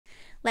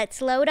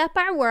Let's load up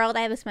our world.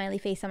 I have a smiley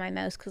face on my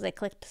mouse because I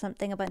clicked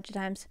something a bunch of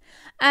times.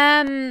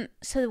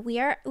 So we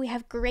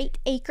have Great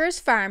Acres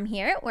Farm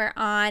here. We're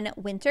on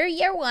winter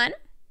year 1.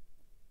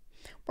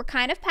 We're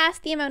kind of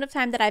past the amount of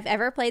time that I've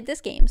ever played this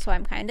game, so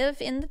I'm kind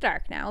of in the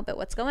dark now about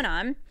what's going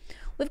on.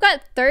 We've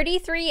got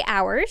 33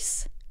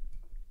 hours.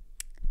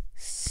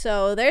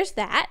 So there's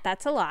that.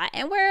 That's a lot.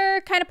 And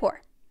we're kind of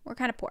poor.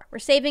 We're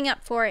saving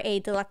up for a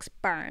deluxe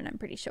barn, I'm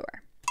pretty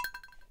sure.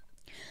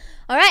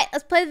 All right,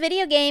 let's play the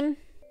video game.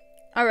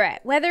 All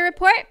right, weather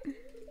report.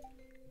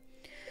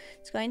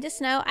 It's going to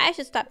snow. I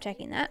should stop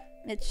checking that.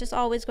 It's just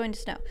always going to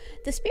snow.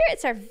 The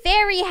spirits are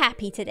very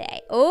happy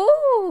today.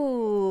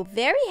 Oh,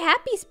 very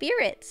happy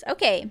spirits.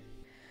 Okay.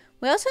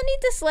 We also need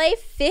to slay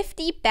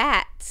 50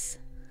 bats.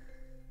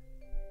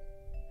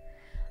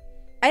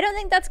 I don't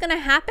think that's going to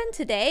happen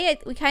today.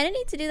 We kind of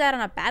need to do that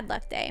on a bad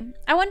luck day.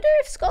 I wonder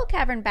if Skull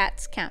Cavern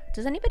bats count.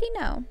 Does anybody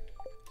know?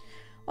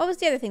 What was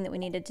the other thing that we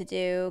needed to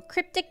do?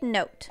 Cryptic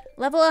note.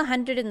 Level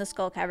 100 in the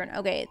Skull Cavern.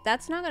 Okay,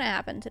 that's not going to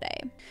happen today.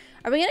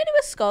 Are we going to do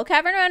a Skull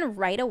Cavern run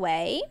right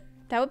away?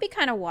 That would be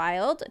kind of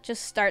wild.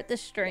 Just start the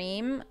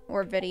stream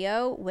or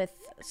video with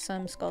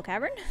some Skull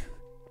Cavern.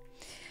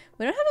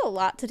 We don't have a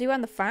lot to do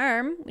on the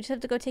farm. We just have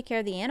to go take care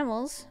of the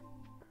animals.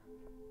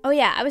 Oh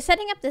yeah, I was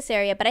setting up this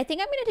area, but I think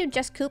I'm going to do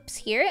just coops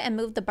here and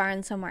move the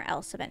barn somewhere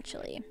else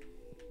eventually.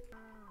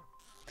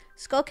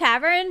 Skull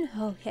Cavern?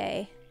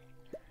 Okay.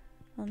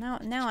 Well,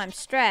 now I'm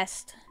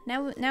stressed.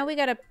 Now we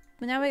gotta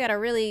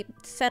really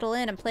settle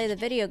in and play the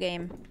video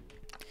game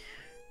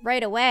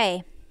right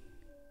away.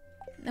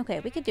 Okay,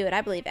 we could do it,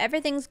 I believe.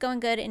 Everything's going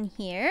good in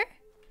here.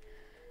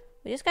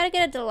 We just gotta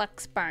get a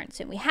deluxe barn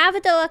soon. We have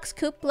a deluxe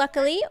coop,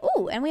 luckily.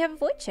 Ooh, and we have a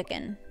void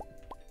chicken.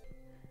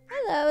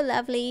 Hello,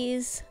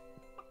 lovelies.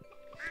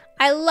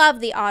 I love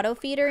the auto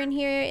feeder in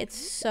here. It's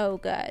so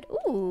good.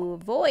 Ooh,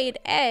 void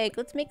egg.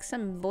 Let's make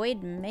some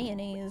void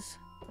mayonnaise.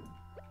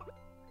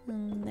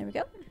 There we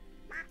go.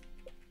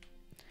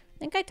 I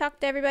think I talked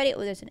to everybody.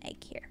 Oh, there's an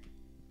egg here.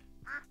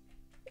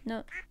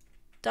 No.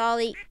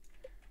 Dolly.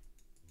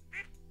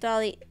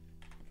 Dolly,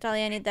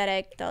 I need that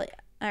egg. Dolly.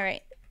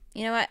 Alright.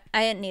 You know what?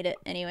 I didn't need it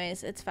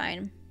anyways. It's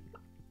fine.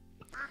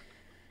 It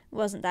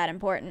wasn't that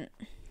important.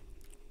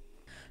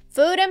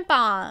 Food and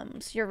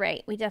bombs. You're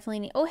right. We definitely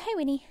need... Oh, hey,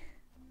 Winnie.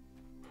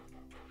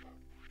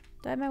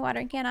 Do I have my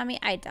watering can on me?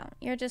 I don't.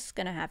 You're just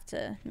gonna have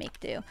to make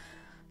do.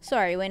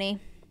 Sorry, Winnie.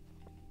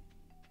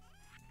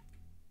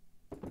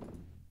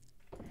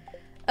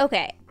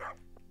 Okay.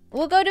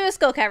 We'll go do a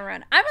Skull Cavern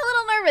run. I'm a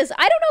little nervous.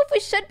 I don't know if we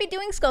should be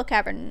doing Skull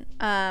Cavern.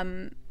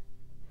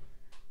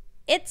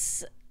 It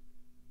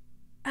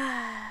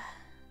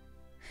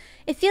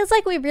feels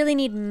like we really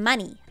need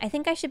money. I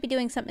think I should be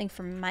doing something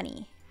for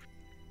money.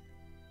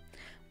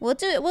 We'll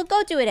do it. We'll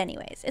go do it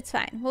anyways. It's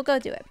fine. We'll go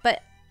do it.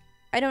 But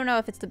I don't know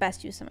if it's the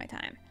best use of my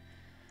time.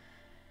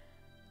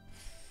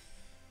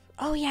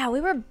 Oh yeah, we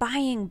were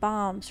buying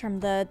bombs from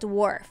the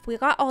dwarf. We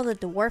got all the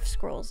dwarf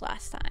scrolls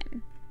last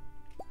time.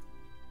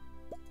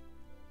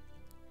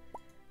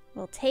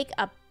 We'll take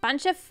a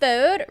bunch of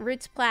food,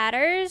 roots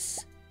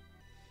platters,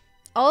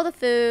 all the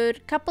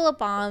food, couple of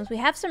bombs. We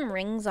have some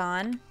rings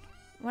on.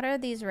 What are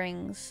these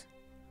rings?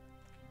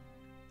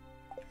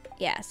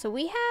 Yeah, so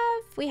we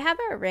have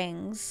our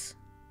rings.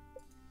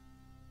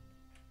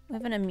 We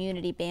have an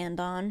immunity band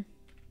on.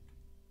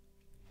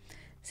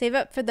 Save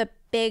up for the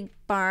big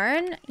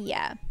barn.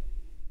 Yeah.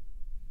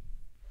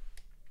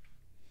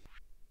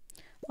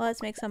 Well,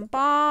 let's make some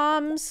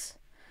bombs.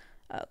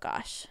 Oh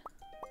gosh.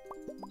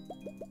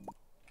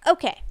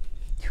 Okay.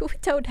 We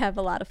don't have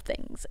a lot of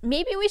things.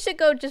 Maybe we should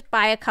go just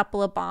buy a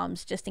couple of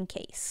bombs just in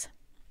case.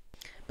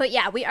 But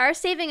yeah, we are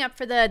saving up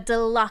for the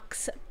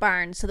deluxe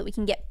barn so that we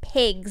can get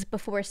pigs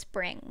before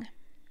spring.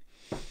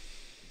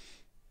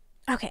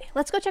 Okay,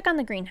 let's go check on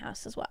the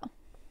greenhouse as well.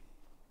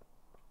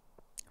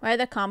 Why are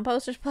the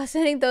composters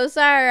plusing? Those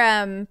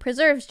are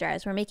preserves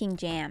jars. We're making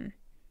jam.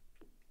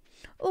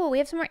 Oh, we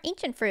have some more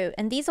ancient fruit,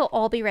 and these will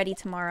all be ready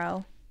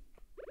tomorrow.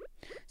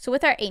 So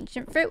with our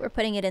ancient fruit, we're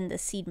putting it in the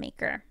seed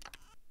maker.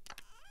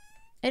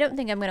 I don't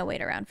think I'm going to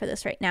wait around for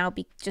this right now,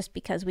 just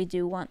because we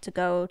do want to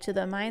go to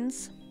the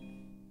mines.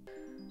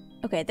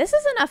 Okay, this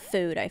is enough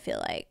food, I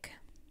feel like.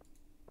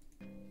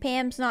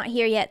 Pam's not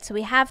here yet, so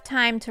we have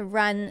time to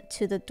run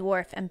to the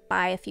dwarf and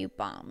buy a few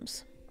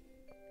bombs.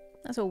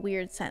 That's a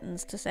weird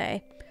sentence to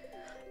say.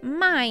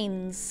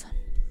 Mines.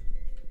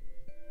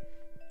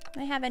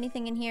 Do I have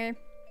anything in here?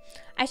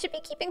 I should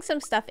be keeping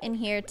some stuff in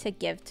here to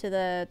give to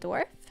the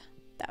dwarf.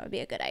 That would be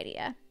a good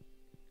idea.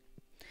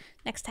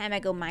 Next time I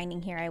go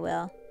mining here, I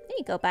will. There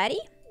you go, buddy.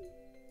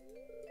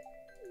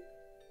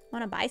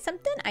 Want to buy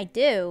something? I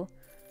do.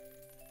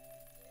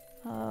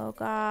 Oh,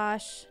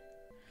 gosh.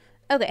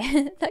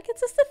 Okay, that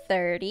gets us to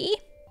 30.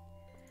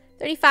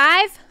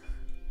 35?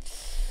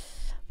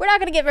 We're not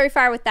going to get very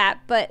far with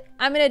that, but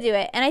I'm going to do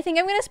it. And I think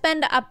I'm going to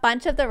spend a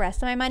bunch of the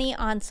rest of my money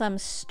on some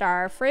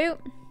star fruit.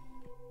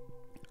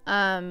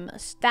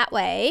 That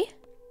way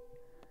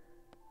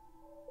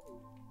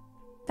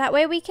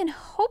we can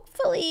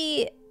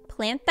hopefully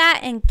plant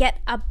that and get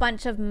a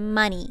bunch of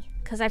money.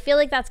 because I feel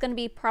like that's going to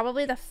be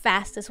probably the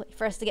fastest way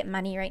for us to get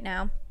money right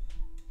now.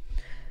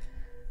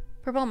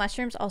 Purple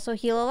mushrooms also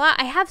heal a lot.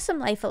 I have some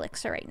life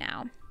elixir right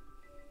now.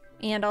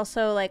 And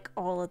also, like,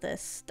 all of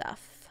this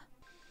stuff.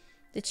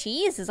 The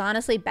cheese is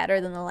honestly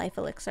better than the life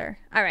elixir.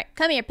 All right,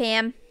 come here,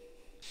 Pam.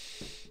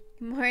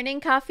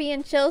 Morning coffee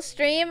and chill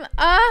stream.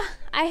 I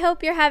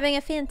hope you're having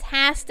a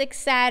fantastic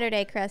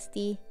Saturday,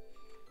 Krusty.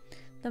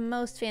 The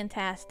most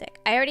fantastic.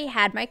 I already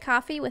had my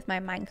coffee with my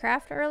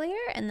Minecraft earlier,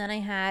 and then I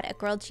had a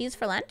grilled cheese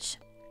for lunch.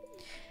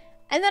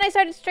 And then I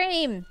started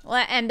stream.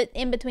 Well, and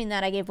in between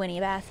that, I gave Winnie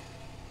a bath.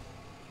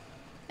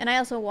 And I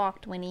also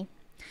walked Winnie.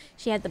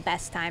 She had the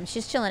best time.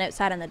 She's chilling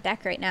outside on the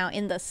deck right now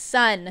in the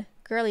sun.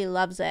 Girlie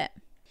loves it.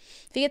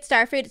 If you get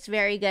starfruit, it's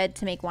very good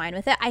to make wine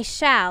with it. I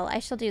shall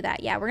do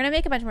that. Yeah, we're going to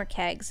make a bunch more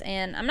kegs.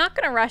 And I'm not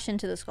going to rush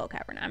into the Skull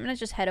Cavern. I'm going to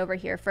just head over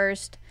here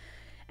first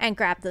and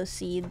grab those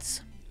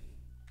seeds.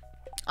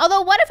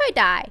 Although, what if I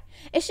die?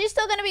 Is she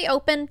still going to be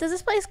open? Does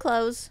this place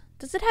close?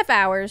 Does it have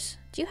hours?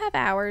 Do you have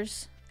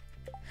hours?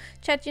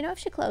 Chet, do you know if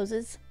she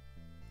closes?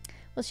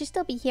 Will she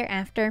still be here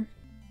after?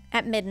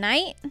 At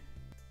midnight?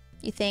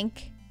 You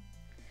think?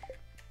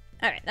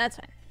 Alright, that's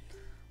fine.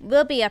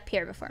 We'll be up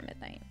here before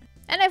midnight.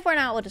 And if we're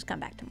not, we'll just come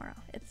back tomorrow.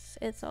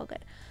 It's all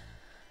good.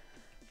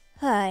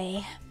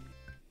 Hi.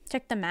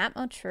 Check the map.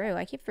 Oh, true.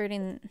 I keep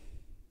reading.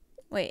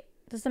 Wait,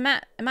 does the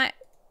map...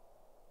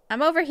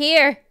 I'm over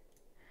here.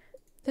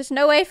 There's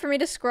no way for me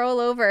to scroll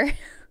over.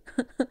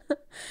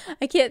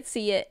 I can't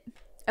see it.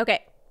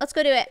 Okay, let's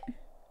go do it.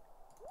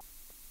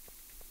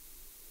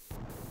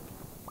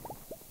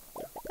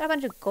 Got a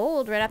bunch of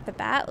gold right off the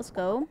bat. Let's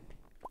go.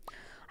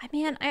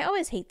 Man, I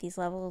always hate these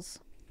levels.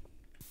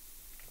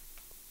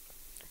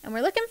 And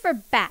we're looking for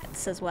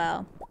bats as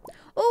well.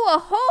 Ooh, a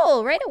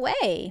hole right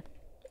away.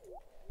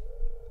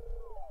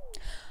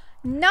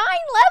 9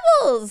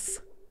 levels!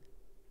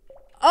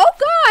 Oh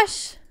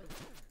gosh!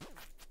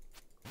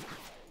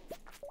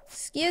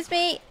 Excuse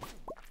me.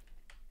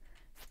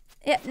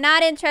 Yep,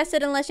 not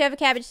interested unless you have a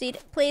cabbage seed.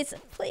 Please,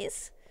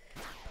 please.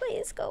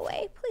 Please go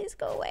away. Please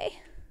go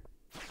away.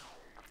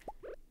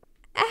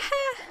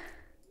 Aha!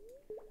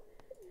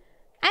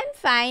 I'm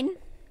fine.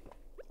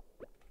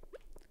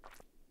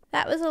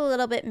 That was a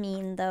little bit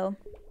mean, though.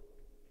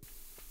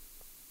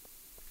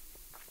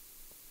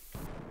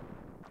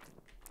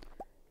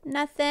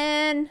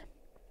 Nothing.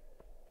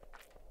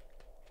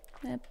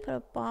 I'm gonna put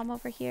a bomb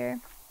over here.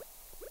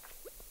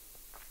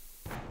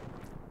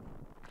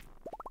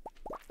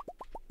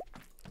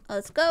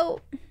 Let's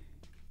go.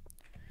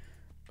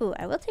 Ooh,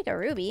 I will take a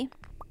ruby.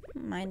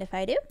 Mind if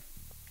I do?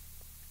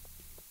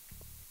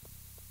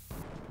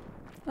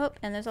 Oh,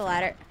 and there's a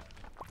ladder.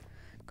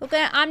 Go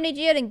get an Omni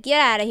Geode and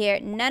get out of here.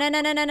 No, no,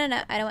 no, no, no, no,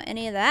 no. I don't want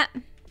any of that.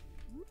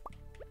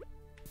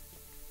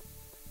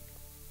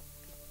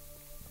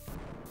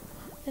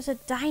 There's a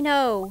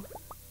dino.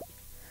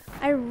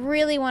 I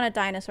really want a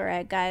dinosaur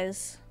egg,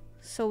 guys.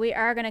 So we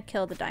are going to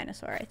kill the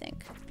dinosaur, I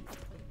think.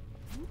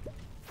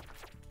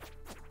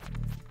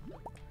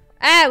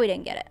 Ah, we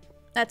didn't get it.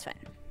 That's fine.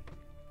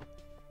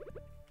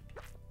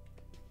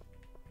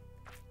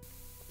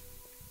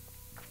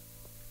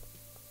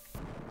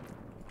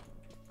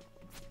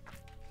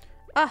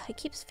 Oh, it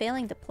keeps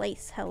failing to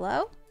place.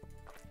 Hello?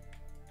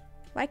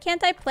 Why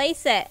can't I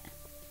place it?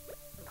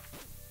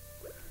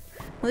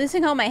 I'm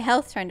losing all my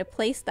health trying to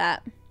place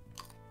that.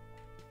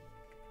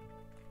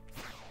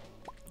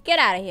 Get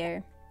out of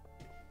here.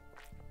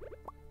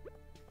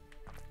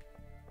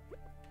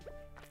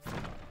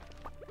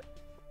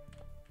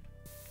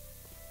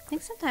 I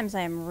think sometimes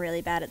I am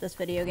really bad at this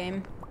video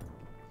game.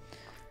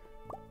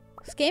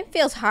 This game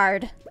feels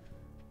hard.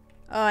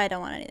 Oh, I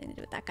don't want anything to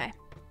do with that guy.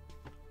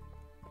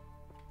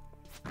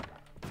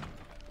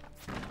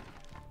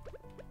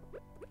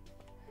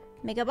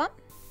 Mega bomb?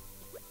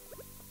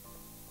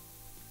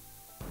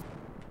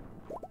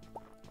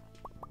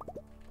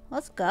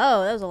 Let's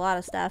go. That was a lot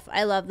of stuff.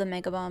 I love the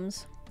mega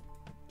bombs.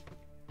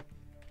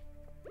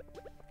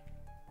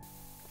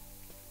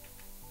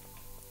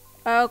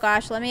 Oh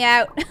gosh, let me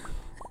out.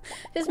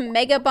 Just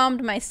mega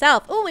bombed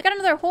myself. Oh, we got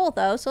another hole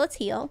though, so let's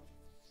heal.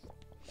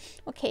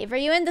 What cave are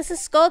you in? This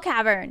is Skull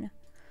Cavern.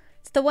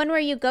 It's the one where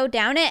you go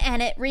down it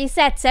and it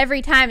resets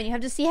every time and you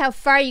have to see how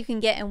far you can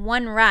get in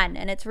one run,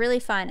 and it's really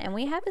fun. And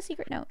we have a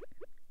secret note.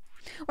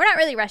 We're not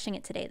really rushing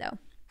it today though.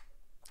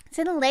 It's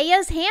in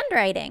Leia's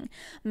handwriting.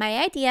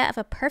 My idea of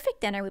a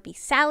perfect dinner would be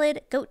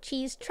salad, goat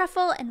cheese,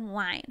 truffle, and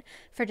wine.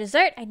 For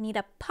dessert, I'd need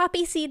a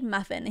poppy seed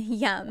muffin.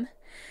 Yum.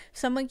 If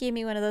someone gave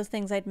me one of those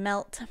things, I'd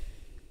melt.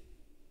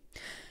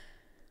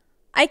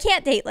 I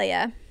can't date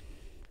Leia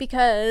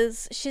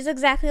because she's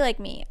exactly like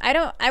me.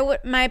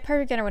 My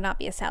perfect dinner would not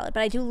be a salad,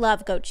 but I do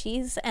love goat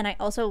cheese, and I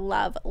also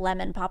love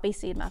lemon poppy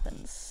seed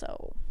muffins,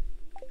 so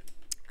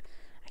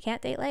I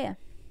can't date Leia.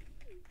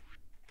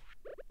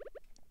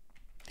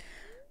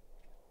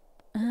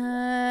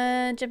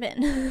 Jump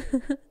in.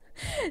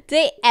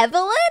 Date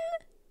Evelyn?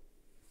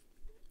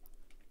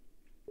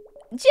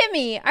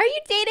 Jimmy, are you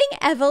dating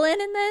Evelyn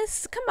in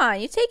this? Come on,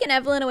 you're taking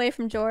Evelyn away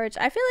from George.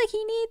 I feel like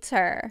he needs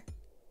her.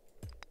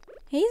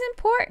 He's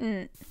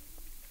important.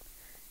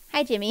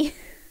 Hi, Jimmy.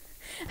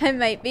 I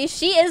might be.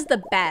 She is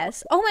the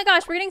best. Oh my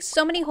gosh, we're getting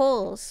so many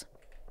holes.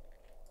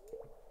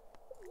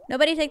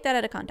 Nobody take that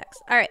out of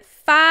context. All right,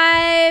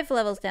 5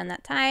 levels down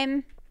that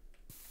time.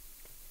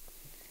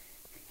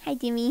 Hi,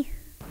 Jimmy.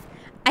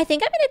 I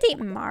think I'm gonna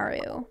date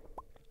Maru.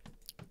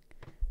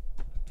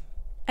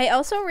 I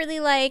also really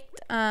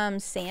liked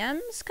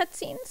Sam's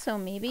cutscene, so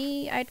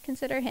maybe I'd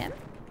consider him.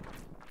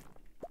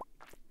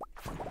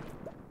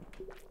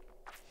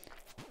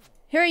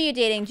 Who are you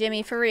dating,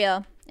 Jimmy, for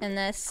real, in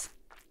this?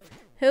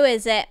 Who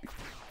is it?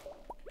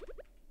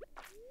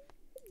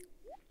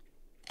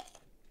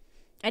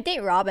 I'd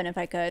date Robin if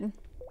I could.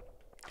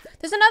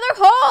 There's another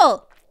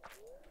hole!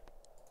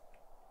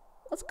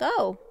 Let's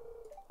go.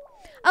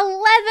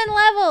 11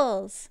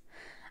 levels!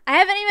 I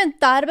haven't even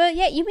thought about it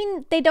yet. You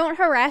mean they don't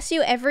harass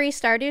you every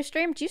Stardew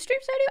stream? Do you stream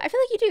Stardew? I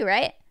feel like you do,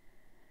 right?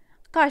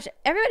 Gosh,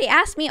 everybody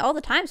asks me all the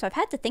time, so I've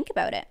had to think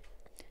about it.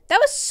 That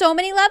was so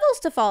many levels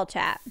to fall,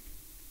 chat.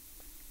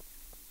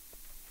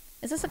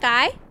 Is this a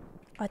guy?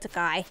 Oh, it's a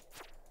guy.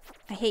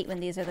 I hate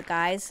when these are the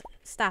guys.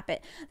 Stop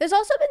it. There's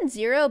also been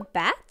 0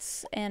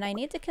 bats, and I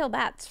need to kill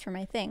bats for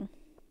my thing.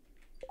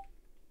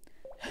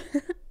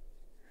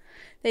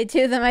 They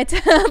do them. I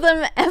tell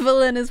them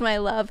Evelyn is my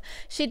love.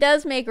 She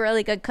does make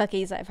really good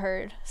cookies, I've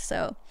heard.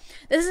 So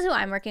this is who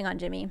I'm working on,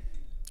 Jimmy.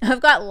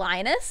 I've got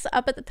Linus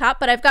up at the top,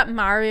 but I've got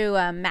Maru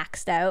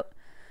maxed out.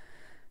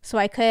 So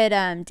I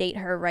could date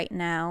her right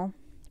now.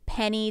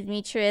 Penny,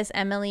 Demetrius,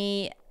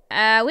 Emily. We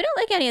don't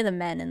like any of the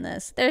men in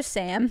this. There's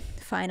Sam,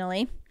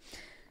 finally.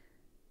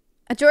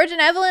 George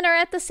and Evelyn are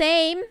at the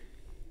same.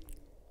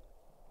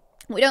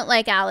 We don't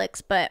like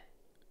Alex, but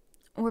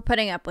we're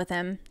putting up with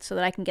him so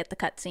that I can get the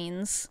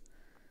cutscenes.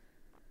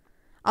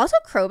 Also,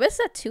 Krobus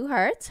at 2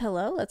 hearts.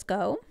 Hello, let's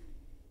go.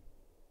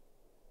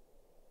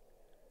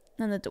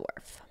 And the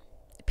dwarf.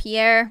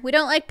 Pierre. We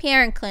don't like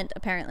Pierre and Clint,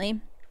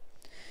 apparently.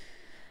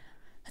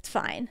 That's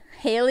fine.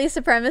 Haley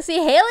supremacy.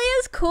 Haley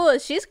is cool.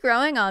 She's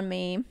growing on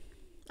me.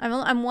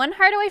 I'm 1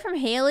 heart away from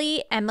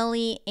Haley,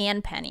 Emily,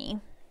 and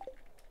Penny.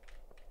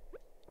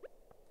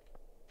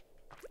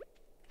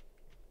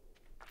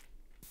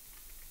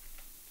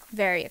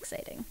 Very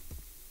exciting.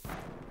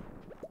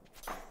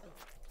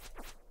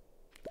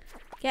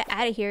 Get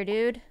out of here,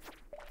 dude.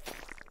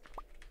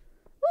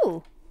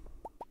 Ooh.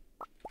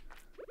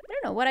 I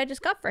don't know what I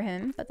just got for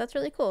him, but that's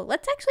really cool.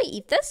 Let's actually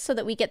eat this so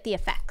that we get the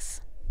effects.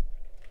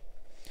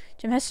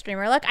 Jim has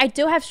streamer luck. I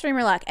do have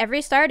streamer luck. Every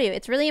Stardew.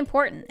 It's really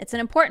important. It's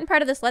an important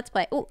part of this Let's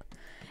Play. Ooh.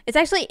 It's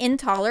actually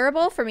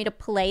intolerable for me to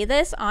play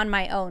this on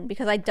my own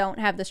because I don't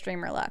have the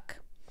streamer luck.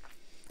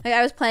 Like,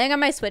 I was playing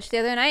on my Switch the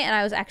other night and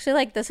I was actually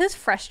like, this is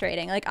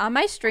frustrating. Like, on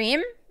my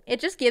stream,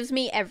 it just gives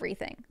me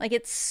everything. Like,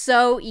 it's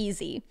so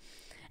easy.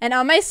 And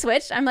on my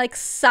Switch, I'm like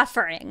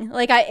suffering.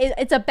 Like,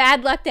 it's a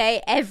bad luck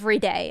day every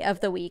day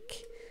of the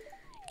week.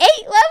 8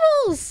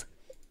 levels!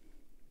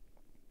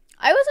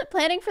 I wasn't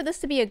planning for this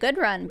to be a good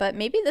run, but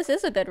maybe this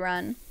is a good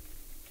run.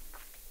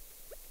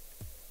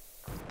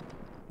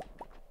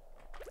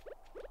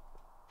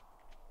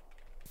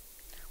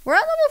 We're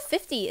on level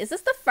 50. Is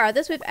this the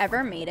farthest we've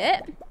ever made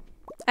it?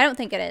 I don't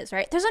think it is,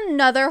 right? There's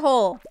another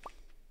hole.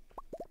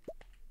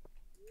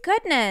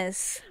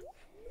 Goodness.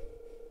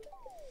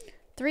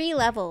 3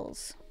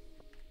 levels.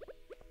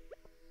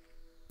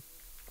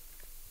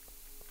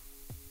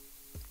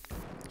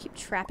 Keep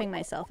trapping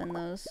myself in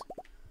those.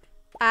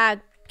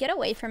 Get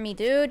away from me,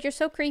 dude. You're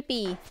so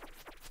creepy.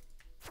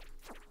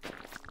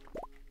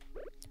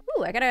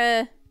 Ooh, I got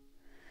a...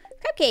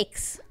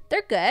 Cupcakes.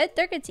 They're good.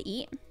 They're good to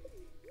eat.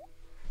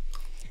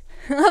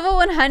 Level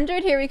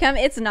 100, here we come.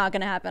 It's not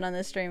gonna happen on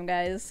this stream,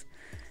 guys.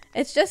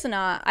 It's just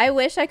not. I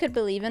wish I could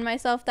believe in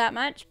myself that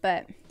much,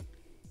 but...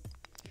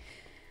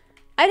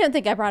 I don't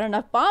think I brought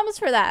enough bombs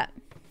for that.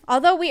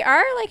 Although we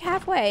are, like,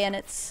 halfway, and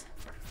it's...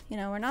 You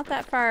know, we're not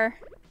that far...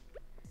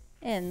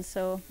 in,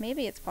 so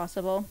maybe it's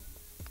possible.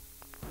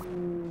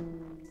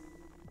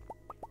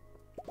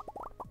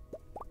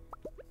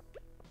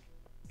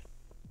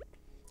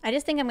 I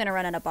just think I'm gonna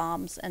run out of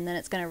bombs and then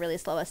it's gonna really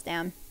slow us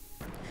down.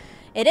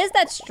 It is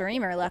that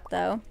streamer luck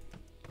though.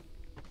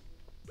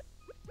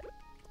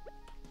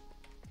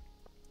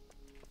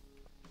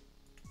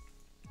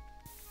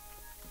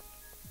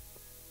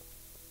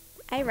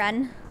 I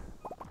run.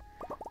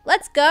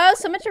 Let's go!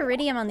 So much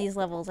iridium on these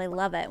levels. I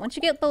love it. Once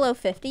you get below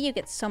 50, you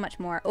get so much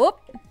more.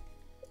 Oop!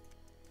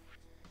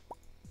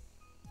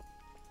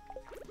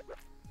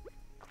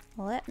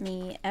 Let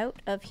me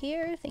out of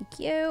here. Thank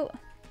you.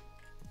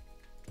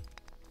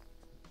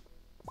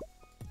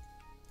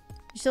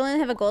 You still only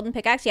have a golden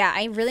pickaxe? Yeah,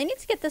 I really need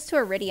to get this to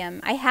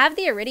iridium. I have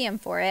the iridium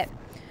for it.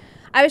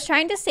 I was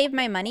trying to save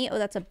my money. Oh,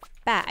 that's a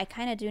bat. I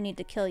kind of do need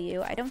to kill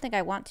you. I don't think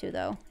I want to,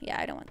 though. Yeah,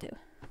 I don't want to.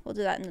 We'll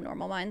do that in the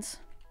normal mines.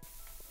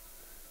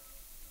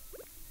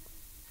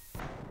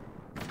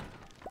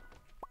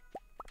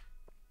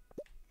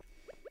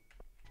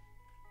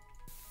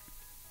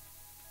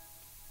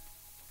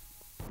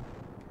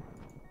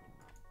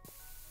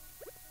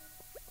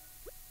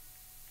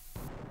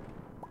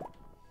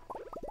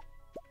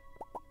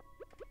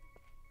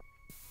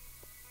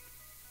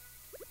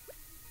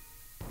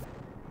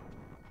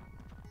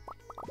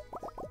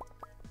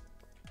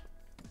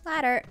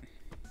 Ladder.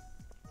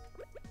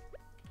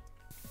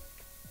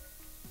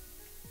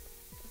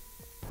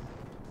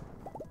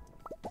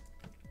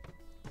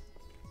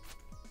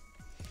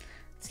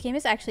 This game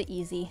is actually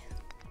easy.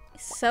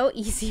 It's so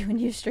easy when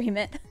you stream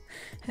it.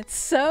 It's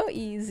so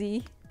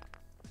easy.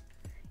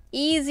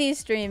 Easy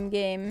stream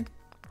game.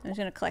 I'm just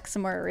gonna collect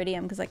some more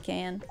iridium because I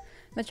can.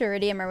 How much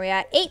iridium are we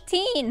at?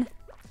 18!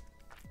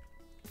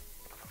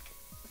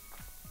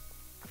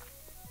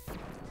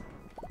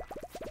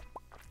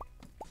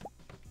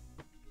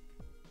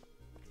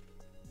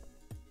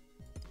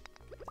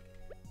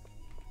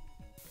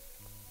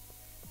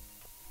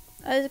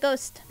 Oh, there's a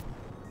ghost.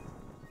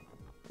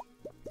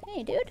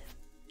 Hey, dude.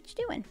 What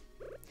you doing?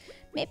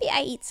 Maybe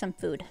I eat some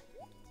food.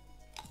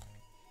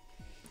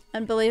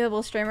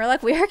 Unbelievable streamer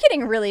luck. We are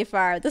getting really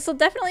far. This will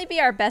definitely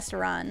be our best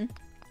run.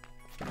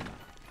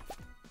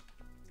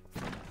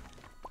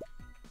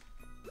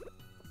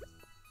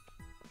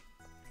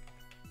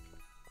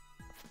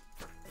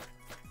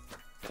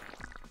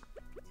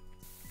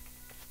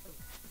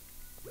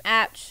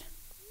 Ouch.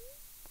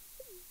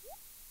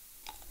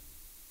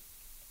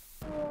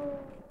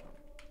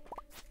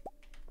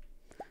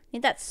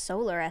 Need that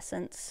solar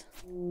essence.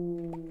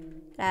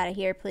 Get out of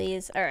here,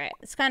 please. Alright,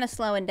 it's kind of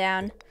slowing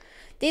down.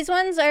 These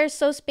ones are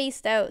so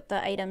spaced out,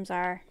 the items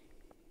are.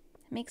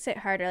 It makes it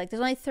harder. Like,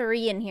 there's only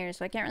 3 in here,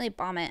 so I can't really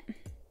bomb it.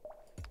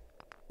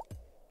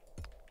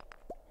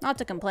 Not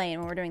to complain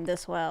when we're doing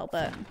this well,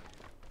 but...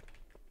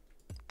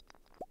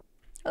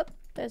 Oh,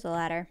 there's a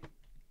ladder.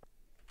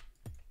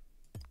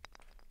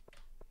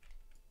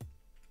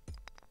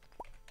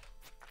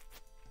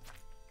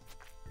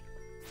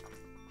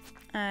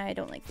 I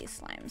don't like these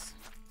slimes.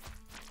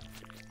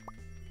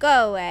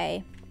 Go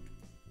away.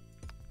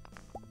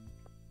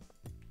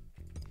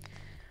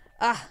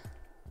 Ah.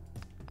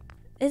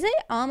 Is it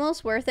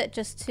almost worth it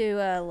just to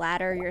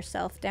ladder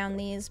yourself down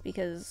these?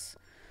 Because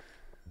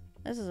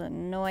this is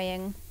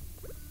annoying.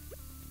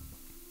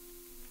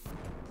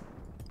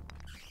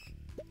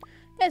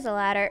 There's a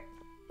ladder.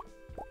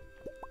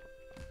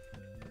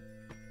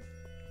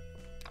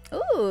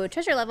 Ooh,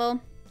 treasure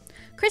level.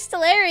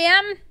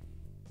 Crystallarium.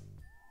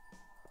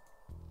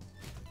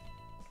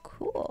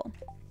 Cool.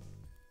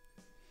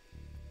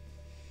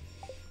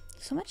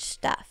 So much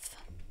stuff.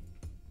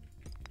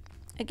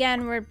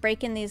 Again, we're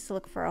breaking these to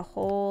look for a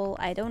hole.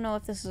 I don't know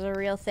if this is a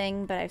real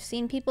thing, but I've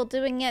seen people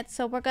doing it,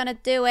 so we're gonna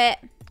do it.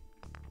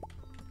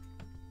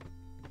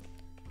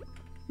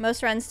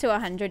 Most runs to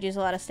 100 use a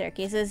lot of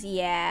staircases.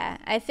 Yeah,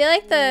 I feel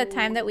like the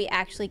time that we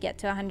actually get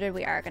to 100,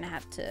 we are gonna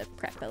have to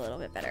prep a little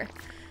bit better.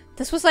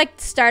 This was like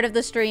the start of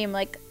the stream,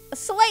 like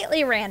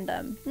slightly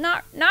random.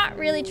 Not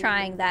really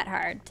trying that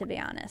hard, to be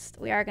honest.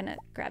 We are gonna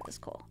grab this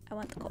coal. I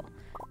want the coal.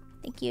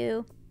 Thank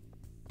you.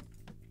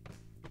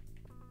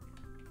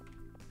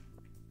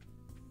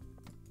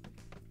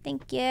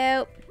 Thank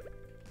you.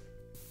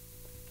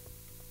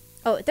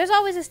 Oh, there's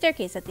always a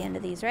staircase at the end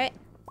of these, right?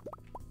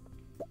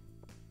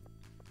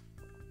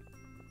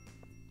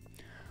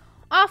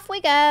 Off we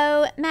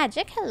go.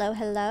 Magic, hello,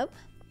 hello.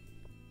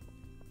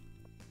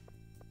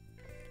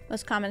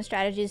 Most common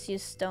strategies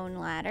use stone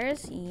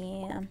ladders.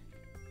 Yeah.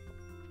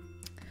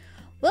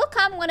 We'll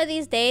come one of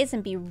these days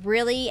and be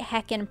really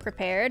heckin'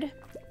 prepared.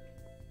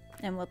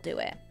 And we'll do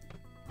it.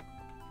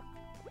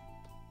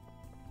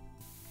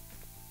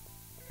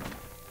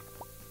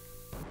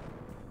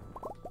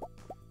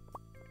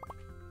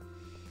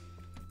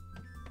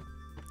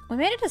 We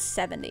made it to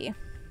 70.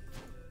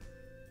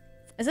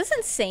 Is this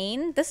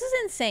insane? This is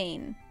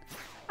insane.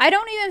 I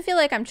don't even feel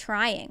like I'm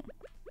trying.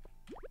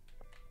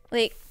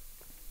 Like...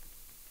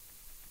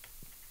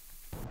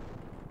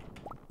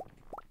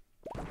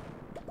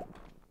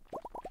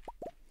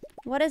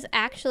 What is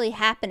actually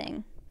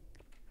happening?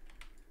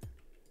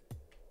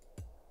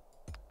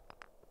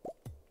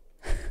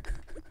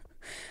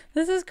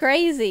 This is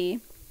crazy.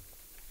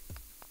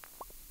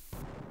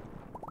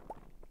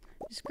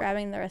 Just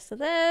grabbing the rest of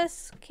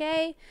this.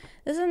 Okay.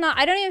 This is not...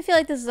 I don't even feel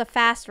like this is a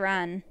fast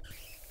run.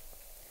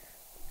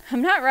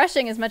 I'm not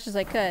rushing as much as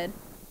I could.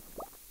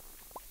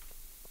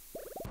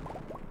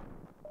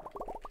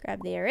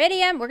 Grab the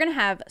iridium. We're gonna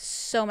have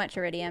so much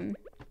iridium.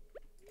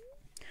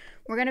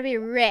 We're gonna be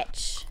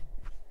rich.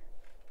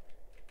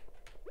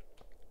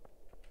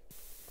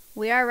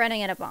 We are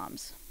running out of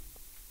bombs.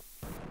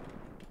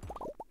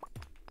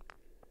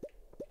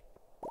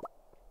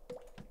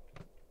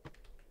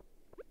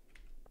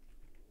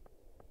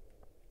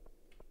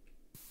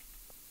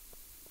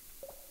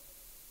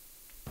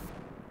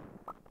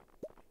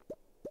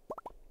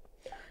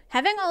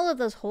 Having all of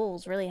those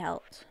holes really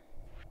helped.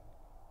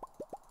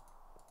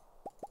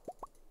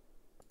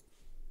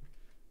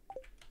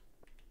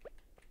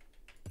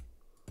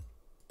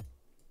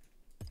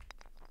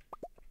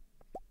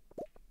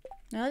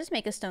 Now I'll just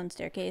make a stone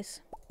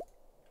staircase.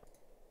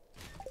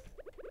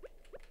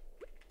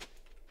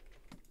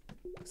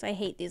 Because I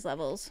hate these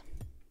levels.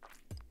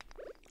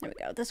 There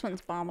we go. This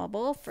one's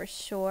bombable for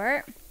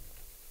sure.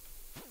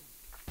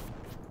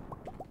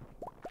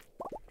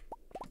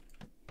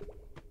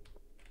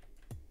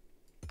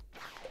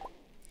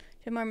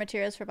 Do you have more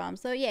materials for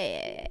bombs though?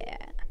 Yeah.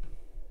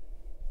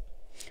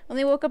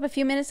 Only woke up a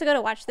few minutes ago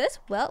to watch this.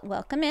 Well,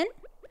 welcome in.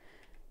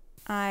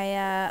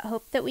 I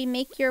hope that we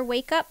make your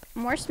wake up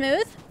more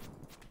smooth.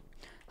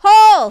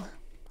 Hole!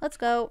 Let's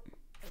go.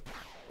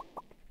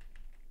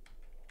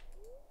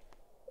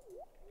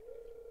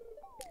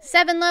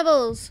 7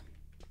 levels.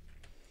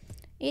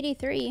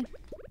 83.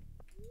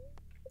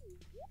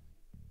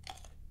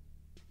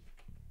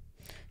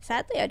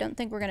 Sadly, I don't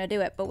think we're gonna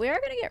do it, but we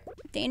are gonna get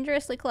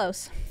dangerously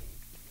close.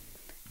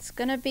 It's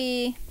gonna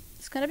be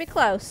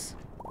close.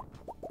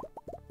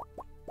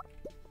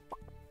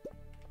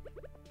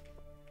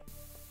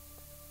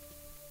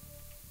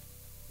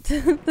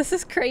 This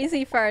is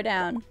crazy far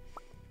down.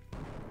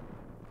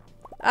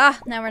 Ah,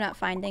 now we're not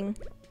finding.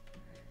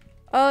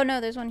 Oh no,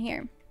 there's one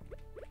here.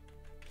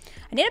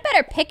 I need a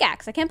better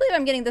pickaxe. I can't believe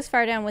I'm getting this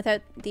far down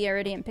without the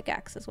iridium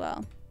pickaxe as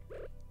well.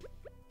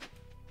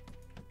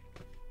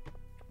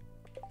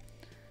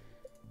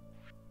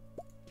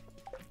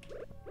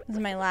 This is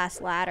my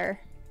last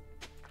ladder.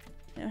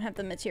 I don't have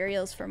the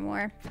materials for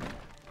more.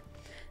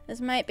 We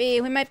might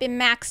be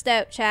maxed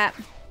out, chat.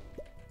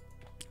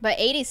 But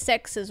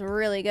 86 is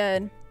really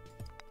good.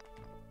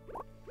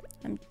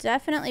 I'm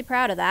definitely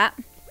proud of that.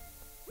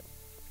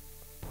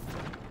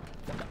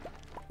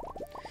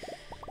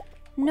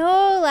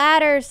 No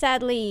ladder,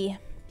 sadly.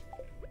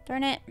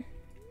 Darn it.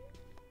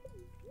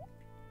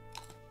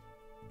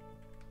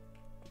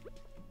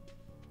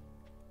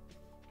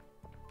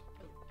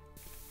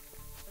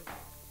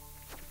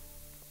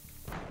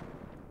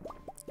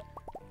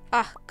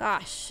 Oh,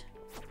 gosh.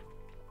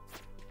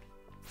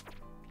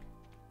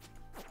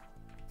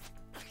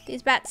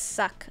 These bats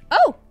suck.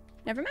 Oh!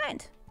 Never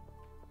mind.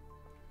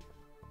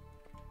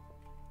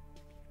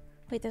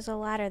 Wait, there's a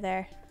ladder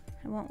there.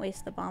 I won't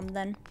waste the bomb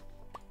then.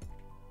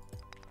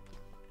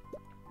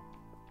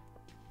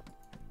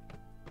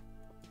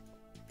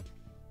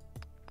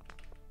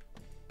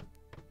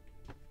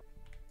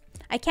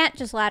 I can't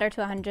just ladder to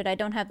 100. I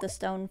don't have the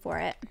stone for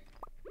it.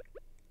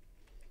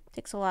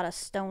 Takes a lot of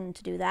stone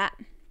to do that.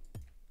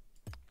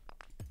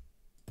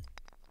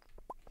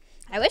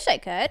 I wish I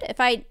could.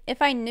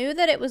 If I knew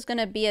that it was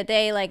gonna be a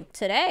day like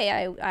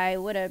today, I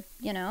would have,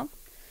 you know,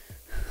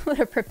 would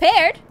have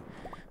prepared.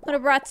 Would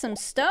have brought some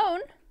stone.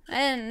 I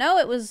didn't know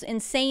it was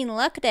insane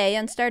luck day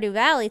on Stardew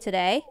Valley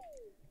today.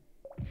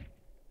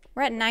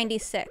 We're at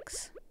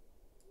 96.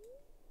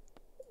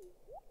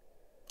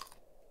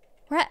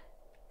 We're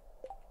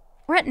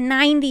at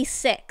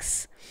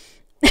 96.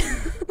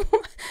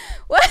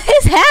 What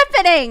is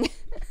happening?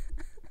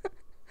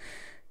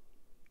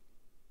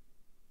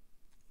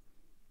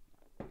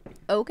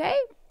 Okay,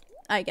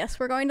 I guess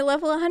we're going to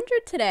level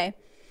 100 today.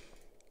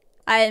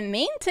 I didn't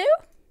mean to.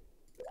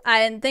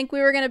 I didn't think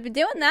we were going to be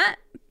doing that,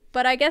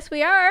 but I guess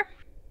we are.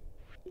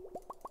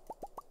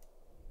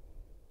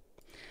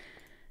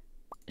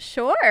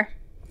 Sure.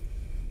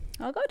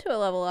 I'll go to a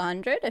level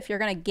 100 if you're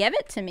going to give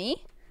it to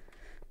me.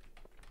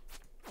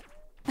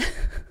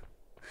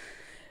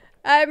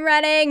 I'm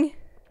running.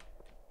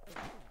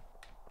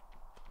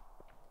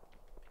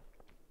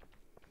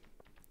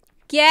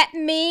 Get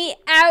me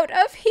out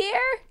of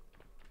here.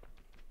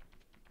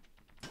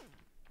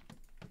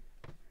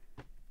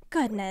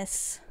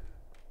 Goodness.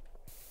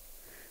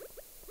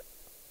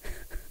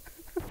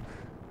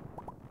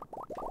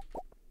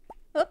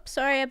 Oops,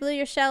 sorry, I blew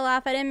your shell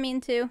off. I didn't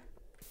mean to.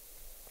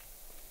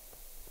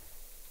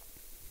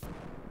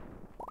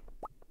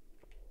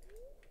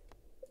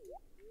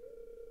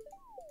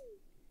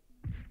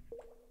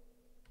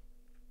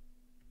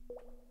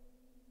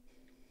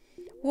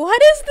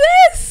 What is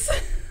this?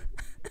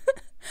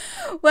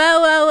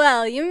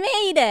 Well, you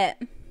made it.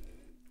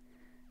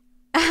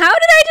 How did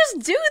I just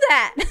do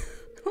that?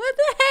 What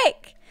the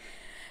heck?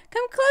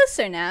 Come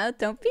closer now.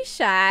 Don't be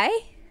shy.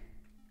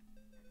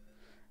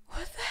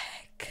 What the heck?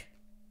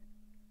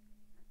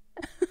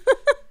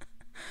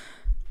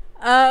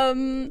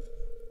 I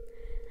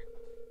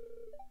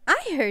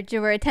heard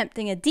you were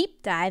attempting a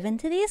deep dive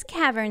into these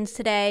caverns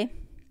today.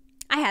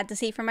 I had to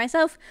see for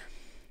myself.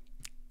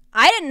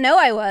 I didn't know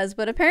I was,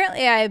 but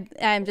apparently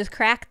I'm just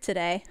cracked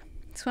today.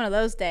 It's one of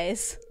those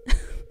days.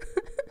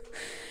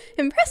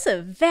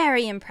 Impressive,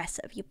 very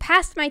impressive. You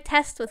passed my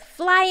test with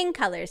flying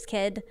colors,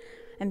 kid.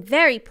 I'm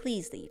very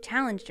pleased that you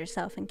challenged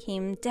yourself and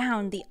came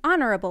down the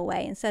honorable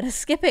way instead of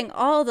skipping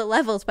all the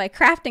levels by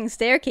crafting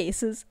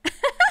staircases.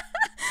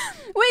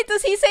 Wait,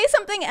 does he say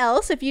something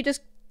else if you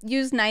just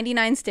use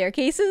 99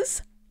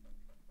 staircases?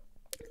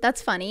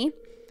 That's funny.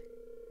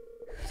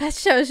 That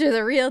shows you're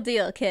the real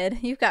deal, kid.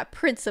 You've got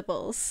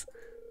principles.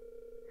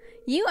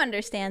 You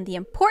understand the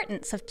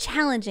importance of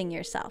challenging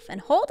yourself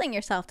and holding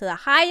yourself to the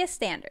highest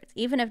standards,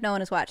 even if no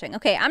one is watching.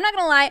 Okay, I'm not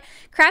gonna lie.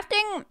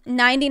 Crafting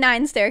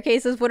 99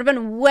 staircases would have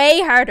been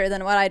way harder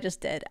than what I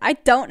just did. I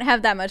don't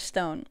have that much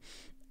stone.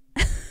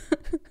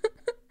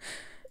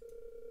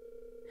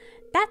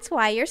 That's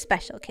why you're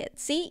special, kid.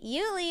 See,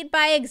 you lead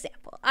by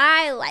example.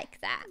 I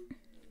like that.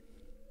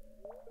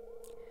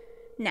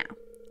 Now,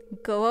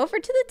 go over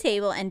to the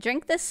table and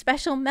drink this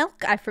special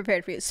milk I've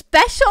prepared for you.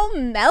 Special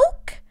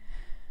milk?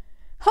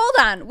 Hold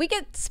on, we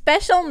get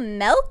special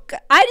milk?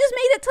 I just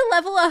made it to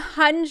level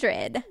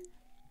 100.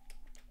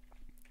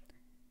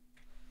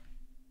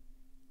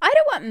 I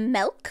don't want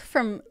milk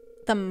from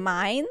the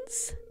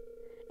mines.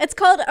 It's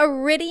called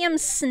iridium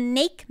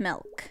snake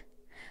milk.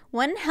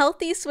 One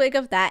healthy swig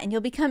of that and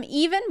you'll become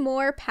even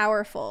more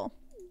powerful.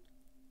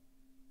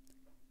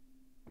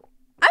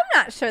 I'm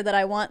not sure that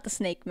I want the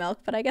snake milk,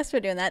 but I guess we're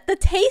doing that. The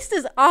taste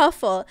is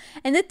awful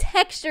and the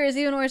texture is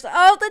even worse.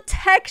 Oh, the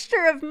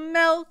texture of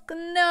milk,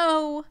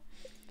 no.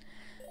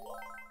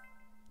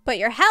 But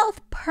your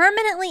health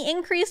permanently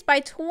increased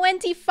by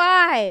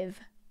 25.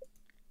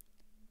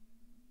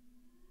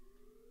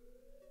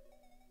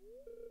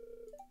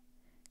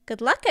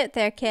 Good luck out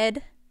there,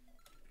 kid.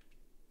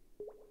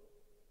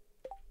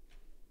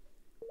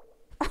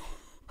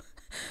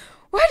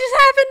 What just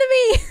happened to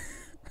me?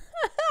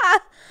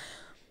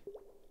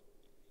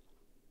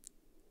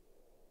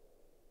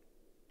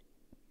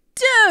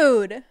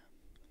 Dude!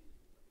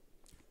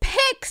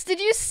 Pix, did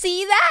you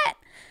see that?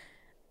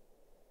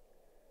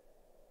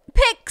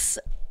 Pix!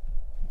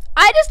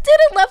 I just did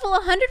a level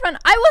 100 run.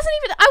 I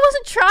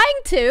wasn't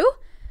trying to.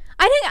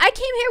 I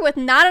came here with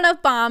not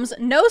enough bombs,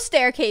 no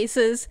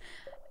staircases,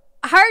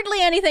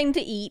 hardly anything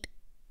to eat.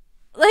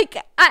 Like,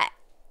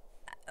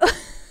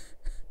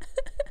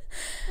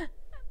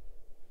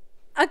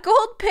 a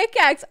gold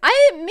pickaxe.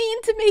 I didn't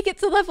mean to make it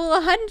to level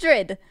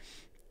 100.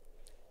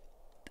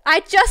 I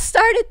just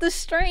started the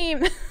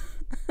stream.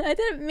 I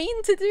didn't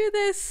mean to do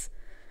this.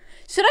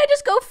 Should I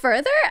just go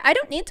further? I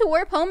don't need to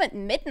warp home at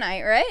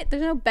midnight, right?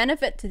 There's no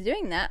benefit to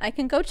doing that. I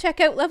can go check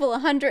out level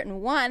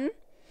 101.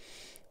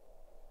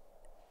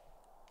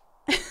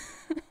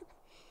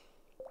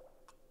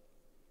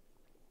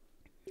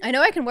 I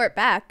know I can warp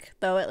back,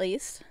 though, at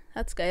least.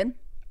 That's good.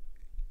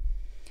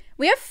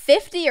 We have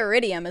 50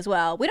 iridium as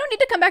well. We don't need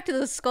to come back to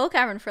the Skull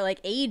Cavern for, like,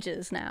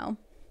 ages now.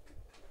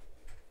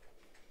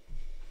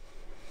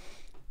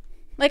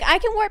 Like, I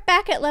can warp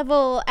back at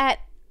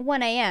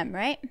 1 a.m.,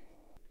 right?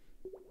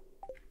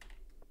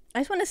 I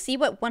just want to see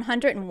what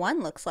 101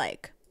 looks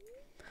like.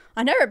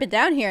 I've never been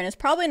down here, and it's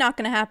probably not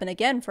going to happen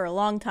again for a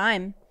long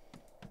time.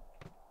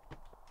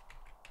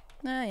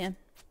 Oh, yeah.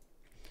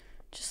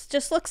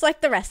 Just looks like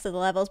the rest of the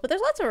levels, but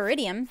there's lots of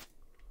iridium.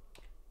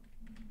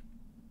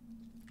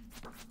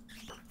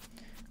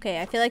 Okay,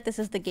 I feel like this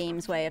is the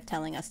game's way of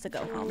telling us to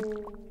go home.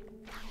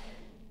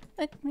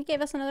 Look, he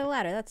gave us another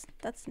ladder.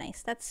 That's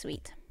nice. That's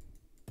sweet.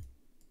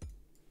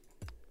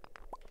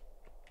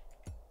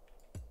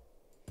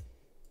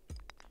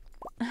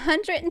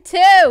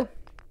 $102!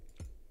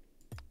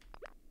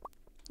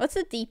 What's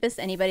the deepest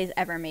anybody's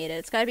ever made it?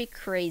 It's gotta be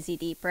crazy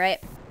deep,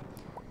 right?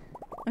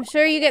 I'm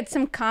sure you get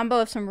some combo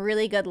of some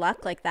really good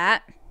luck like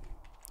that.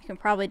 You can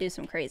probably do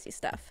some crazy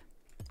stuff.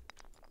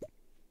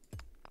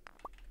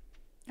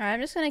 Alright,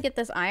 I'm just gonna get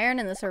this iron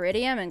and this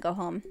iridium and go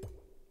home.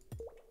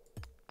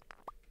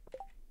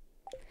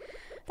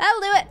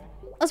 That'll do it!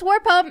 Let's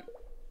warp home!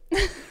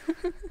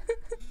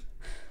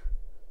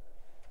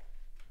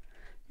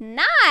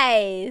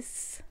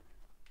 Nice!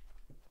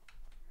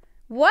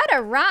 What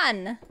a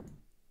run!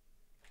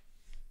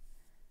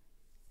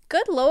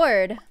 Good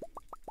lord.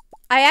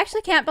 I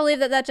actually can't believe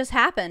that that just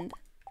happened.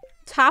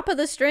 Top of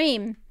the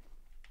stream.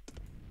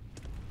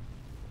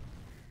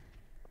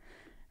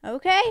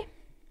 Okay.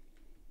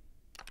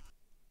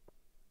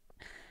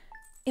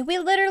 We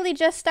literally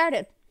just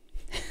started.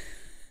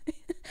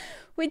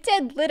 We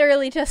did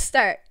literally just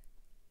start.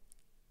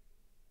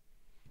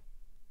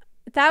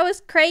 That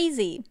was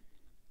crazy.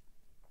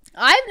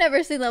 I've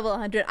never seen level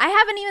 100. I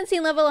haven't even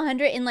seen level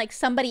 100 in like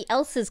somebody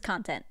else's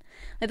content.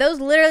 Like that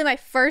was literally my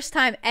first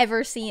time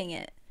ever seeing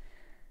it.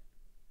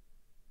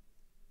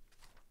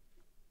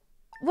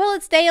 Well,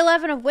 it's day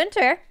 11 of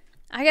winter.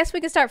 I guess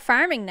we could start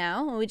farming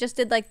now. We just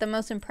did like the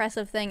most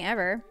impressive thing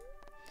ever.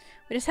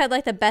 We just had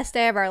like the best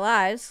day of our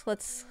lives.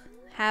 Let's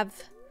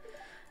have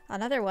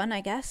another one,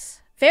 I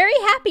guess. Very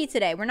happy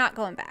today. We're not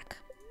going back.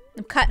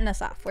 I'm cutting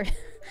us off.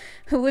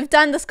 We've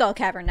done the Skull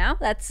Cavern now.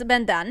 That's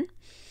been done.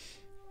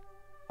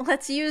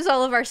 Let's use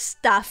all of our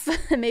stuff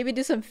and maybe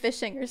do some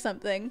fishing or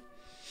something.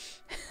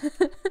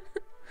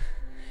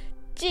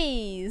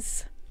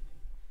 Jeez.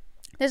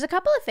 There's a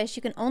couple of fish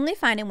you can only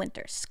find in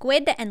winter.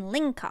 Squid and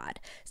lingcod.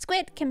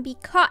 Squid can be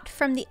caught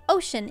from the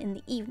ocean in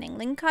the evening.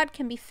 Lingcod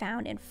can be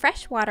found in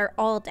fresh water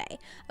all day.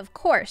 Of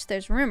course,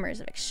 there's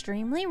rumors of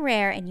extremely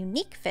rare and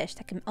unique fish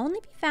that can only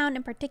be found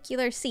in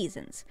particular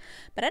seasons.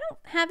 But I don't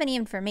have any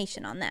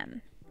information on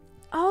them.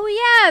 Oh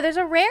yeah, there's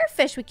a rare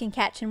fish we can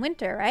catch in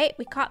winter, right?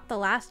 We caught the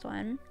last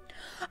one.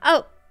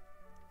 Oh,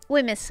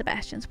 we missed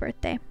Sebastian's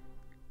birthday.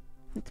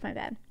 That's my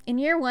bad. In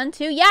year 1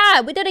 too? Yeah,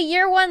 we did a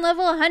year 1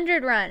 level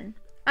 100 run.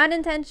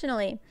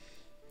 Unintentionally.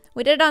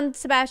 We did it on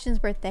Sebastian's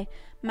birthday.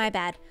 My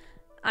bad.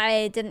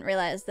 I didn't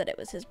realize that it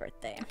was his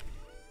birthday.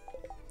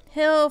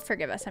 He'll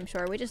forgive us, I'm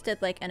sure. We just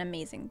did like an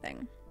amazing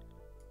thing.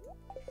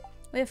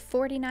 We have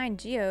 49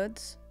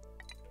 geodes.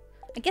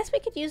 I guess we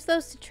could use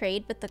those to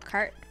trade with the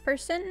cart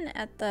person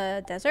at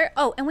the desert.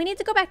 Oh, and we need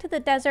to go back to the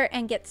desert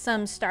and get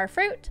some star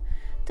fruit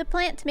to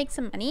plant to make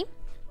some money.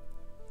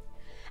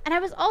 And I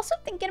was also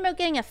thinking about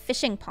getting a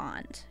fishing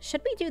pond.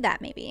 Should we do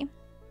that maybe?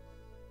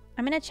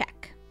 I'm gonna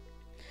check.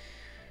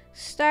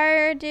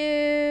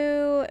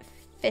 Stardew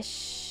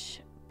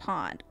fish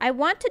pond. I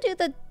want to do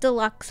the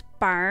deluxe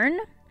barn.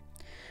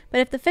 But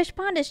if the fish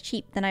pond is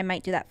cheap, then I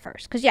might do that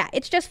first. Because, yeah,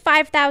 it's just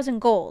 5,000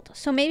 gold.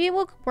 So maybe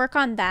we'll work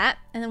on that.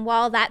 And then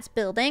while that's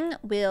building,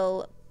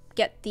 we'll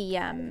get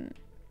the,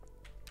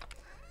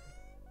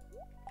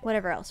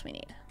 whatever else we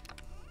need.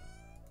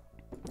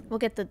 We'll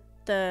get the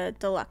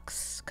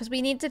deluxe. Because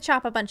we need to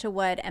chop a bunch of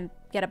wood and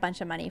get a bunch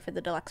of money for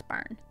the deluxe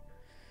barn.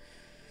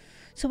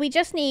 So we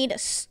just need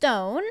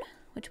stone,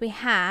 which we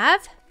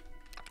have.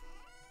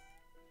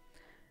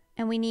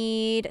 And we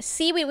need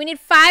seaweed. We need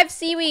 5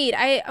 seaweed.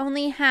 I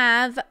only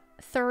have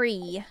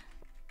 3.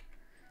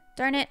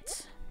 Darn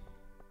it.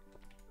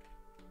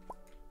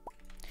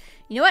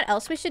 You know what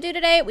else we should do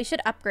today? We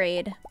should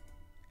upgrade.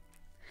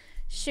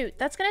 Shoot,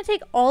 that's going to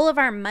take all of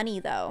our money,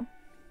 though.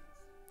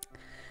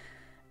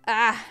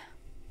 Can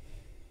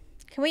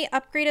we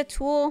upgrade a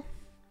tool?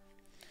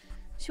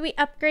 Should we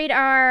upgrade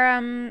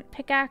our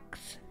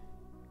pickaxe?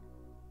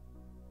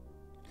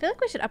 I feel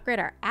like we should upgrade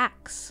our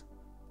axe.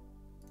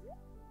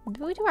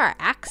 Maybe we do our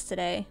axe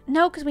today.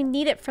 No, because we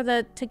need it for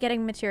to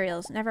getting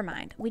materials. Never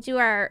mind. We do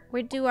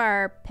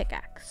our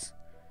pickaxe.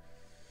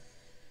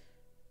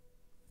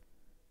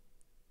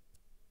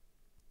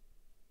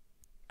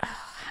 Oh,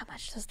 how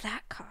much does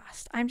that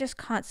cost? I'm just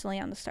constantly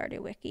on the Stardew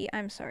wiki.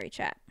 I'm sorry,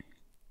 chat.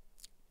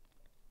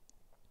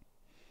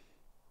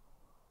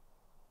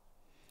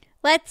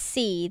 Let's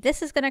see.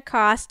 This is going to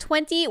cost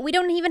 20. We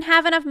don't even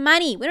have enough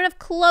money. We don't have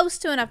close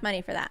to enough money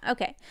for that.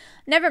 Okay.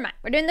 Never mind.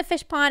 We're doing the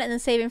fish pond and then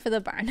saving for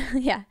the barn.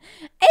 Yeah.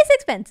 It's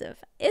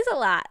expensive. It's a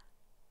lot.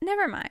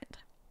 Never mind.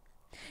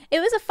 It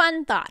was a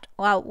fun thought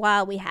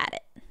while we had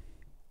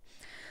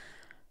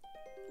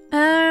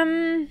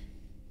it.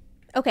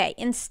 Okay.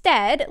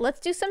 Instead, let's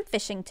do some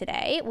fishing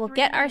today. We'll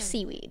get our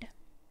seaweed.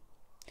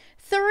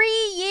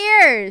 3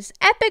 years!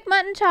 Epic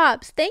Mutton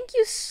Chops! Thank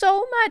you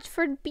so much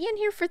for being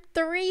here for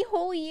 3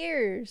 whole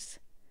years.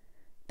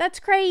 That's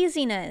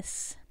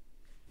craziness.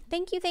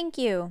 Thank you, thank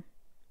you.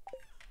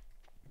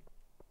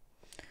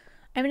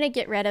 I'm going to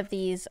get rid of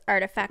these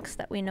artifacts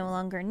that we no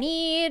longer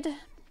need.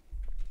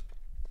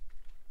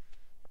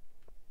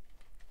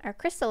 Our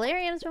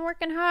crystallarium's been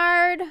working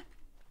hard.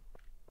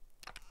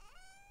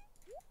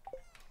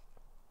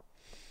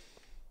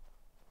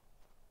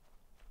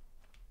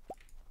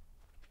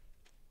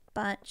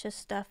 Bunch of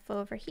stuff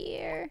over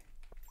here.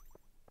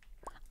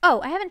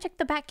 Oh, I haven't checked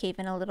the bat cave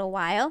in a little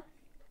while.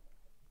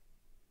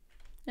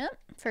 Yep,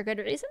 for good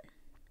reason.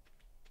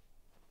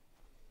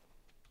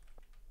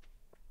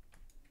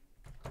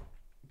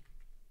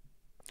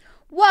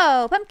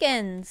 Whoa,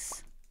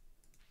 pumpkins!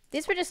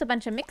 These were just a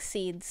bunch of mixed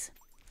seeds.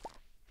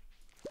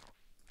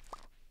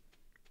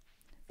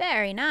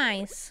 Very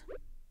nice.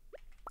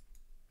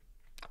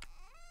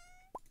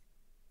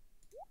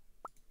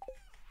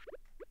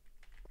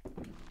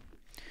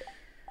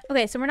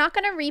 Okay, so we're not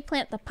going to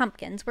replant the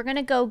pumpkins. We're going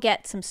to go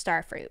get some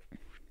starfruit.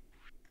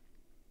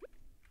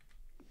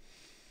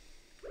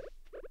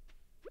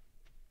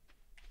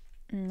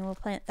 And we'll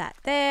plant that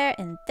there,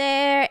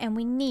 and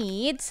we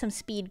need some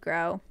speed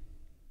grow.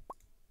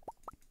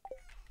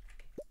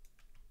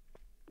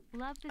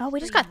 Oh, we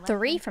just got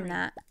 3 from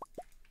that.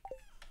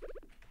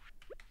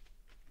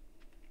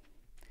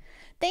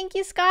 Thank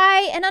you,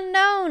 Sky and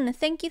Unknown.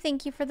 Thank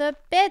you for the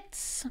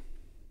bits.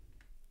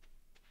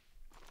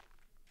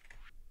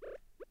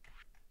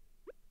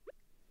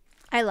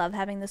 I love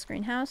having this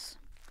greenhouse.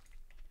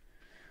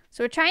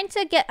 So we're trying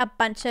to get a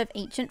bunch of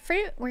ancient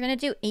fruit. We're going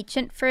to do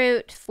ancient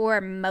fruit for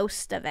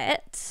most of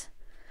it.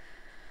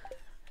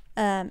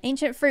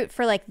 Ancient fruit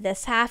for like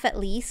this half at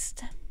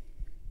least.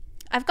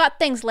 I've got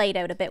things laid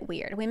out a bit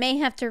weird. We may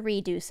have to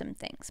redo some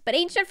things. But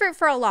ancient fruit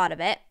for a lot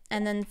of it.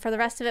 And then for the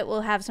rest of it,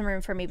 we'll have some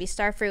room for maybe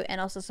starfruit and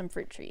also some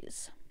fruit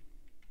trees.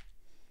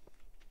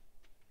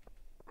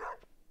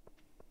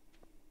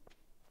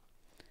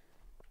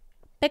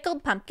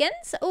 Pickled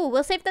pumpkins? Oh,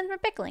 we'll save them for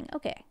pickling.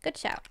 Okay, good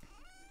shout.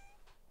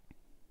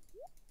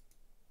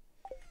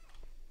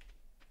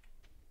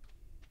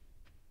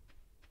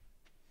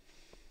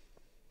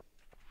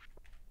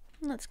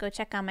 Let's go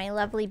check on my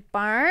lovely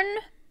barn.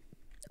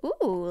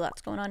 Ooh,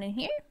 lots going on in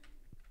here.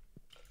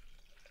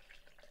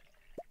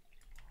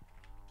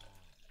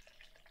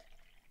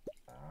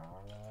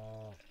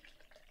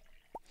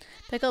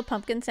 Pickled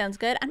pumpkin sounds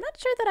good. I'm not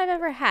sure that I've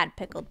ever had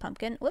pickled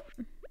pumpkin. Whoop.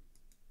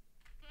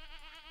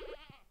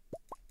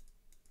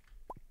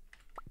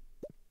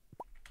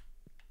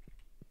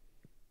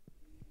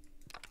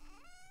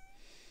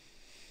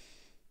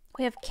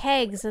 We have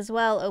kegs as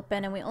well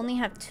open, and we only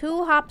have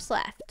 2 hops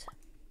left.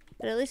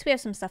 But at least we have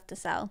some stuff to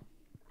sell.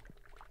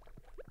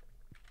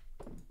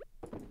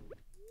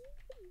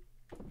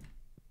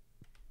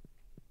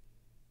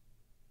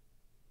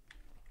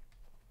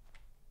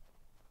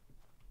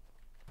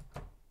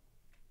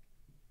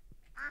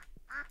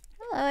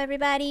 Hello,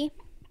 everybody.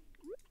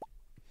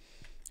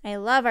 I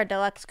love our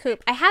deluxe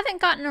coop. I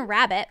haven't gotten a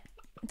rabbit.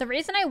 The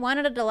reason I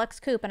wanted a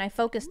deluxe coop, and I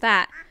focused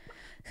that,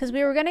 Because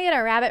we were going to get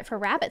a rabbit for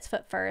rabbit's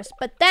foot first.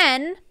 But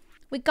then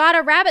we got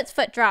a rabbit's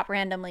foot drop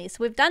randomly. So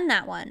we've done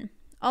that one.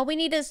 All we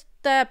need is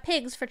the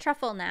pigs for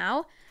truffle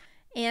now.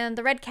 And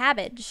the red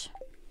cabbage.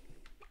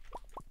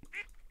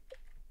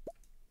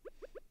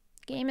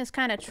 Game is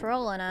kind of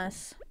trolling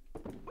us.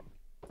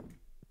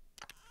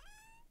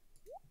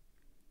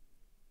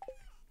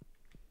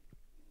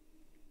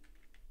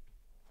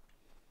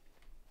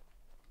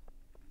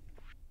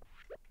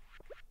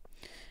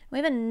 We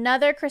have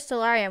another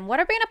crystallarium. What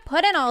are we going to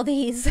put in all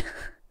these?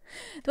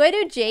 Do I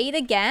do jade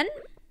again?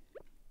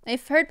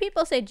 I've heard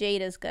people say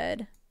jade is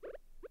good.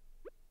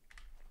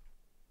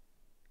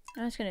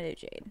 I'm just going to do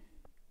jade.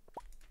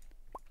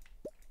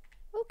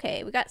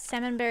 Okay, we got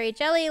salmonberry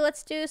jelly.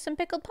 Let's do some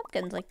pickled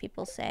pumpkins like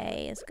people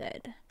say is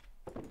good.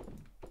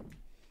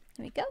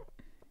 There we go.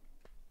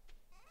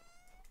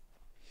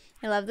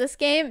 I love this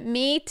game.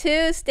 Me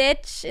too,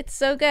 Stitch. It's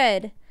so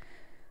good.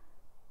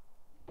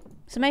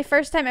 So my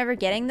first time ever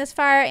getting this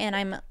far, and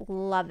I'm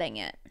loving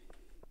it.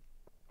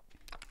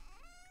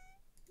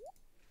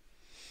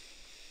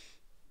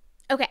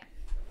 Okay.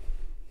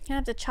 Gonna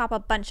have to chop a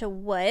bunch of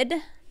wood.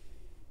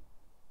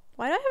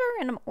 Why do I have a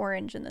random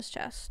orange in this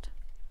chest?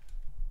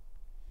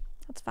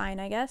 That's fine,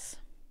 I guess.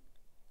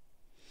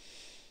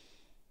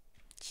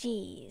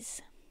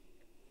 Jeez.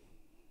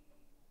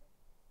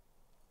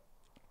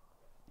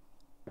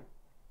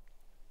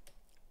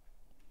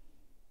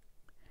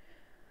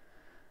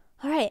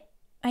 All right.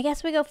 I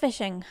guess we go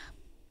fishing.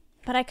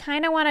 But I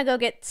kind of want to go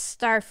get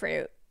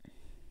starfruit.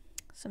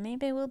 So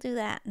maybe we'll do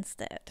that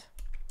instead.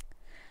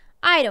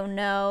 I don't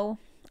know.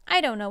 I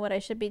don't know what I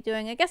should be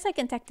doing. I guess I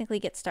can technically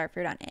get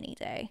starfruit on any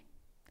day.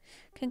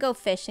 Can go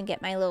fish and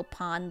get my little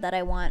pond that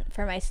I want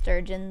for my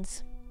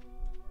sturgeons.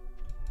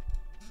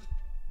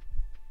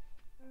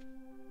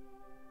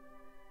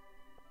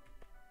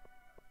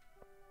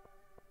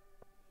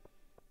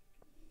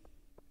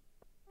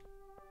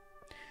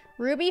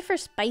 Ruby for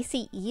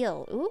spicy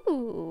eel.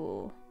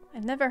 Ooh.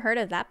 I've never heard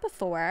of that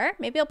before.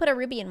 Maybe I'll put a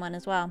ruby in one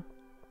as well.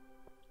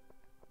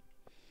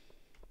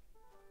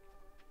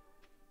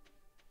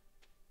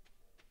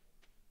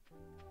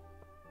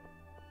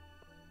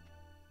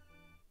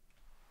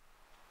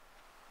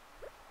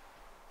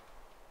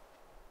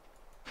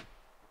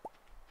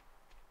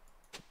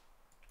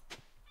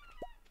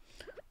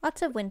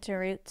 Lots of winter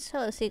roots.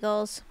 Hello,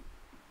 seagulls.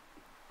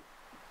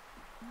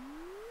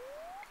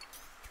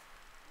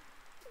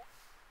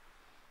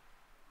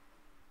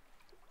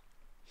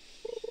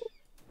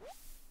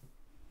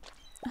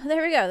 Oh,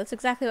 there we go. That's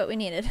exactly what we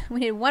needed. We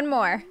need one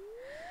more.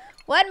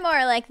 One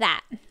more like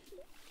that.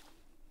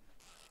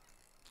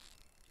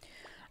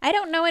 I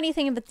don't know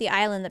anything about the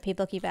island that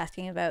people keep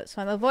asking about,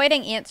 so I'm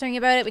avoiding answering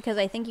about it because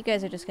I think you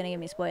guys are just going to give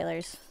me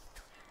spoilers.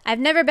 I've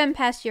never been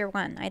past year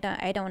 1. I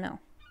don't know.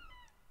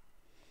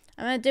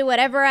 I'm going to do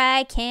whatever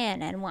I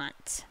can and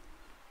want.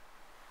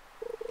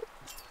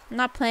 I'm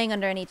not playing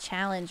under any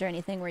challenge or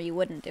anything where you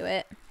wouldn't do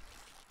it.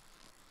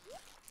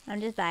 I'm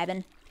just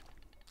vibing.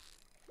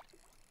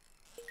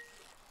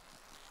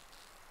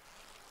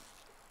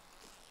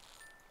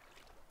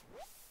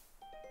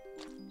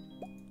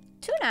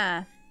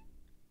 Tuna.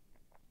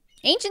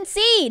 Ancient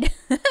seed.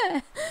 We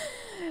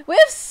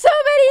have so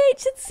many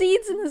ancient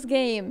seeds in this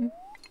game.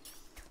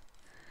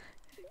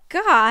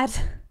 God.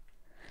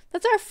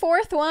 That's our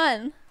 4th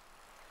one.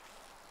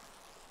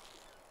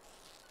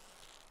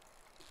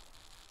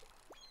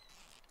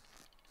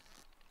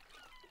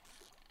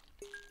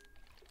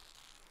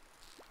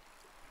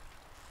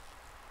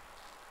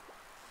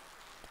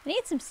 I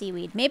need some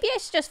seaweed. Maybe I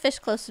should just fish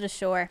closer to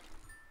shore.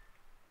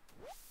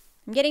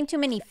 I'm getting too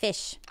many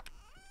fish,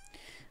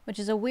 which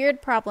is a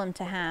weird problem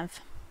to have.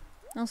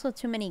 Also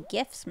too many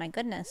gifts, my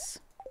goodness.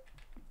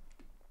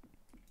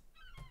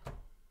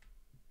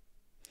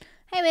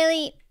 Hi,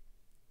 Willie.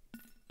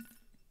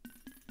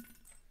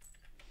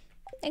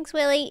 Thanks,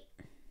 Willie.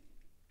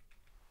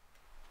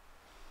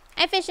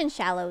 I fish in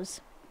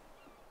shallows.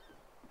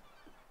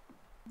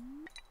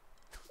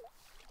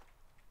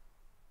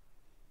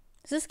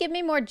 Does this give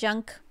me more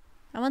junk?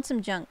 I want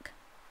some junk.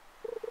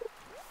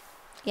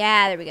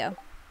 Yeah, there we go.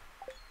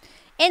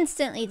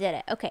 Instantly did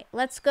it. Okay,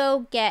 let's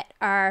go get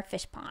our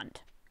fish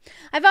pond.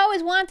 I've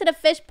always wanted a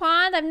fish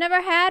pond. I've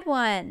never had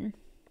one.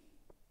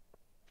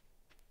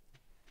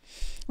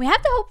 We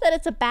have to hope that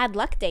it's a bad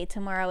luck day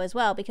tomorrow as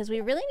well, because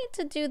we really need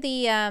to do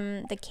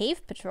the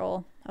cave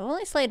patrol. I've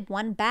only slayed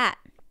 1 bat.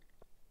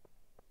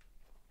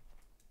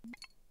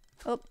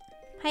 Oh,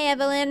 hi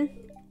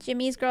Evelyn,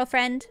 Jimmy's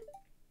girlfriend.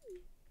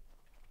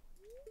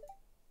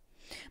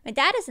 My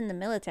dad is in the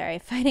military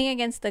fighting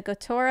against the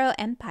Gotoro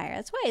Empire.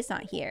 That's why he's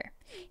not here.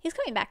 He's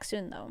coming back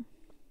soon, though.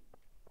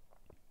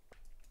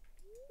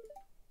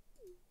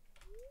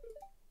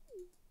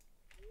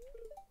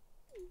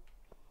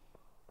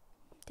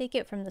 Take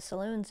it from the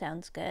saloon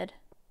sounds good.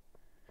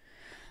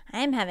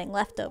 I'm having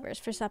leftovers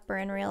for supper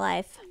in real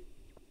life.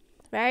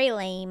 Very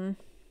lame.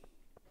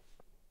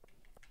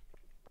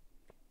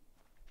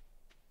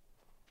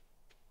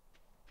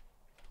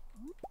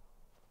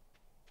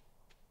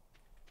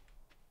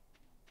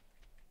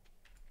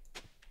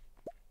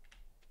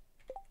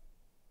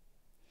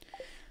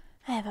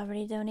 I've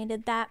already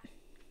donated that.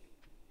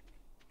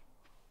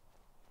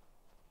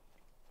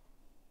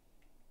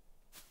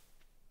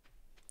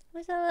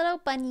 There's a little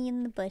bunny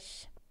in the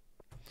bush.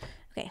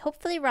 Okay,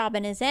 hopefully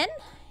Robin is in.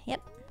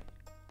 Yep.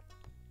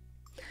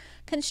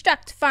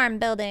 Construct farm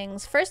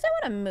buildings. First, I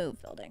want to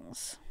move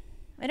buildings.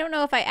 I don't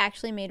know if I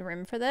actually made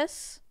room for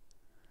this,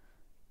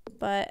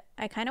 but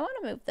I kind of want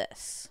to move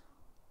this.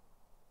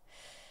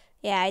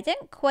 Yeah, I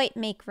didn't quite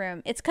make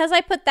room. It's because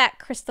I put that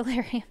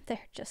crystallarium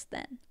there just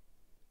then.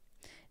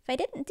 If I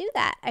didn't do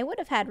that, I would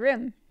have had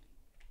room.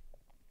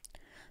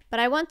 But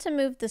I want to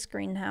move this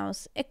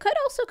greenhouse. It could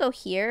also go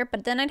here,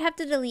 but then I'd have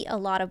to delete a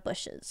lot of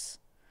bushes.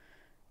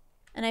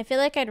 And I feel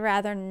like I'd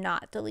rather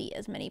not delete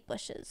as many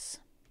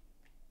bushes.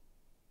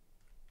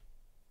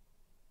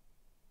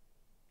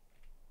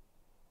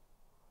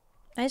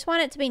 I just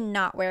want it to be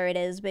not where it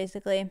is,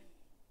 basically.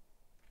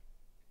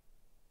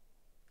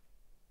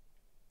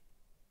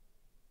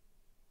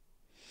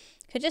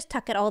 Could just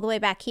tuck it all the way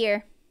back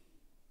here.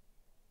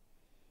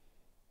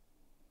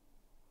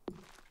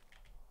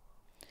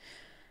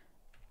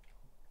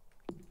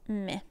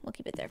 Meh, we'll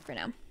keep it there for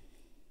now.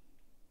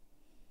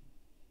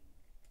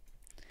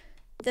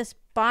 This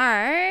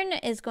barn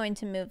is going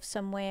to move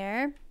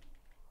somewhere.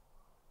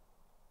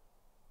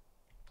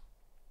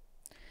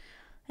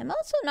 I'm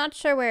also not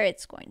sure where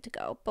it's going to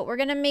go, but we're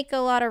going to make a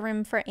lot of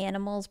room for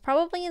animals,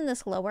 probably in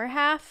this lower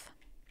half.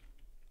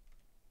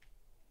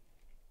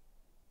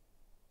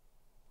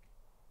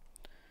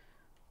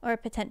 Or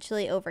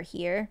potentially over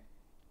here.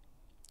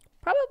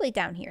 Probably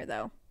down here,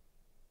 though.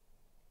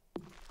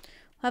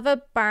 We'll have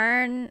a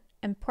barn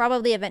and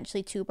probably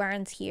eventually 2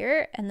 barns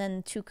here and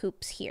then 2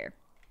 coops here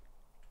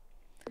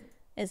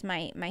is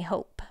my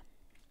hope.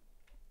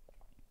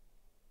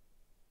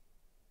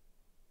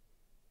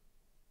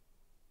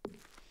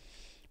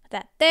 Put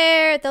that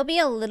there. There'll be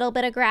a little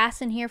bit of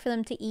grass in here for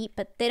them to eat,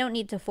 but they don't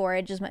need to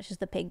forage as much as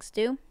the pigs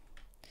do.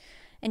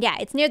 And yeah,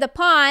 it's near the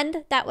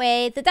pond. That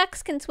way the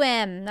ducks can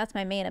swim. That's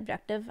my main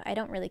objective. I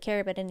don't really care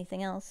about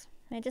anything else.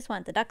 I just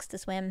want the ducks to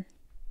swim.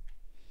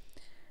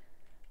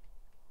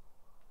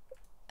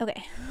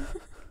 Okay.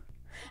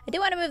 I do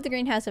want to move the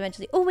greenhouse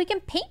eventually. Oh, we can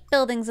paint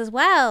buildings as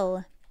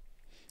well.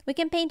 We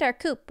can paint our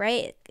coop,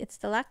 right? It's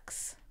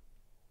deluxe.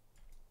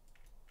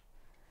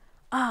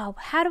 Oh,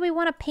 how do we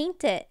want to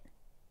paint it?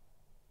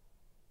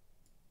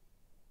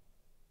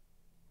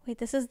 Wait,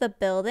 this is the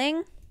building?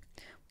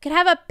 We could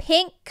have a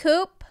pink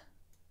coop.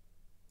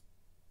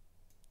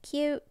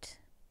 Cute.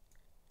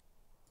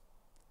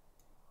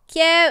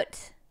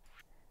 Cute.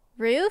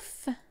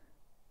 Roof.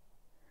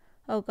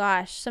 Oh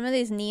gosh, some of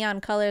these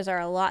neon colors are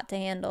a lot to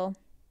handle.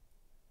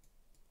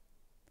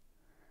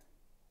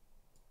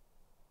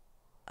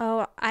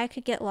 Oh, I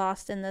could get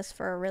lost in this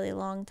for a really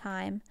long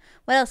time.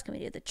 What else can we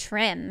do? The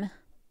trim.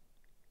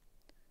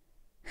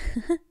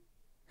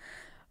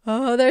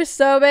 Oh, there's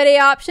so many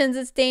options.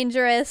 It's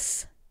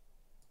dangerous.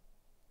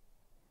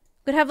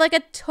 Could have like a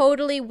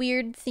totally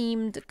weird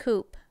themed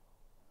coop.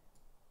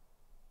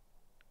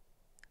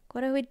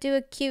 What do we do?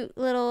 A cute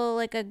little,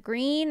 like a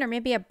green or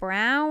maybe a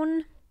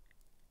brown?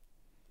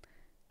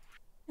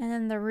 And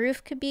then the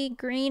roof could be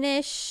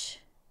greenish.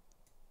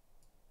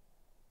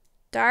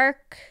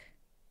 Dark.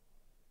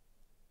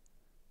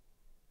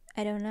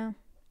 I don't know.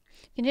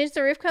 You can change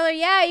the roof color?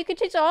 Yeah, you could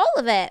change all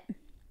of it.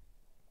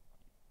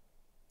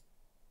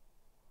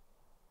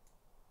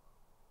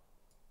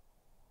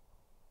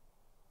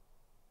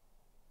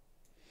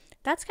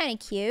 That's kind of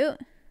cute.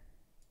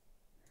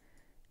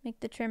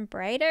 Make the trim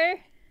brighter.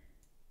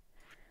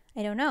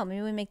 I don't know.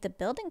 Maybe we make the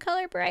building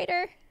color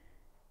brighter.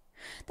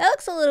 That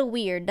looks a little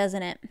weird,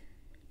 doesn't it?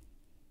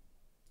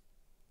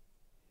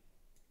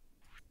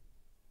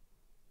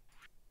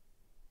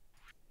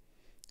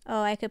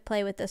 Oh, I could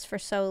play with this for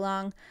so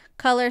long.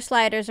 Color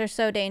sliders are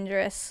so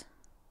dangerous.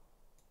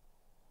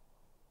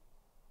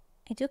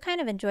 I do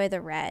kind of enjoy the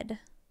red.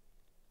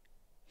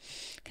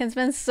 Can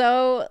spend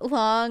so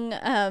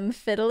long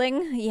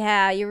fiddling.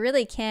 Yeah, you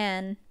really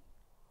can.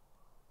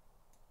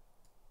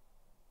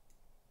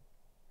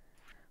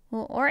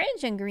 Well,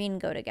 orange and green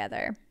go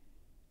together.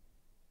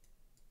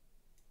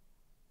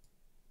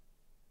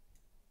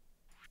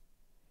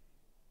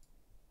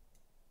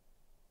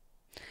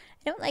 I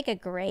don't like a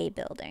gray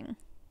building.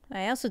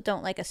 I also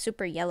don't like a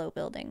super yellow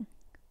building.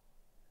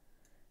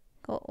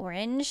 Go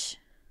orange.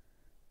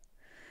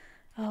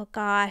 Oh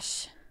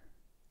gosh.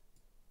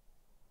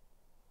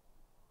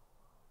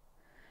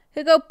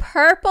 Could go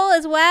purple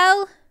as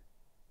well.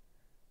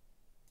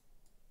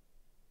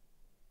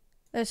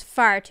 There's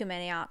far too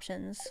many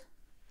options.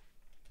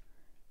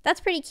 That's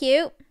pretty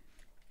cute.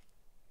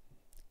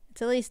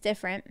 It's at least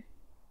different.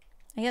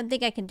 I don't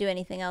think I can do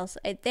anything else.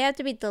 They have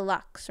to be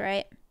deluxe,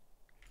 right?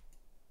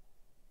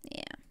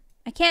 Yeah.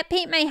 I can't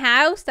paint my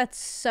house? That's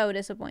so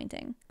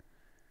disappointing.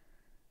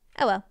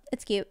 Oh well,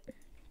 it's cute.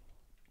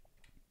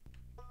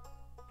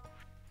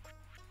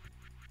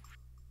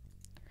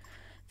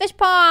 Fish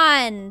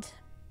pond!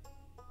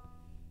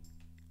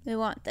 We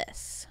want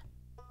this.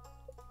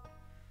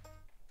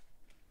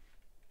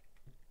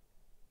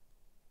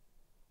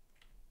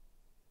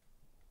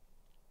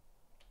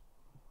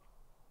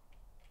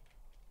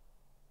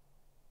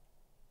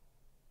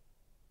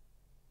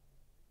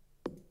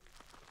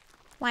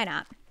 Why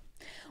not?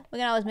 We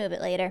can always move it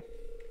later.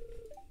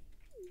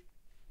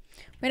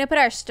 We're gonna put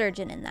our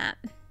sturgeon in that.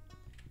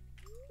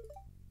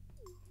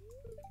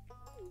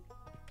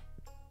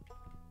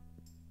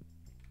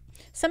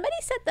 Somebody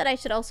said that I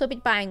should also be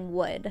buying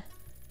wood.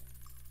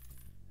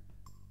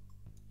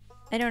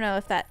 I don't know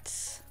if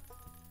that's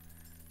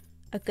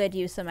a good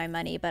use of my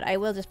money, but I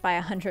will just buy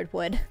 100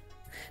 wood.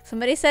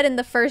 Somebody said in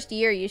the first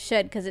year you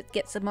should, because it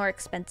gets more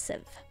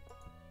expensive.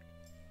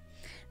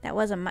 That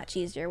was a much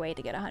easier way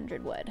to get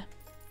 100 wood.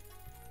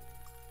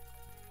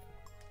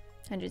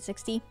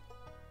 160.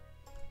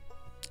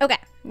 Okay,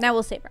 now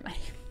we'll save our money.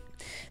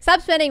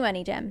 Stop spending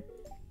money, Jem.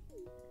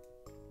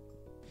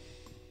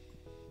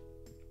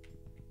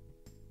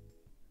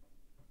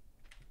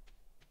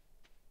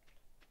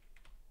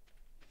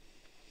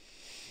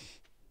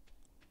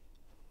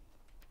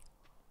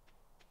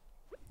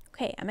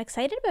 Okay, I'm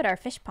excited about our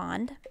fish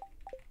pond.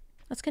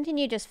 Let's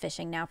continue just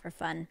fishing now for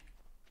fun.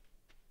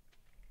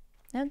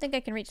 I don't think I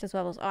can reach those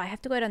levels. Oh, I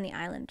have to go out on the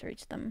island to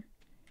reach them.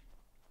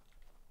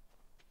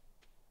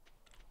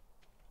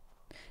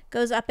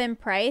 Goes up in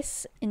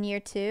price in year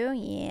 2?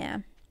 Yeah.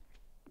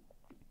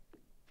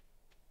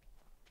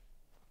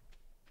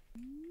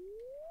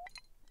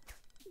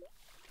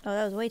 Oh,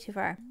 that was way too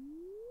far.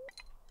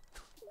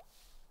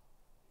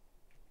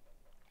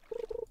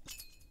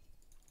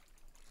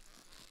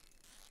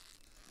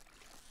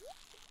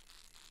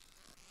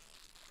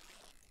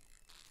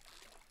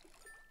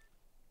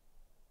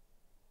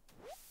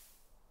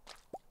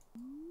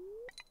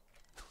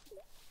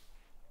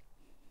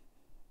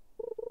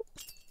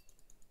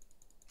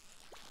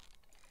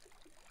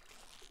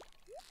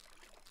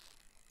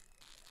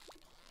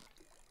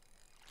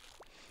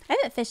 I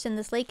haven't fished in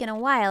this lake in a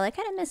while. I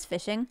kind of miss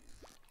fishing.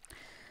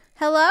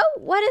 Hello?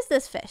 What is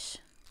this fish?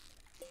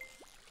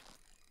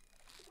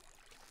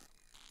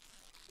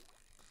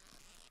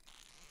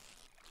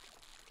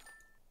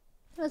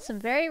 That was some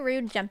very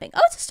rude jumping.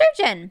 Oh, it's a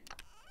sturgeon!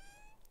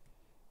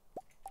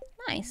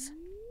 Nice.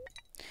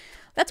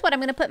 That's what I'm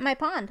going to put in my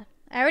pond.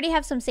 I already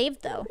have some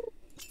saved, though.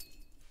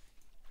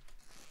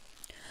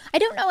 I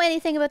don't know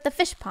anything about the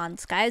fish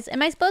ponds, guys.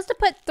 Am I supposed to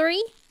put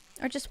 3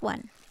 or just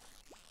 1?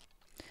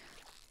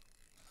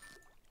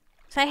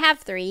 So I have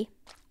 3.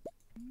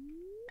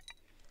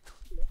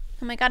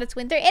 Oh my god, it's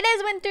Winter. It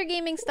is Winter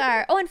Gaming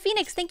Star. Oh, and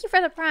Phoenix, thank you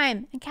for the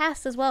Prime. And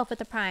Cast as well for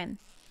the Prime.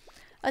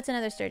 Oh, it's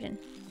another sturgeon.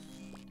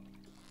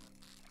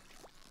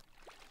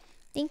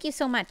 Thank you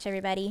so much,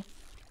 everybody.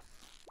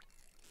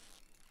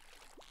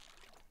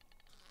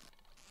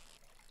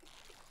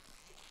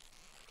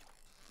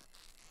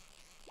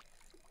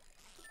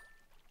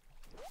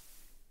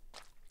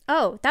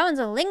 Oh, that one's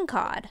a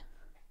lingcod.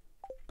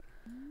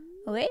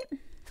 Oh, wait.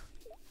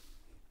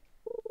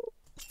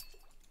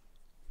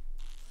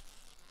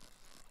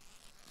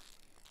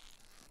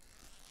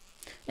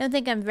 I don't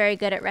think I'm very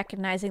good at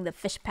recognizing the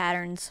fish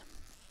patterns.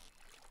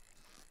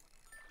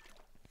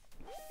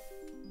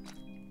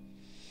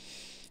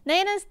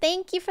 Nanas,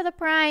 thank you for the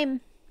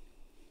Prime.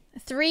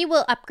 3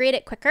 will upgrade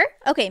it quicker.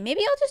 Okay,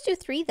 maybe I'll just do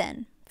 3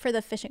 then for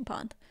the fishing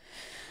pond.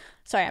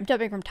 Sorry, I'm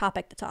jumping from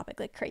topic to topic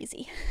like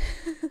crazy.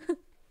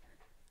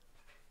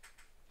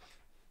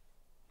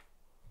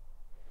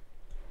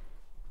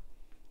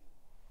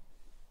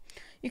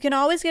 You can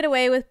always get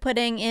away with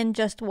putting in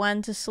just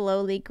 1 to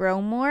slowly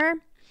grow more,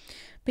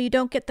 but you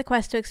don't get the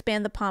quest to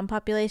expand the pond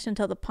population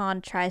until the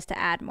pond tries to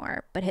add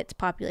more, but hits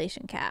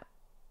population cap.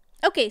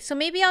 Okay, so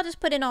maybe I'll just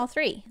put in all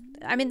 3.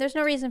 I mean, there's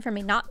no reason for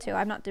me not to.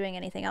 I'm not doing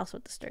anything else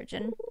with the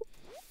sturgeon.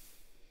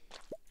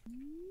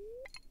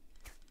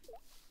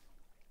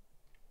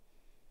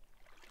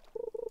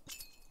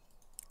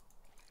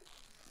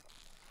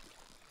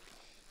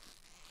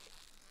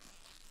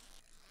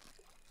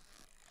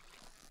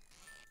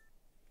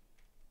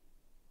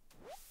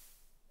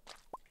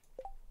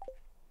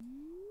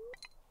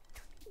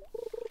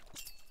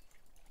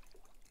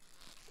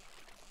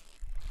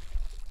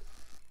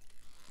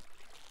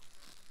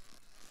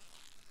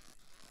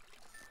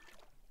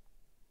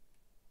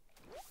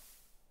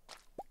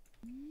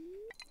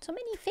 So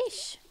many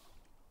fish.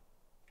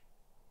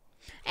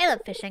 I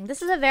love fishing.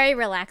 This is a very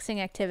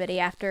relaxing activity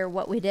after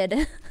what we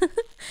did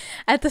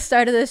at the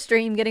start of the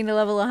stream, getting to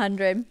level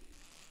 100.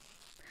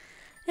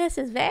 This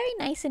is very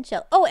nice and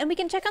chill. Oh, and we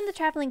can check on the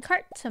traveling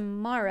cart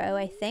tomorrow,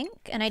 I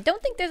think. And I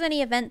don't think there's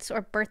any events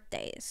or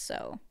birthdays,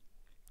 so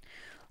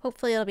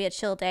hopefully it'll be a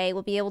chill day.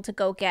 We'll be able to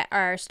go get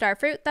our star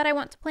fruit that I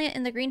want to plant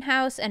in the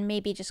greenhouse and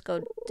maybe just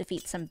go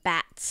defeat some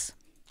bats.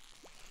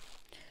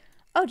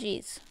 Oh,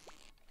 geez.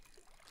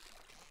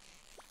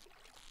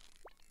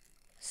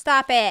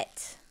 Stop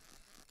it.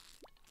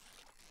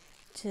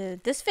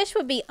 Dude, this fish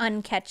would be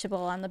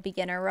uncatchable on the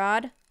beginner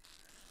rod.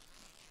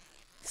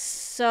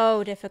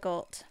 So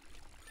difficult.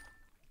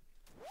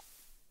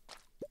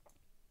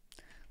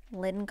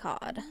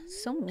 Lingcod.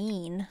 So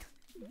mean.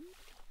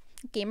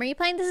 What game are you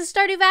playing? This is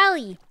Stardew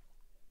Valley.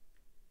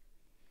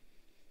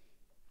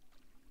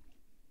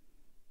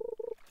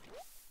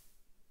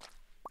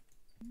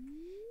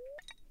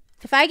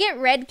 If I get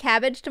red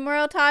cabbage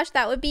tomorrow, Tosh,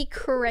 that would be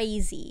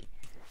crazy.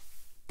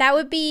 That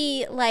would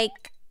be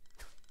like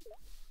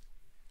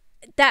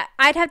that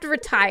I'd have to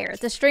retire.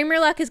 The streamer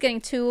luck is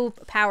getting too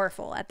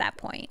powerful at that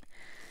point.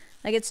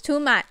 Like, it's too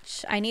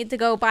much. I need to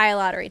go buy a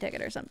lottery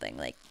ticket or something.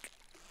 Like,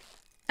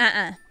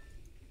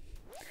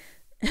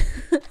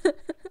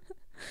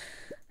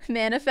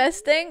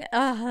 manifesting?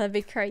 Oh, that'd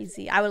be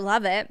crazy. I would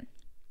love it.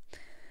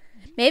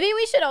 Maybe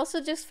we should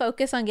also just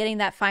focus on getting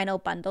that final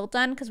bundle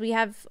done, because we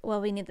have,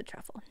 well, we need the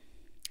truffle.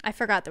 I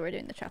forgot that we're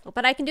doing the truffle,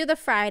 but I can do the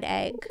fried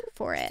egg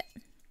for it.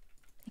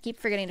 I keep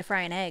forgetting to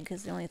fry an egg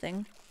because the only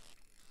thing.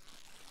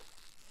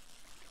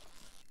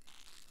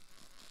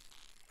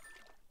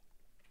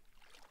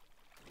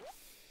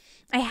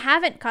 I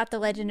haven't caught the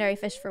legendary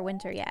fish for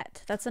winter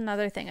yet. That's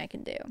another thing I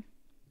can do.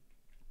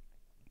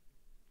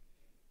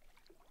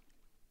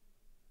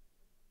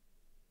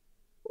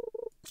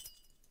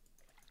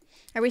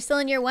 Are we still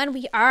in year 1?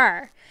 We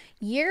are.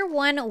 Year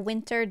 1,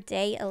 winter,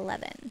 day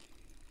 11.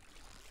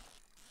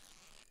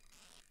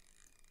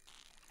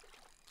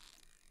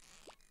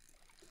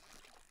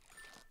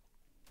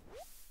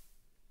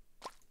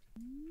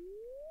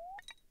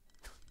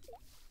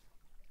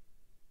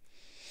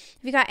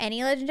 Have you got any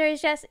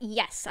legendaries, Jess?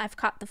 Yes, I've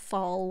caught the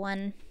fall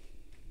one.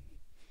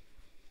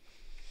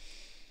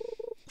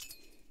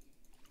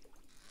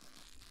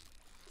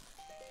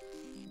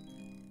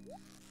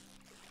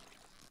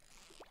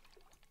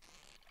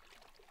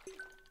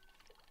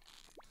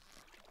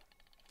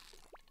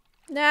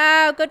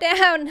 No, go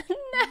down.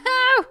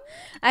 No!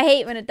 I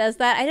hate when it does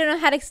that. I don't know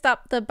how to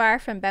stop the bar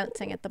from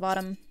bouncing at the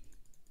bottom.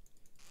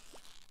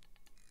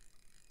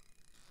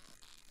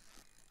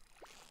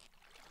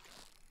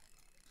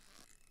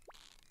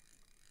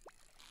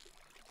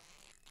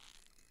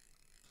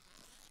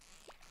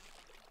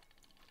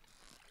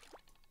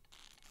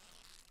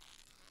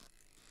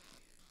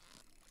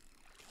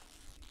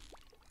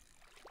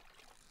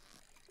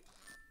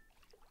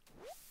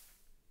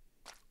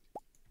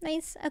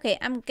 Nice. Okay,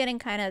 I'm getting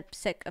kind of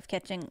sick of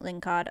catching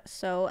lingcod,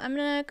 so I'm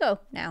gonna go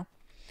now.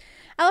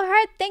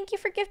 Alhard, thank you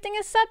for gifting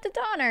a sub to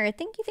Donner.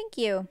 Thank you, thank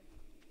you.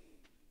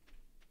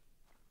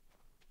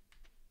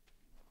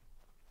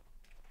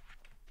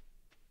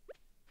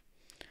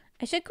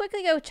 I should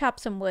quickly go chop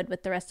some wood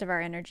with the rest of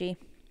our energy.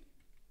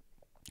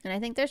 And I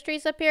think there's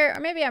trees up here, or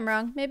maybe I'm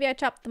wrong. Maybe I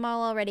chopped them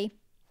all already.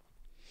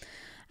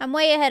 I'm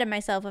way ahead of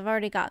myself. I've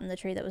already gotten the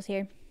tree that was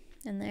here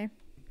and there.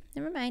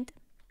 Never mind.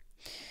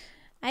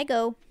 I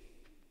go.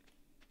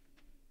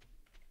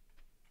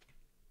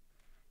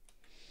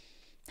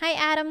 Hi,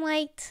 Adam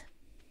Light.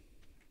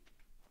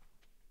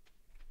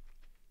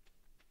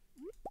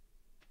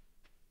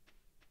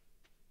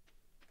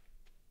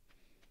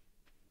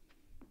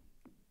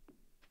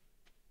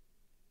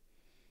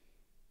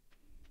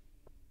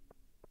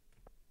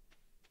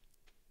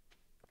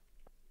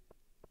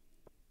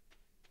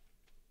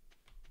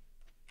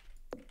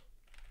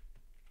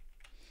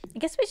 I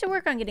guess we should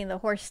work on getting the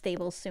horse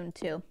stables soon,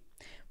 too.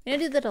 I'm going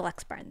to do the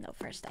deluxe barn, though,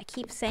 first. I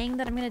keep saying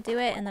that I'm going to do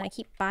it, and then I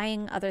keep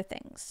buying other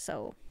things,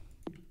 so...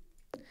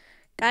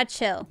 Gotta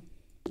chill.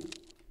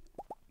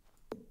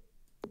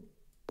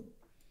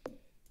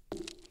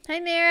 Hi,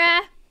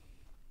 Mira!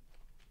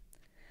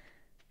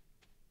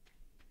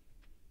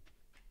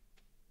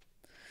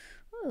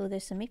 Ooh,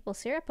 there's some maple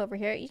syrup over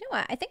here. You know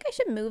what? I think I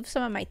should move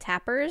some of my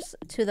tappers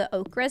to the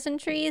oak resin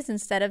trees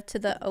instead of to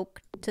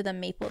the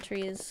maple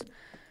trees.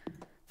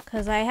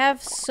 Because I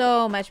have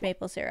so much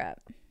maple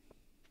syrup.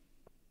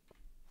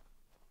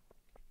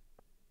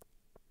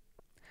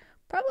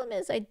 Problem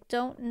is, I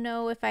don't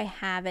know if I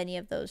have any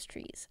of those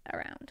trees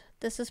around.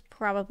 This is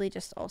probably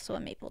just also a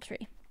maple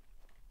tree.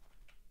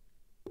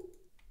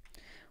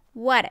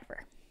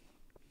 Whatever.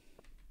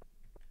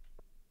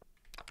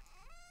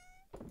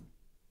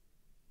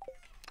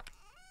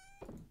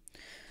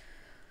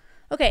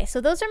 Okay, so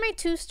those are my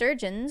 2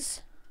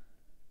 sturgeons.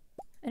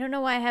 I don't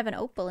know why I have an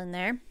opal in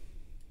there.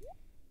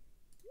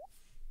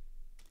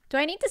 Do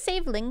I need to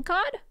save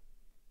lingcod?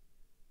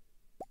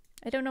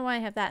 I don't know why I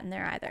have that in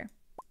there either.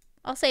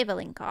 I'll save a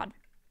lingcod.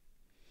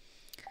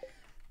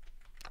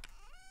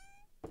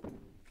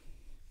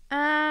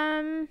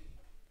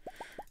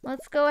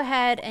 Let's go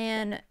ahead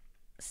and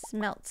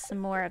smelt some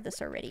more of this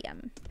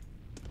iridium.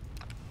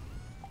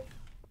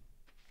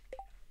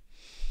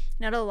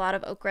 Not a lot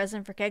of oak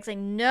resin for kegs. I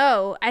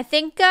know. I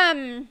think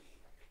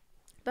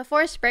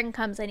before spring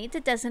comes, I need to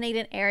designate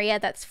an area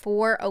that's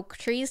for oak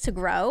trees to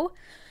grow.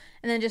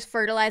 And then just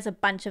fertilize a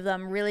bunch of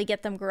them, really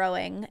get them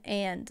growing,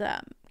 and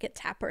get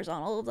tappers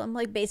on all of them.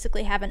 Like,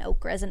 basically have an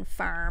oak resin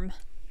farm.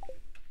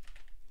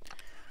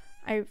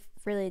 I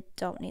really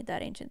don't need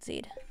that ancient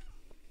seed.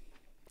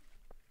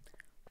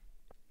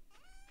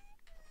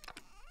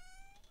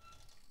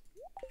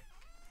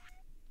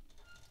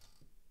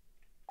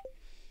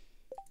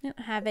 I don't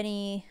have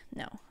any...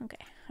 No, okay.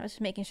 I was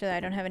just making sure that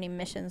I don't have any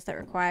missions that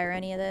require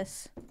any of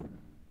this.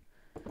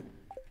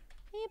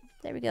 Yep,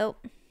 there we go.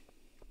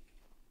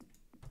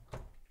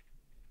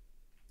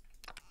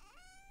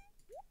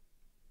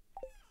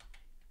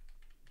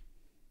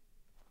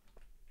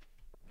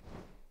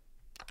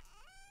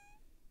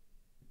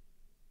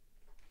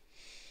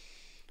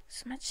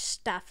 so much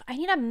stuff. I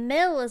need a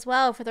mill as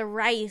well for the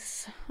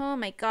rice. Oh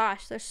my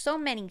gosh, there's so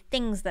many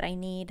things that I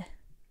need.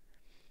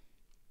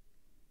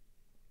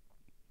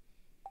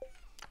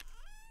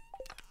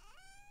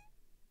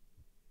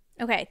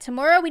 Okay,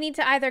 tomorrow we need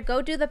to either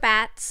go do the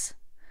bats,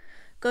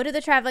 go to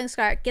the traveling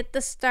cart, get the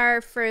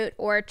star fruit,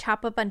 or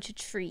chop a bunch of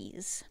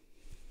trees.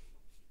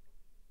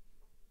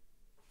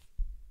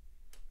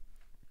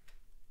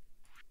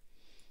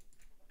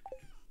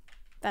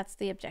 That's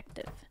the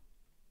objective.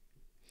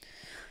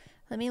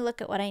 Let me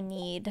look at what I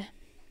need.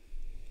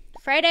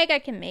 Fried egg I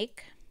can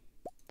make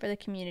for the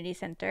community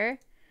center.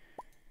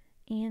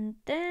 And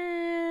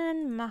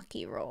then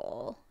maki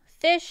roll.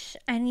 Fish.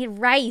 I need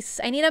rice.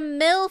 I need a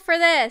mill for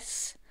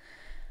this.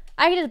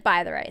 I can just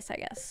buy the rice, I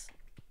guess.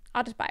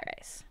 I'll just buy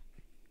rice.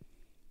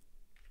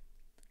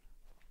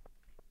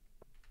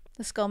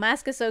 The skull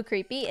mask is so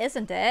creepy,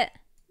 isn't it?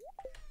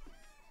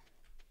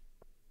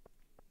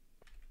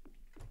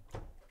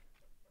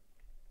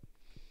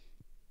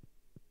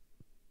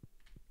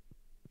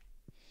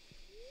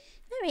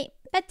 Alright,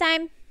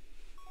 bedtime.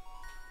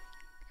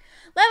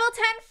 Level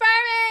 10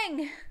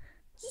 farming!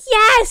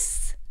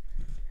 Yes!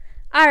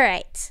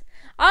 Alright.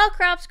 All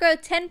crops grow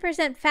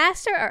 10%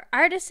 faster or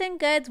artisan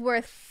goods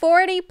worth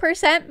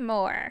 40%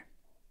 more.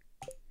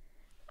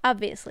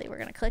 Obviously, we're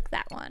going to click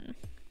that one.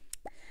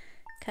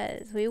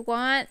 Because we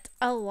want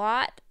a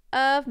lot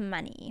of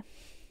money.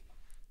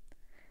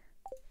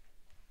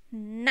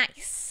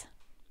 Nice.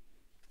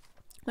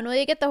 When will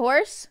you get the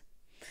horse?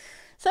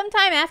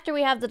 Sometime after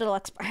we have the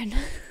deluxe barn.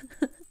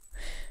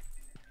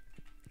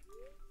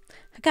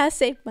 I gotta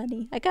save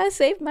money. I gotta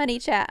save money,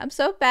 chat. I'm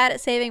so bad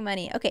at saving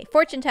money. Okay,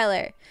 fortune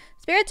teller.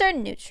 Spirits are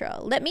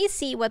neutral. Let me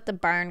see what the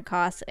barn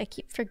costs. I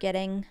keep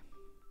forgetting.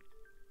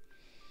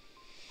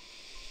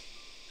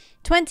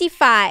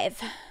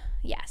 25.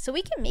 Yeah, so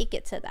we can make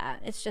it to that.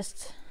 It's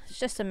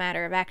just a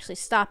matter of actually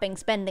stopping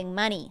spending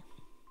money.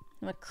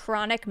 I'm a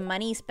chronic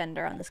money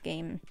spender on this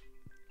game.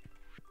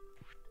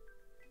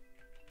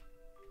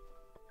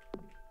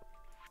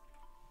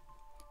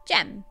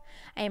 Gem.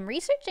 I am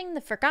researching the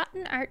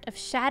forgotten art of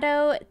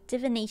shadow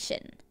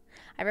divination.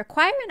 I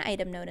require an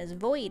item known as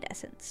Void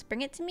Essence.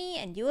 Bring it to me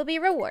and you will be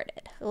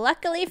rewarded.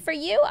 Luckily for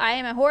you, I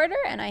am a hoarder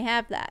and I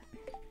have that.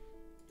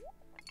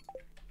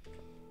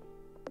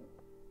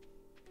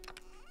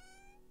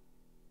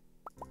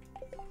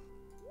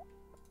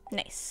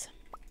 Nice.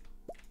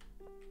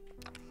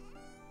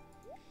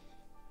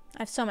 I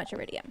have so much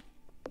iridium.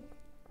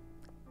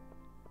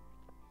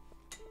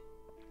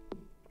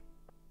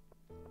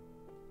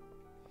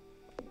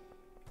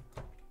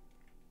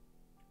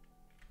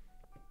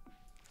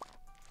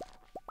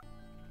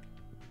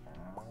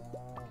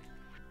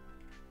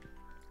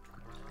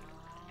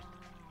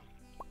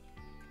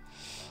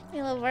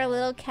 We love our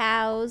little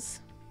cows.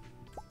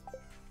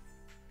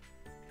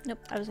 Nope,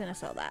 I was gonna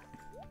sell that.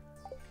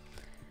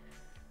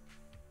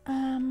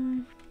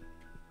 Can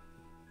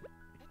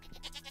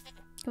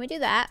we do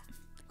that?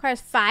 Requires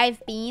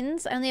 5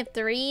 beans. I only have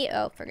 3.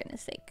 Oh, for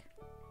goodness sake.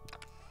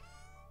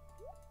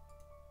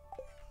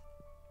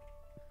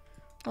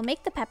 We'll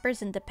make the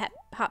peppers into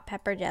hot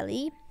pepper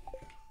jelly.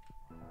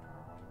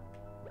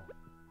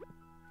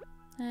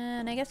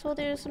 And I guess we'll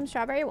do some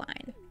strawberry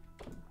wine.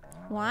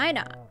 Why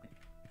not?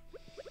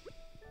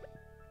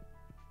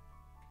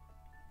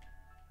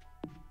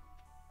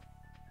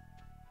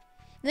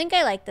 I think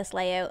I like this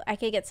layout. I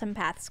could get some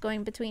paths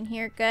going between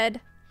here. Good.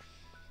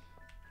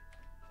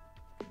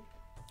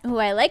 Ooh,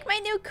 I like my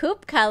new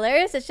coop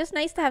colors. It's just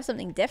nice to have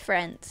something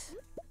different.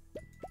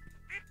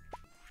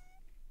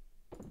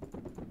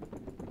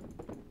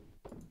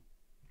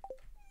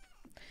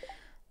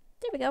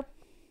 There we go.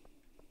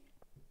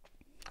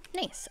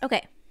 Nice.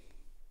 Okay.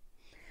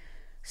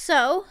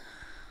 So,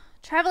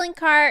 traveling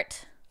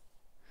cart,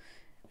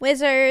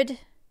 wizard,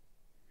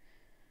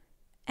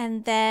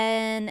 and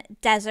then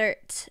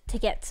desert to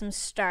get some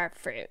star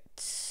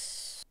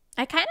fruits.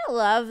 I kind of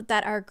love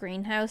that our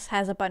greenhouse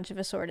has a bunch of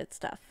assorted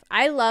stuff.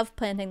 I love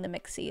planting the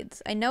mixed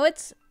seeds. I know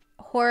it's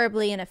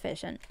horribly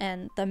inefficient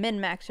and the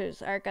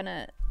min-maxers are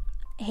gonna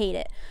hate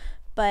it,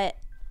 but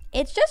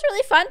it's just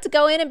really fun to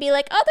go in and be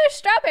like, oh, there's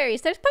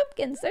strawberries, there's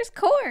pumpkins, there's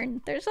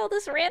corn, there's all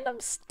this random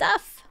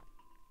stuff.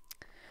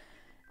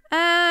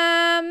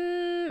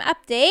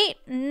 Update,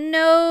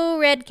 no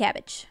red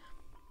cabbage.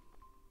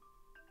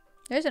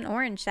 There's an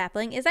orange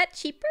sapling. Is that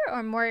cheaper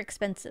or more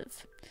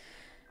expensive?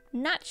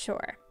 Not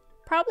sure.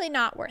 Probably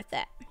not worth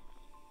it.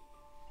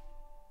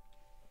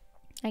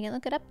 I can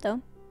look it up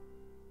though.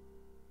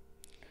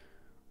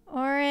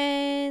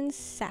 Orange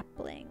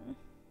sapling.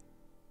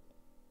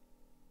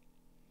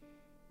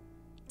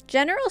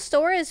 General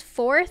store is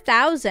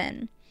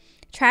 4,000.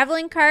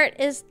 Traveling cart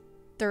is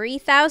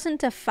 3,000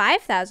 to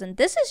 5,000.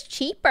 This is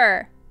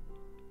cheaper.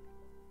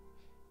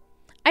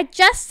 I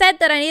just said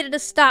that I needed to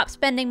stop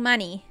spending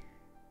money.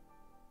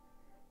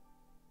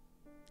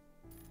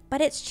 But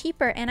it's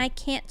cheaper and I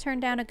can't turn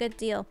down a good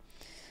deal.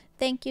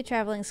 Thank you,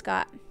 Traveling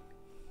Scott.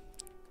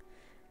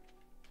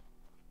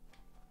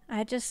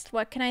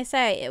 What can I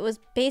say? It was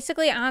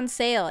basically on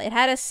sale. It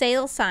had a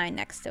sale sign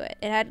next to it.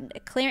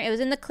 It was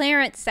in the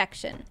clearance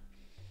section.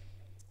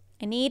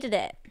 I needed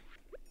it.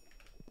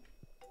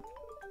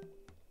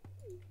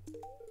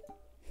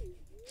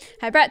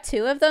 I brought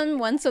 2 of them,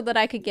 one so that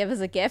I could give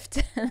as a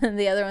gift, and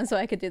the other one so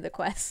I could do the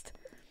quest.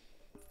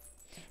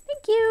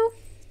 Thank you.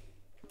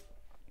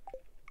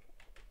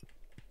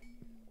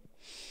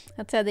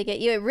 That's how they get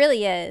you. It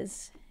really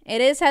is. It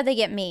is how they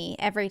get me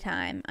every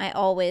time. I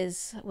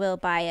always will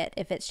buy it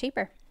if it's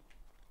cheaper.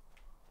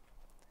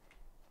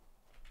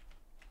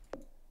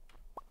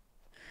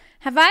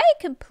 Have I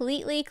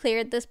completely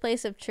cleared this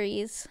place of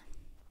trees?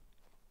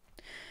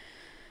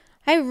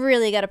 I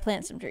really gotta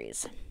plant some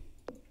trees.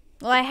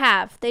 Well, I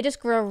have. They just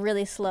grow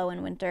really slow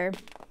in winter.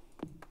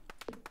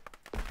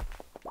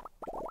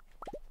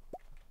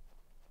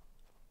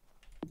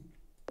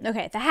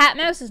 Okay, the hat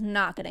mouse is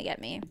not gonna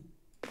get me.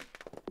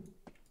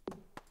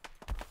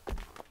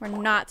 We're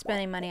not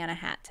spending money on a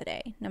hat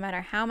today. No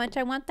matter how much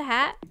I want the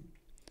hat,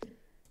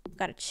 I've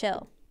gotta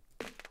chill.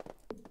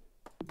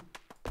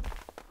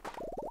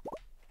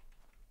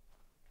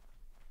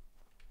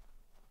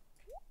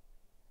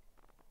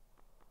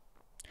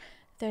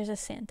 There's a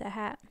Santa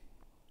hat.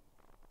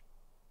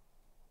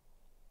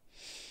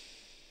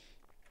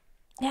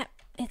 Yeah,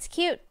 it's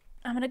cute.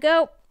 I'm gonna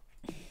go.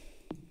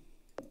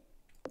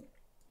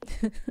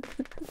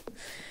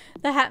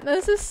 The hat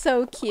mouse is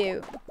so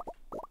cute.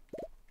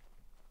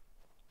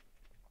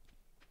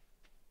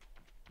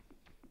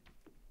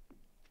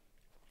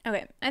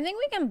 Okay, I think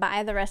we can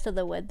buy the rest of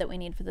the wood that we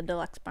need for the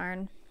deluxe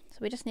barn. So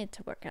we just need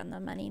to work on the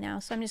money now.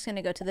 So I'm just going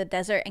to go to the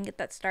desert and get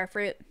that star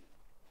fruit.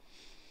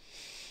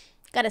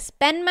 Gotta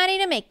spend money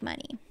to make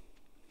money.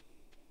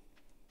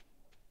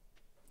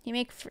 You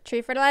make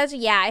tree fertilizer?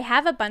 Yeah, I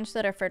have a bunch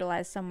that are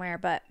fertilized somewhere,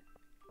 but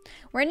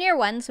we're near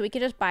one, so we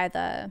could just buy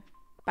the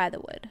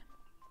wood.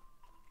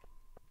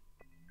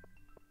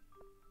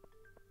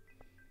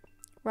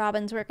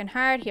 Robin's working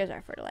hard. Here's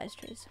our fertilized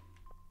trees.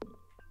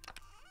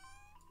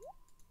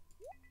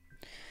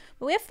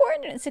 But we have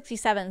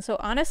 467, so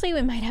honestly,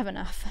 we might have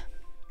enough.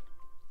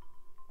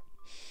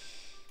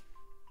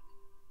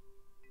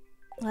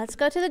 Let's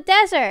go to the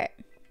desert.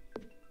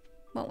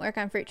 Won't work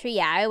on fruit tree.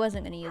 Yeah, I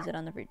wasn't going to use it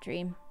on the fruit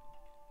tree.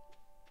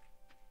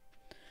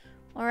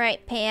 All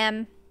right,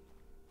 Pam.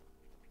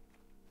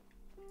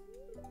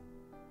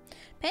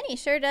 Penny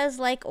sure does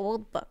like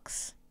old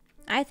books.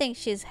 I think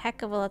she's a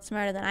heck of a lot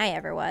smarter than I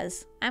ever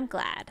was. I'm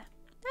glad.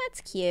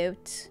 That's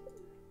cute.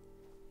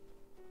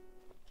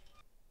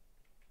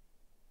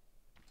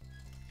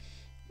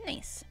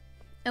 Nice.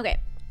 Okay.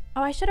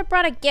 Oh, I should have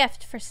brought a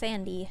gift for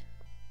Sandy.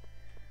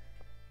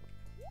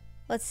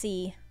 Let's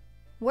see.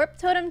 Warp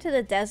totem to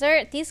the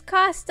desert. These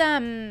cost,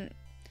 Omni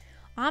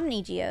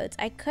geodes.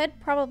 I could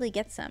probably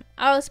get some.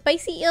 Oh,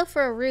 spicy eel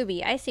for a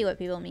ruby. I see what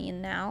people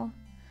mean now.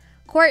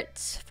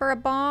 Quartz for a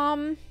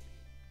bomb.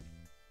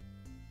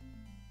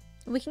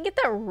 We can get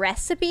the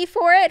recipe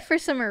for it for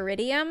some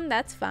iridium.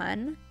 That's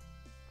fun.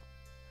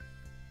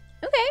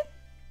 Okay.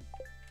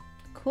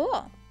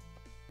 Cool.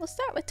 We'll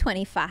start with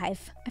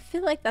 25. I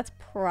feel like that's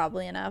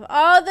probably enough.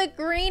 Oh, the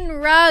green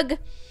rug.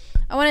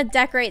 I want to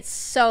decorate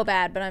so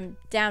bad, but I'm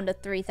down to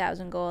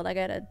 3,000 gold. I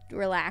gotta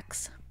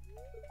relax.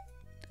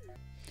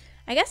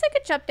 I guess I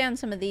could chop down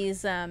some of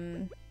these. I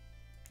mean,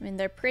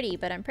 they're pretty,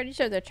 but I'm pretty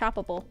sure they're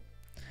choppable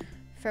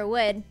for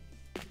wood.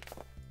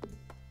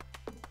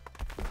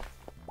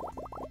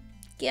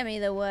 Give me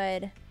the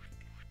wood.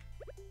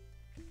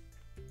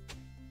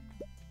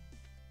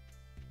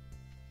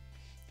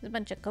 There's a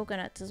bunch of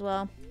coconuts as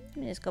well. Let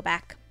me just go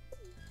back.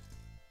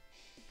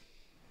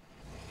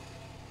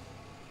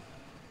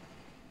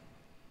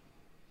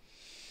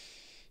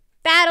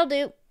 That'll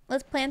do.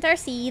 Let's plant our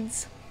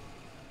seeds.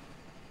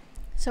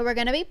 So we're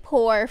gonna be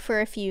poor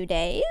for a few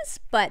days,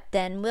 but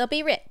then we'll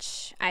be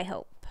rich, I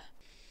hope.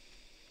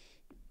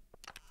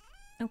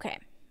 Okay.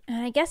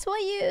 And I guess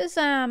we'll use,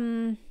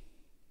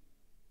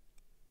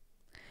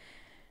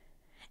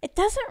 it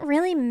doesn't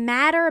really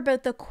matter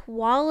about the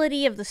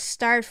quality of the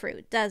star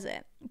fruit, does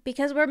it?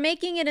 Because we're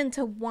making it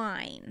into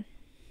wine.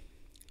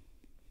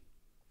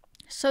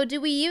 So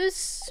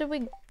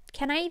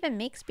can I even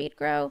make speed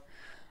grow?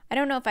 I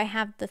don't know if I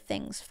have the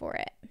things for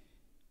it.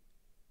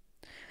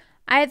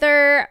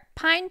 Either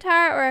pine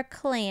tar or a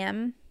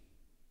clam,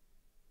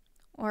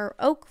 or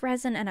oak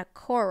resin and a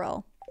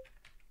coral.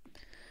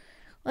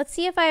 Let's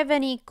see if I have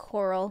any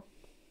coral.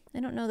 I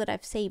don't know that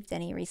I've saved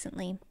any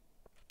recently.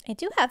 I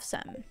do have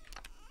some.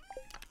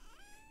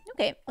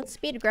 Okay, let's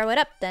speed grow it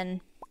up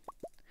then.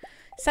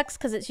 Sucks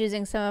because it's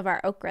using some of our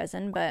oak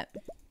resin, but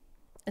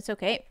it's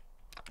okay.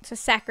 It's a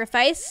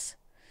sacrifice.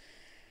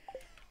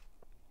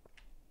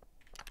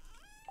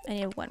 I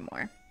need one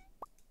more.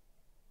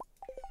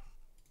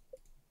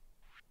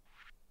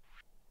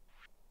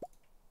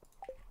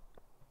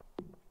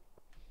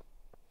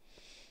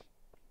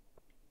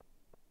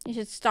 You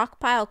should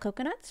stockpile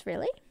coconuts,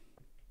 really?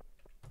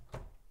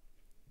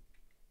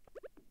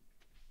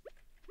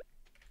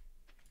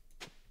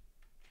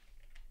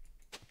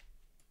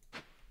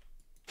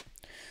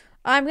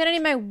 Oh, I'm gonna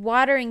need my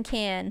watering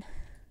can.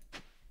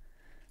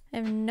 I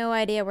have no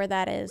idea where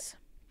that is.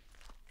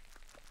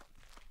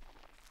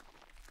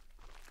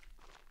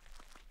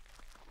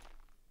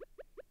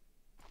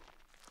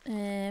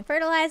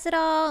 Fertilize it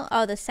all.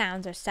 Oh, the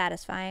sounds are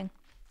satisfying.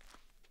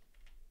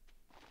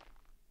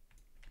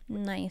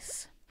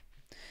 Nice.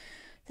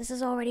 This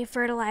is already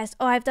fertilized.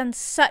 Oh, I've done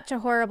such a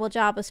horrible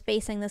job of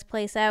spacing this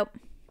place out.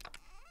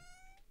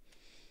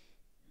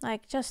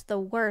 Like, just the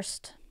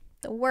worst.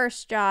 The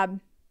worst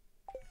job.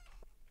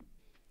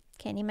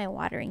 Okay, I need my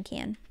watering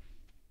can.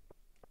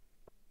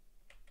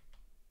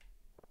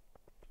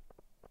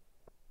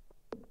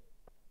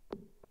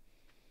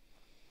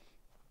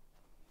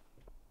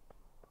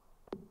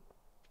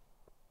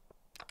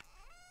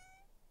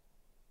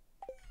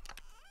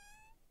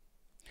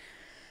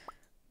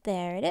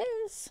 There it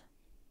is.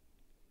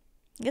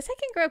 I guess I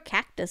can grow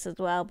cactus as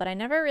well, but I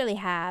never really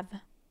have.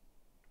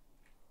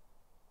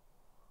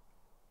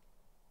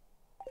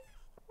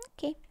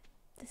 Okay,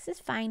 this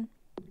is fine.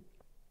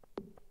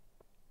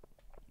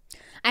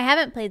 I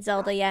haven't played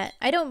Zelda yet.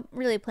 I don't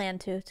really plan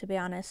to be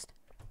honest.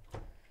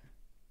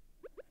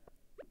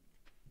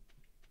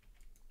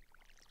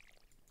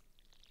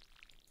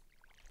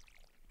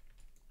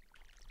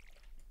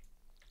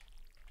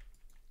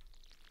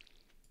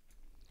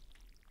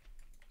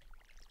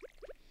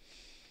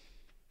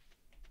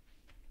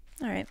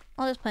 Alright,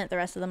 I'll just plant the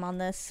rest of them on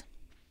this.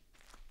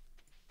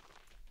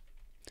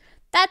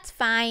 That's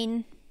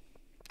fine.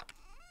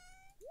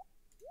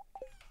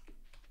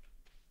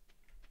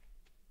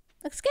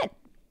 Looks good.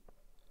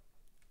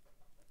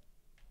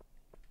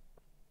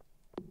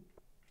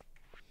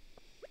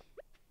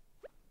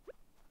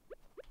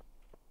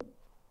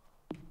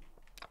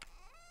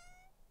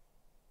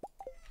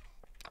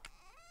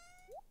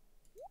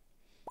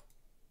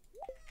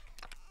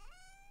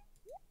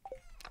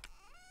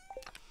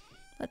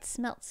 Let's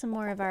smelt some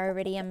more of our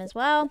iridium as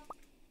well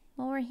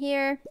while we're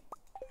here.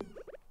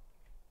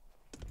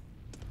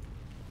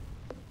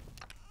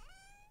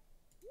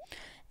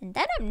 And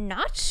then I'm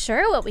not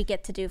sure what we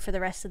get to do for the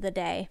rest of the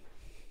day.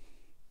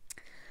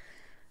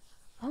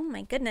 Oh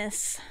my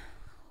goodness.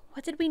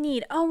 What did we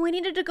need? Oh, we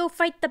needed to go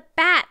fight the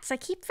bats. I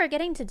keep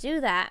forgetting to do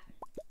that.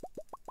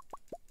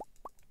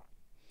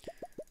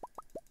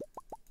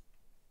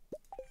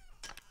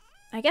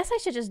 I guess I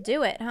should just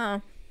do it, huh?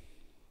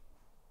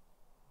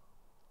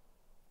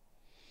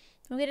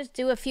 We could just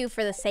do a few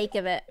for the sake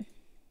of it.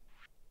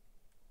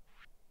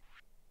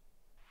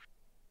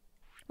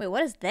 Wait,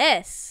 what is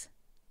this?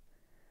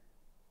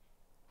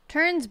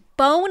 Turns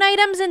bone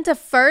items into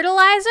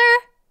fertilizer?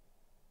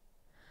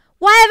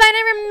 Why have I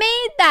never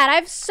made that? I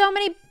have so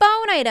many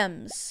bone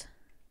items.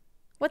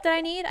 What did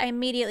I need? I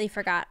immediately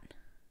forgot.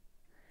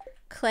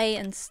 Clay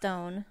and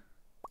stone.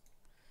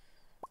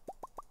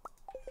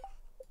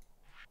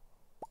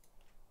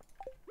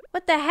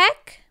 What the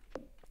heck?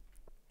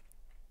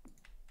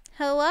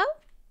 Hello?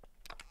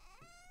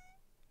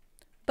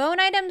 Bone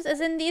items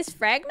is in these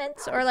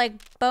fragments? Or like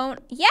bone...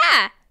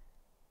 Yeah!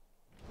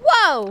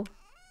 Whoa!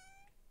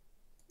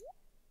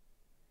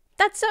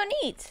 That's so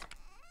neat.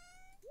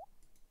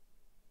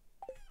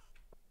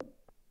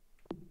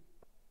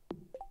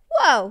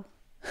 Whoa!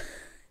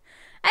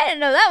 I didn't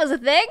know that was a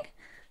thing.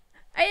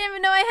 I didn't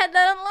even know I had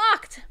that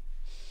unlocked.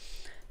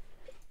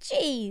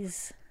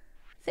 Jeez.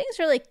 Things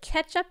really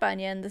catch up on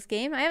you in this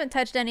game. I haven't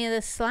touched any of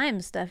this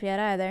slime stuff yet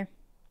either.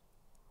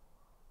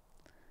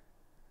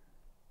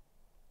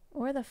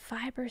 Or the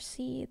fiber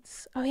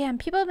seeds. Oh yeah, and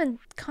people have been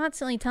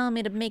constantly telling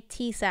me to make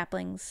tea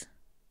saplings.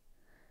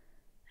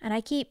 And I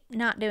keep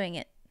not doing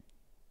it.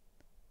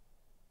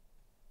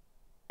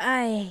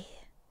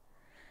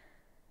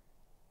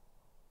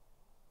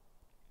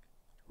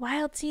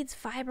 Wild seeds,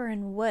 fiber,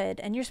 and wood.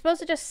 And you're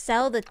supposed to just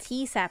sell the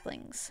tea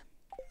saplings.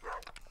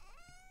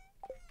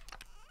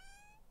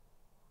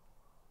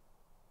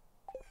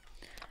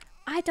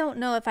 I don't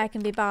know if I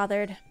can be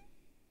bothered.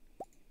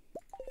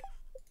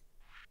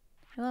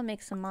 I will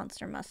make some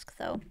monster musk,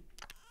 though.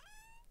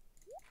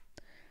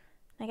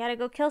 I gotta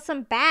go kill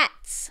some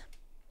bats.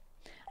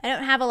 I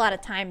don't have a lot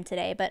of time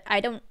today, but I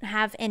don't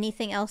have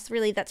anything else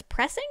really that's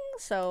pressing,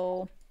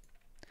 so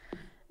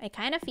I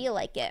kind of feel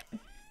like it.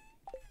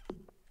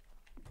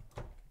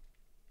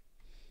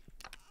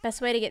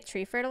 Best way to get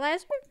tree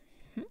fertilizer?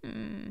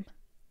 I'm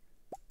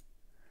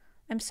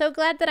so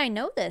glad that I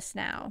know this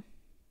now.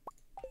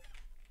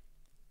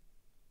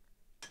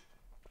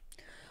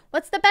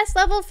 What's the best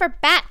level for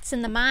bats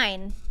in the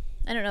mine?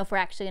 I don't know if we're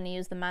actually going to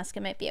use the musk.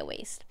 It might be a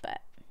waste,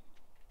 but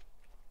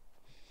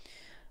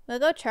we'll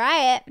go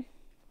try it.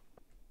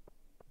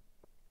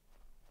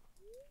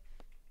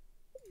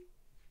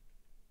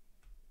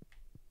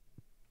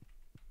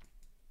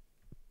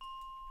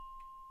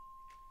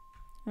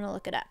 I'm going to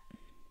look it up.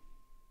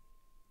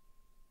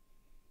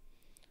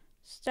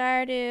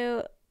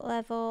 Stardew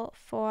level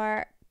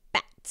for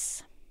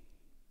bats.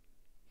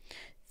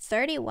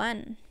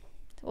 31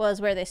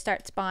 was where they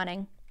start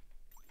spawning.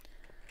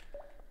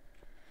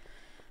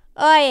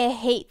 Oh, I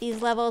hate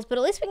these levels, but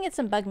at least we can get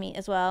some bug meat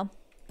as well.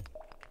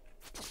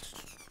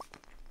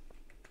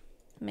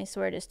 My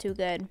sword is too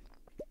good.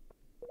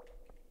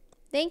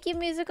 Thank you,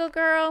 musical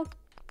girl.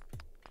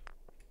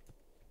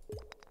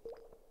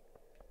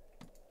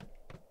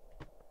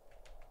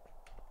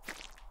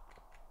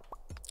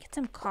 Get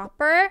some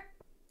copper.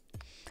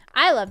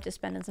 I love just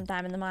spending some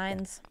time in the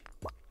mines.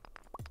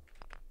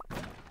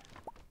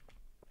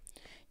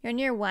 You're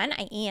near 1?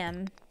 I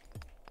am.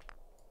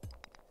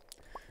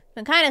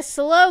 Been kind of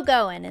slow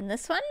going in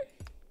this one.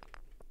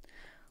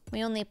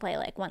 We only play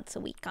like once a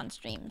week on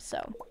stream,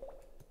 so.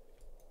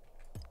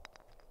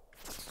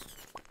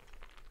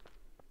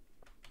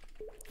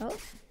 Oh.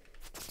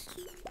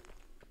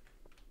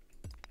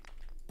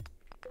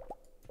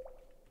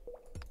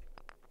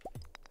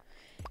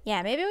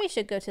 Yeah, maybe we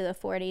should go to the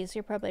 40s.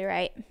 You're probably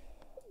right.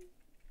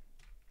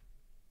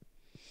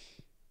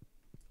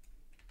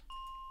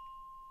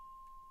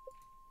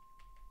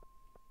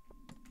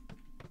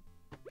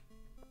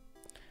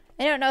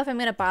 I don't know if I'm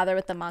going to bother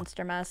with the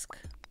monster musk.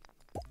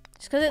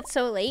 Just because it's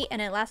so late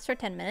and it lasts for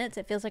 10 minutes,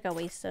 it feels like a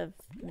waste of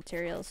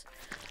materials.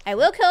 I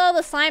will kill all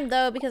the slime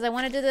though because I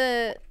want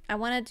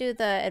to do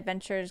the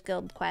Adventurers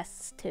Guild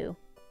quests too.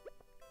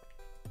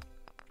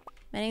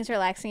 Mining's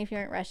relaxing if you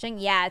weren't rushing.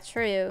 Yeah,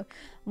 true.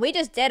 We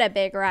just did a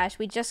big rush.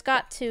 We just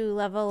got to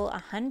level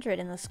 100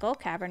 in the Skull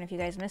Cavern if you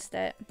guys missed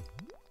it.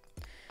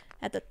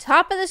 At the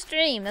top of the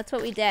stream, that's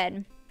what we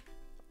did.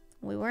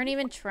 We weren't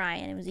even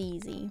trying. It was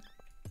easy.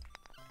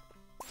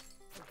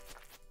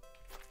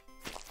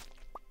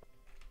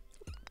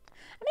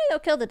 I'm gonna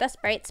go kill the dust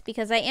sprites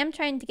because I am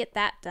trying to get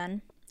that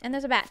done. And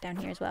there's a bat down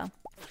here as well.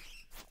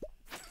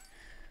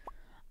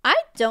 I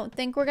don't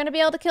think we're gonna be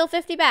able to kill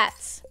 50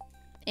 bats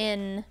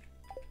in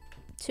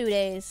 2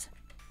 days.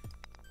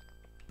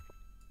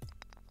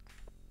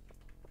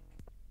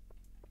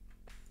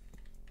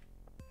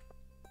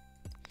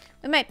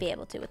 We might be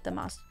able to with the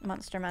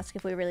monster musk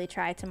if we really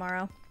try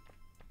tomorrow.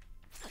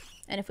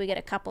 And if we get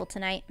a couple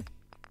tonight.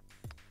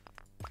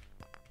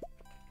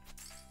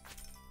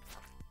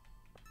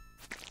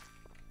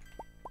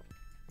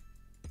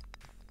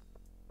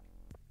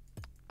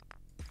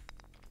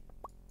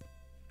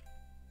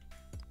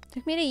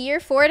 Took me to year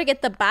 4 to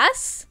get the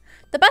bus?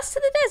 The bus to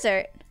the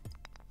desert.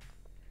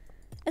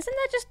 Isn't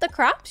that just the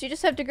crops? You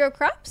just have to grow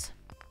crops?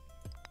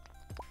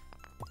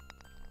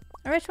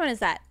 Or which one is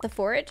that? The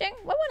foraging?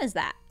 What one is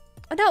that?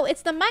 Oh no,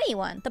 it's the money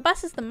one. The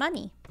bus is the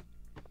money.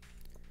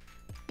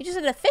 You just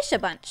have to fish a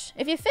bunch.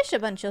 If you fish a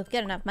bunch, you'll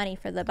get enough money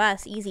for the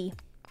bus. Easy.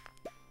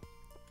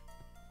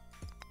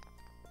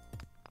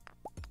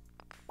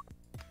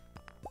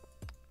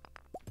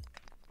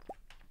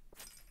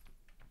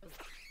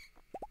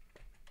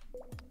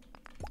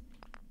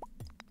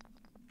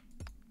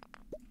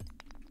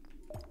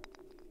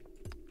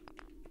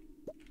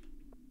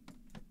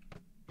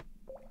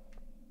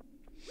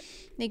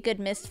 Need good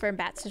mist for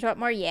bats to show up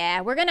more.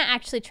 Yeah, we're gonna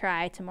actually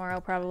try tomorrow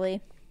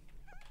probably.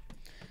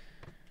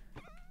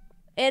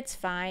 It's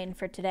fine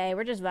for today.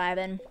 We're just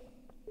vibing.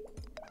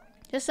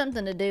 Just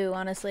something to do,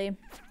 honestly.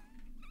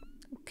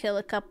 Kill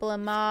a couple of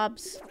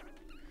mobs.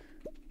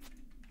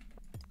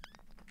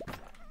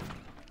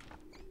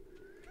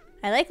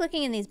 I like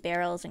looking in these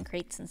barrels and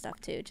crates and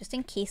stuff too, just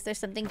in case there's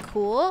something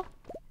cool.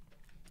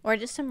 Or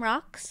just some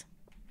rocks.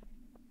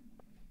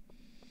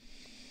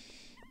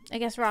 I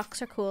guess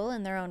rocks are cool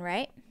in their own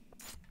right.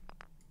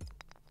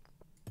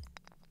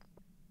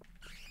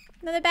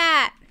 Another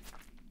bat.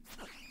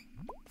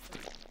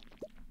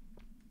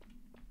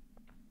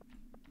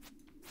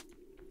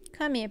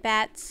 Come here,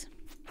 bats.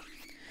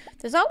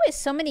 There's always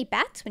so many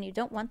bats when you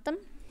don't want them.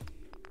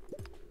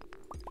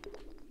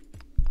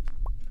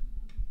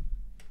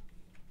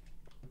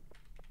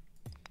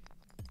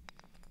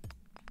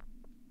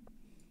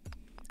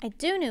 I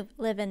do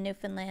live in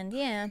Newfoundland,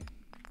 yeah.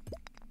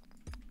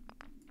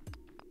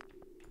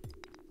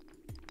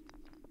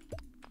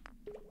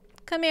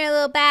 Come here,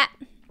 little bat.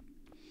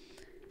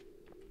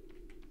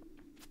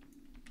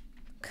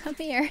 Come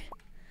here.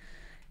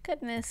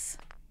 Goodness.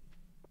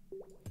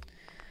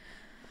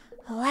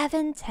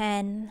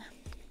 11:10.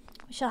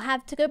 We shall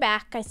have to go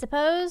back, I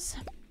suppose.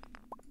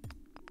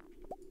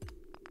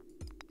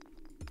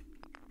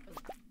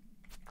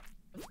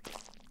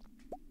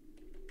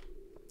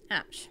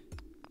 Ouch.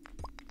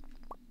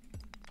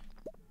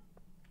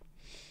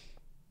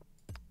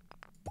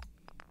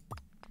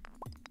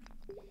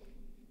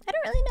 I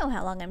don't really know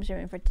how long I'm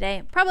streaming for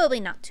today. Probably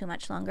not too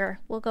much longer.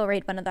 We'll go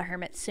raid one of the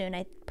hermits soon.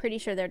 I'm pretty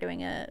sure they're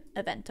doing a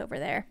event over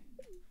there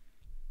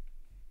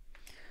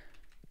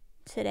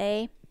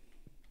today.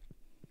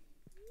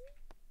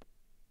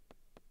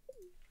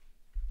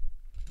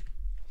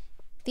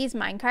 These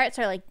minecarts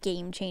are like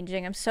game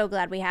changing. I'm so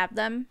glad we have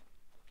them.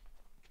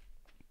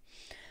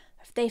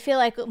 They feel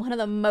like one of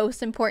the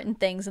most important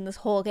things in this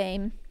whole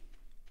game.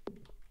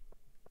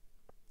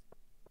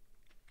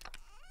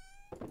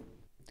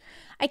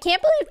 I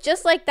can't believe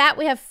just like that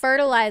we have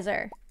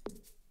fertilizer.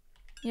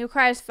 It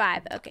requires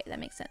 5. Okay, that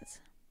makes sense.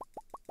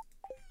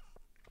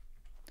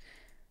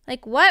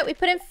 Like what? We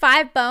put in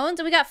 5 bones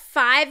and we got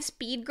 5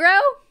 speed grow?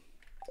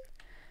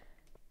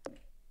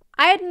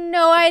 I had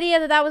no idea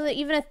that that was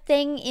even a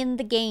thing in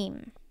the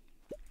game.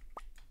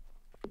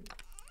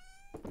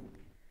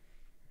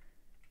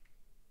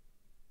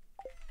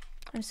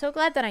 I'm so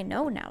glad that I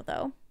know now,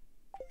 though.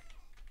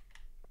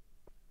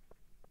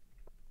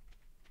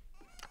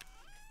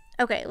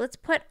 Okay, let's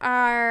put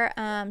our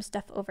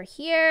stuff over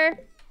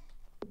here.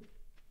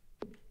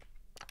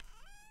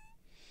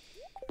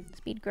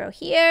 Speed grow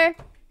here.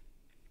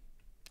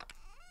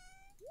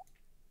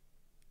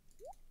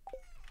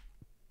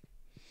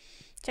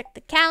 Check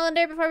the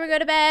calendar before we go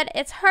to bed.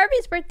 It's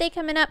Harvey's birthday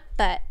coming up,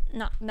 but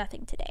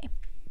nothing today.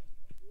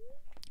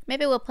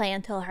 Maybe we'll play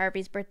until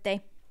Harvey's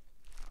birthday.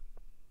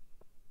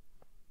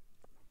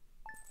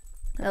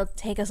 It'll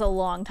take us a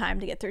long time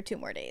to get through 2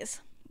 more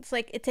days. It's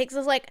like, it takes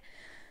us like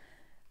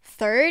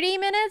 30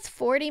 minutes,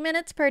 40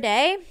 minutes per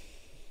day.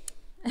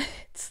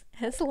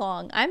 It's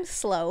long. I'm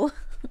slow.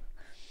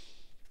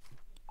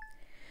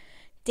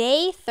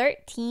 Day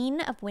 13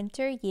 of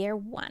winter year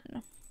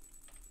 1.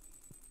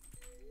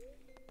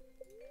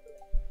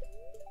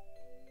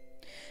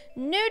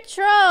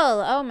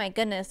 Neutral! Oh my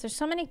goodness, there's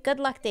so many good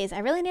luck days. I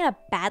really need a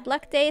bad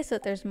luck day so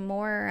that there's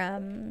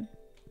more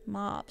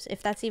mobs,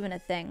 if that's even a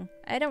thing.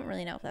 I don't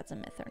really know if that's a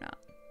myth or not.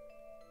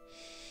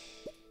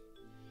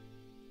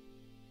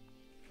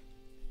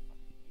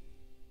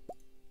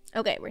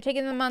 Okay, we're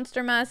taking the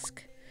monster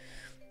musk.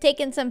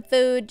 Taking some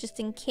food just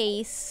in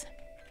case.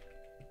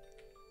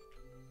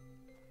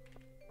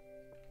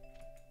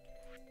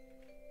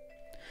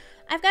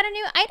 I've got a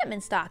new item in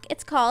stock.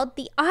 It's called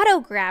the Auto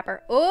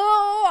Grabber.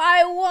 Oh,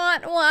 I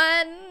want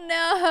one.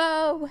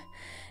 No.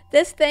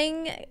 This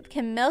thing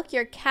can milk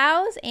your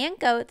cows and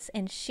goats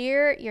and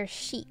shear your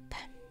sheep.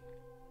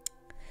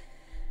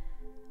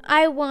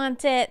 I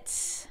want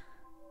it.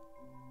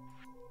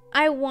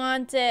 I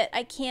want it.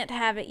 I can't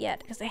have it yet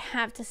because I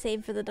have to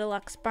save for the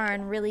deluxe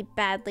barn really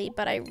badly,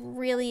 but I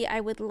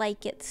would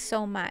like it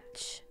so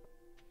much.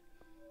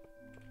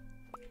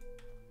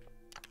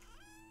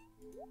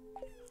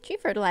 Tree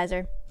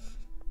fertilizer.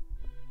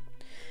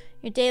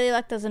 Your daily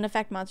luck doesn't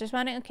affect monster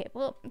spawning. Okay,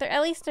 well,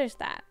 at least there's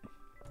that.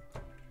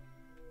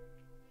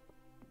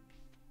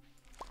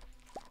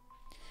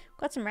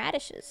 Got some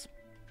radishes.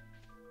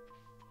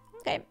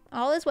 Okay,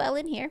 all is well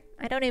in here.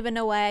 I don't even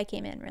know why I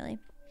came in, really.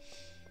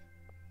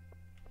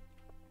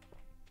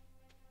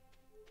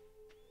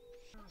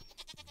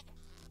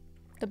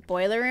 The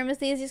boiler room is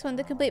the easiest one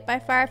to complete by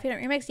far if you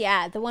don't remix.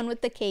 Yeah, the one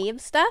with the cave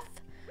stuff.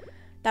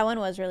 That one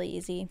was really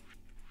easy.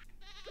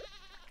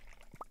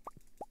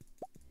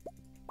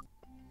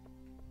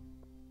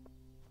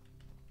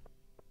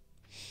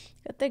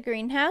 Got the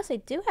greenhouse. I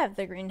do have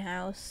the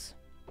greenhouse.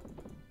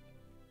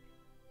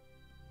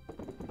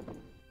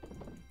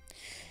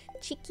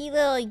 Cheeky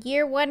little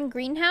year 1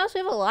 greenhouse. We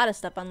have a lot of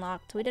stuff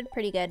unlocked. We did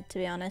pretty good, to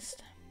be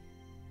honest.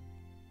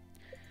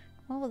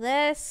 All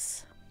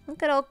this.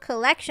 Look at all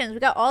collections. We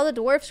got all the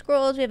dwarf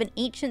scrolls. We have an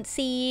ancient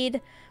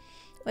seed.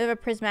 We have a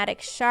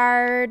prismatic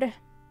shard.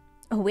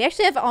 Oh, we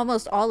actually have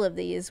almost all of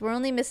these. We're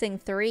only missing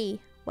 3.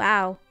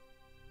 Wow.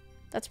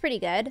 That's pretty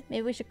good.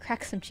 Maybe we should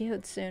crack some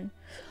geodes soon.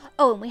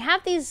 Oh, and we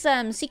have these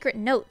secret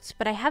notes,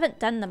 but I haven't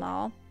done them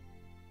all.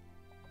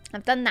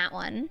 I've done that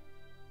one.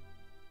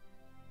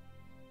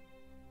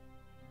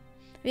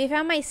 We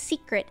found my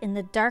secret in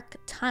the dark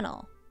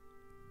tunnel.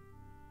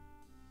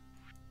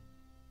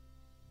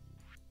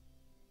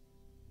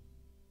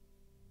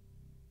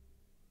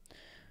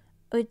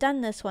 We've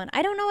done this one.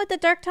 I don't know what the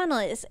dark tunnel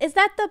is. Is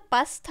that the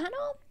bus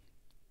tunnel?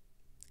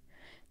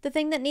 The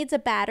thing that needs a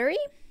battery?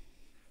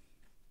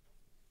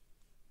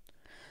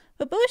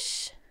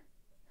 Baboosh.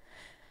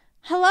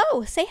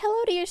 Hello. Say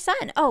hello to your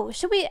son. Oh,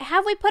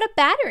 have we put a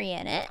battery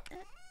in it?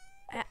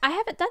 I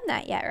haven't done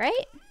that yet,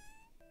 right?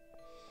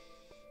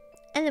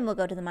 And then we'll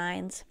go to the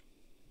mines.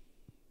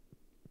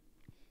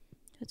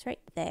 It's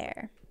right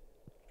there.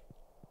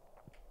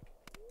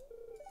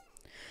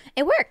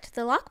 It worked.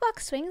 The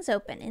lockbox swings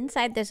open.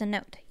 Inside there's a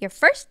note. Your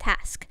first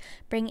task.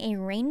 Bring a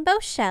rainbow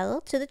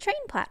shell to the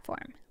train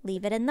platform.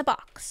 Leave it in the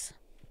box.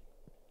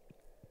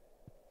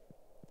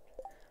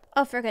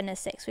 Oh, for goodness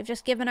sakes. We've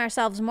just given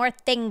ourselves more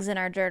things in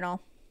our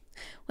journal.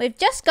 We've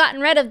just gotten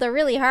rid of the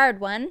really hard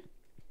one.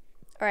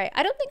 Alright,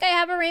 I don't think I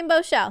have a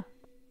rainbow shell.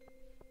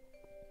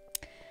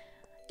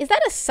 Is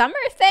that a summer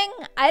thing?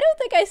 I don't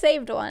think I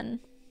saved one.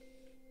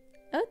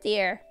 Oh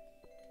dear.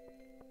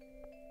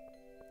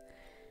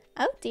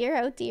 Oh dear,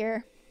 oh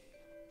dear.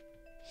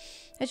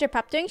 How's your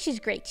pup doing? She's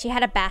great. She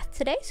had a bath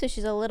today, so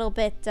she's a little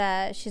bit,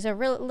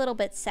 little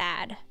bit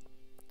sad.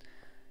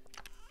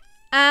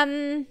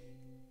 I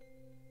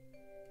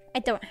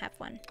don't have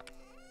one.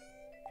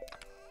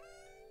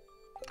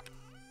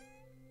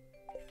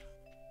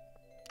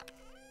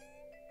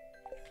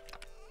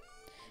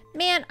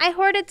 Man, I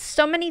hoarded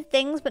so many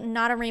things, but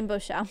not a rainbow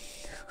shell.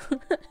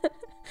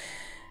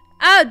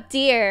 Oh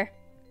dear.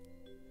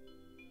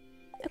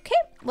 Okay,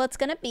 well, it's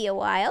gonna be a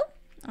while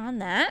on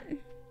that.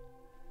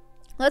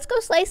 Let's go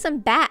slay some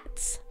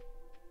bats.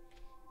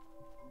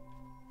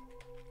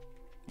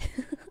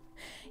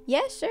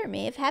 Yeah, sure,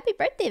 Maeve. Happy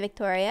birthday,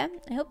 Victoria.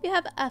 I hope you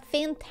have a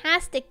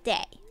fantastic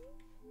day.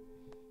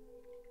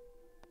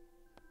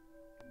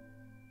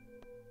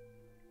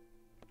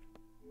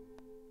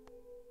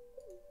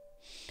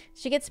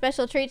 She gets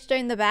special treats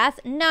during the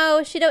bath?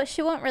 No, she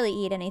won't really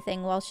eat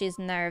anything while she's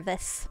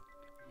nervous.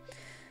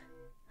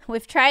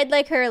 We've tried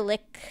like her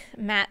lick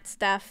mat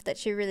stuff that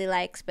she really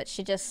likes, but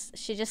she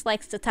just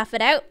likes to tough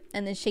it out,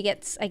 and then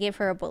I gave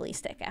her a bully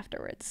stick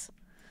afterwards.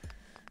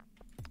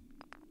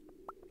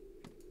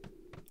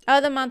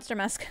 Oh, the monster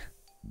mask.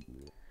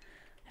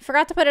 I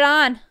forgot to put it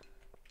on.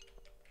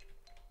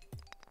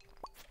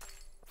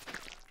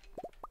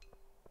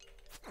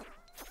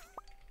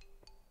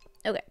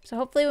 Okay, so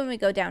hopefully when we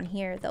go down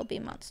here, there'll be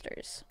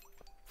monsters.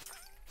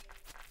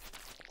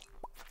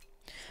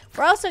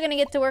 We're also going to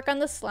get to work on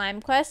the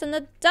slime quest and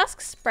the dusk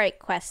sprite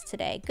quest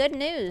today. Good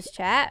news,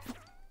 chat.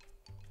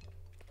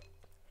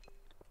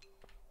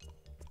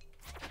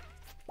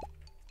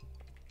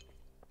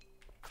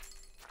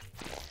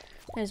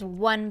 There's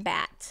one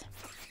bat.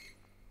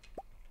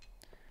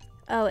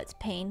 Oh, it's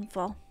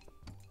painful.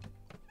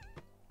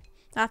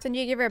 How often do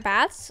you give her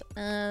baths?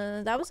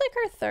 That was like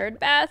her third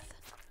bath.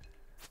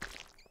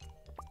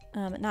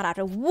 Not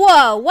after.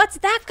 Whoa, what's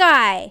that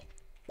guy?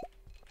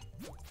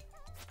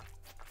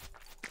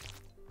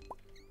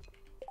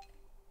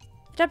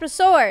 He dropped a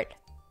sword.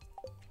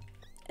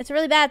 It's a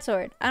really bad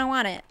sword. I don't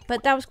want it,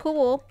 but that was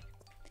cool.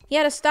 He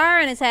had a star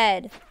on his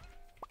head.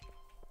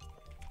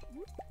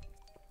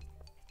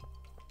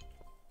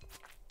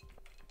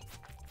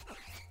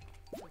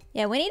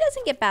 Yeah, Winnie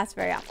doesn't get baths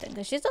very often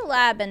because she's a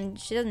lab and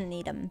she doesn't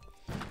need them.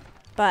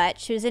 But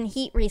she was in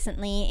heat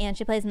recently and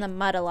she plays in the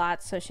mud a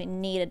lot, so she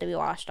needed to be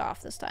washed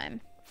off this time.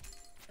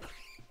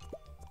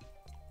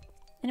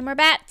 Any more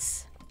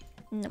bats?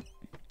 Nope.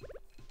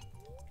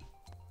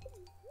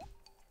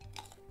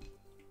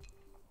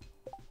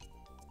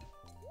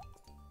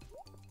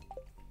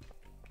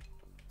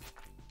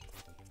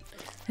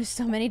 There's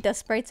so many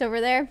dust sprites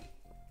over there.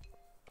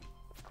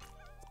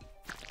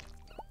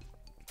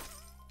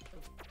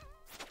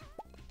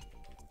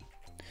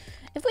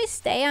 If we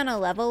stay on a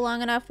level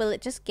long enough, will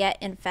it just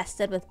get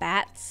infested with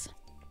bats?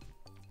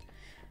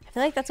 I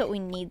feel like that's what we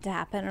need to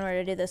happen in order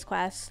to do this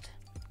quest.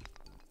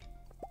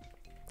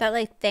 That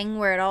like thing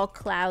where it all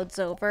clouds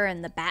over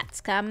and the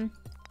bats come.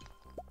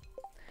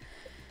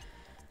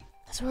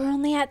 So we're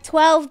only at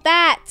 12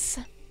 bats.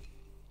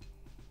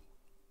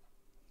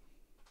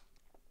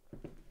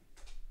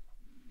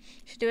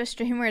 Should do a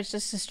stream where it's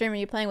just a stream of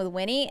you playing with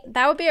Winnie.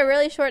 That would be a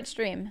really short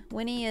stream.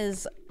 Winnie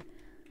is...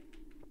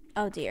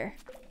 Oh dear.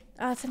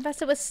 Oh, it's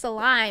infested with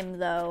slime,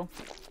 though.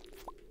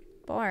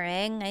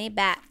 Boring. I need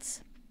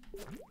bats.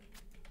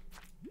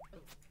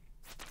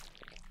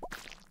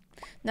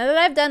 Now that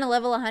I've done a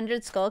level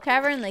 100 Skull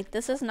Cavern, like,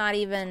 this is not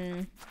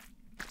even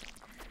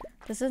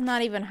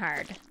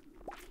hard.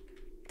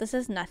 This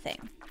is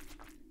nothing.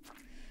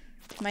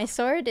 My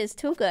sword is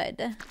too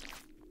good.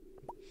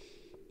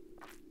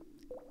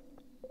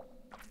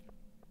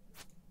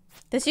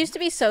 This used to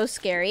be so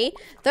scary.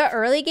 The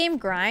early game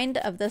grind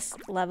of this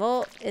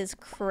level is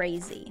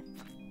crazy.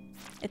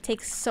 It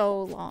takes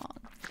so long.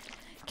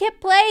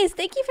 Kit Plays,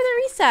 thank you for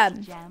the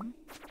resub. Gem.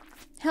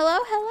 Hello,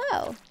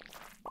 hello.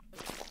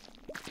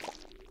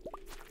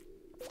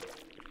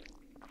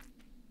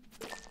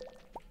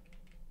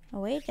 A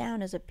way down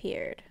has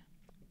appeared.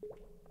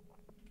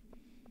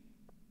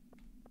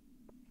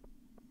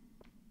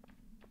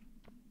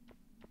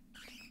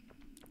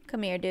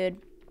 Come here, dude.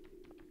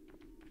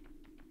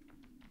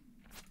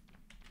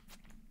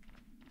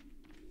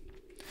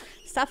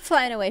 Stop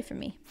flying away from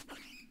me.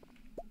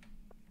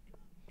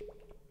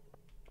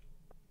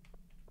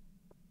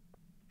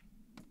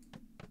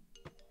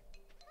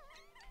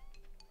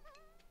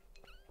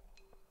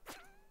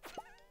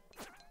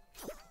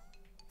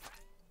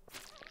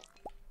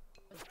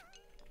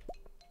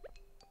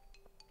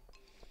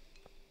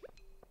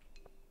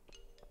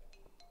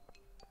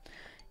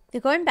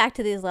 Going back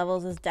to these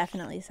levels is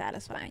definitely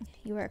satisfying.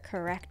 You are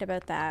correct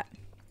about that.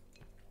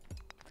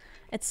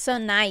 It's so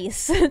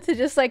nice to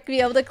just like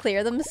be able to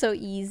clear them so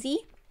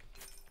easy.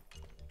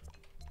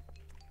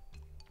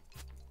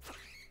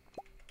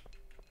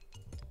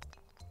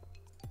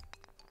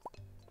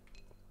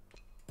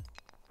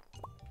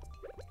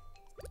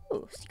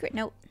 Ooh, secret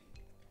note.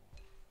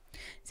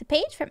 It's a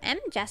page from M.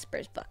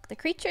 Jasper's book. The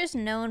creatures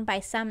known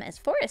by some as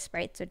forest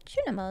sprites or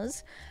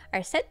Junimos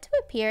are said to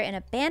appear in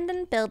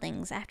abandoned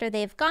buildings after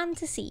they've gone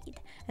to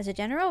seed. As a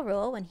general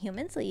rule, when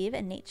humans leave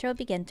and nature will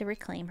begin to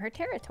reclaim her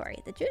territory,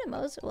 the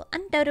Junimos will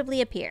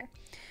undoubtedly appear.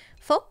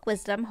 Folk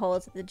wisdom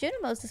holds that the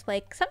Junimos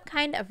display some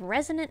kind of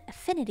resonant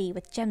affinity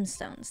with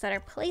gemstones that are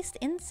placed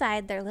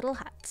inside their little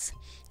huts.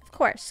 Of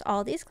course,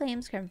 all these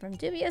claims come from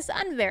dubious,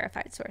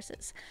 unverified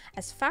sources.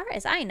 As far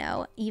as I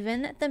know,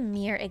 even the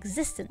mere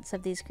existence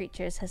of these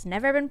creatures has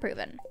never been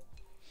proven.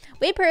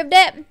 We proved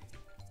it!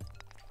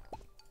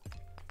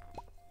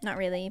 Not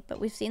really,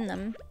 but we've seen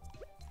them.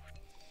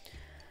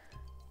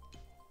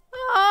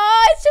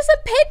 Oh, it's just a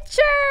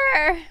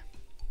picture!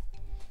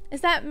 Is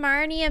that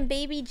Marnie and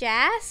baby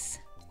Jas?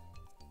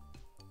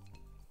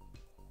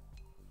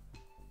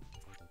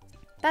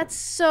 That's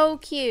so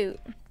cute.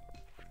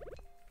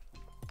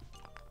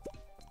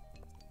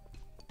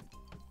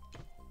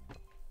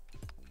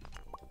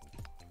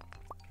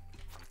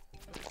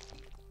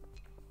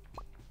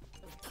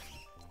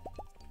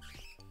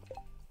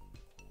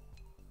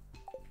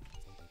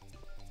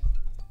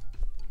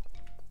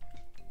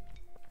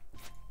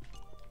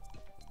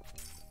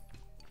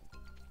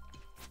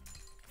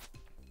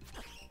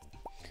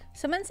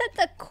 Someone said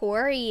the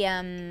quarry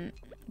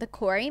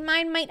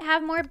mine might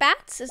have more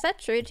bats. Is that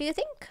true, do you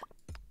think?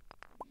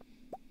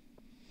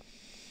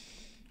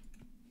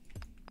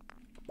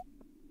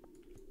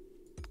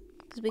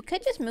 Because we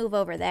could just move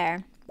over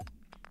there.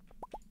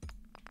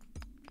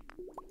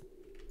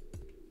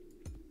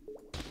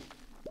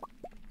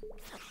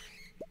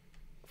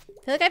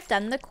 I feel like I've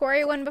done the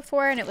quarry one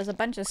before and it was a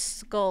bunch of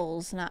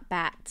skulls, not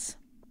bats.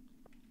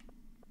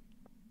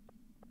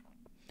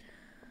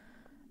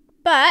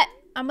 But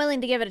I'm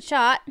willing to give it a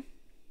shot.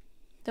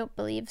 Don't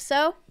believe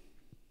so.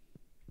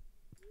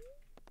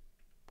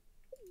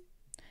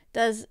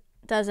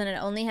 Doesn't it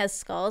only has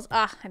skulls?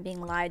 Ah, I'm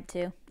being lied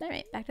to.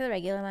 Alright, back to the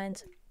regular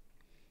mines.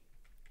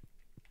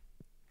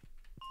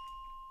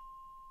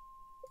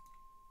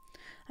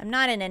 I'm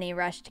not in any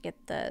rush to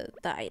get the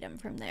item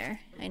from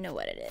there. I know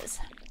what it is.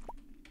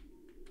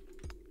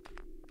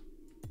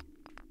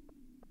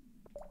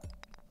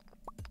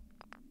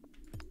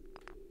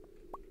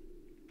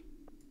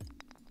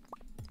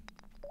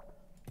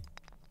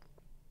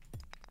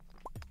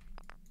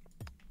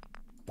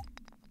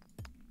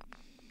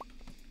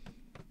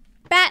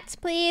 Bats,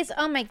 please.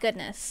 Oh my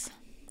goodness.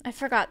 I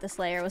forgot this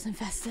layer was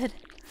infested.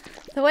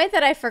 The way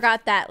that I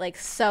forgot that, like,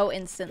 so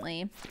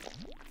instantly.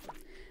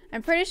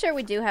 I'm pretty sure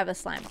we do have a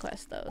slime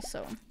quest, though,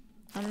 so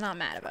I'm not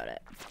mad about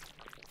it.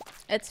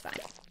 It's fine.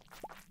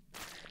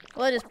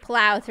 We'll just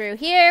plow through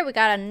here. We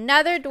got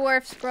another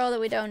dwarf scroll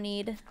that we don't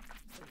need.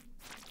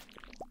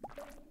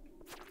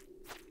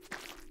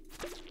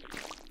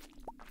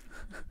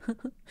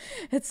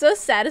 It's so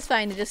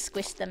satisfying to just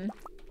squish them.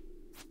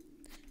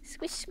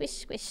 Squish, squish,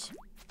 squish.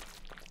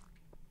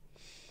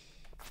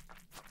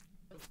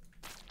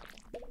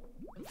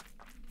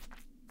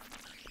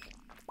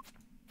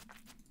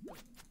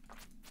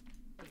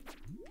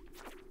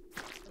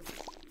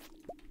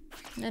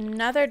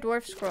 Another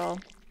dwarf scroll.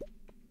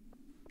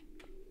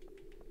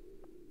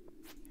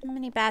 How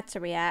many bats are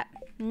we at?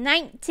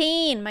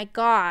 19! My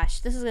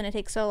gosh, this is gonna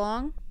take so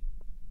long.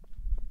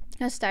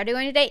 How's Stardew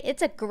going today?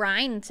 It's a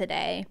grind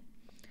today.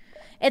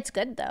 It's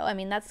good though. I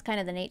mean, that's kind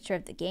of the nature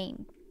of the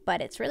game.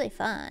 But it's really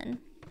fun.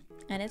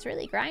 And it's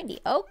really grindy.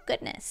 Oh,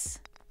 goodness.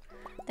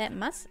 That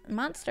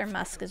monster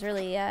musk is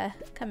really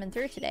coming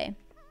through today.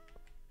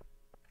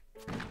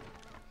 I'm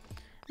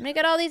gonna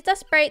get all these dust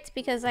sprites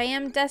because I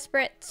am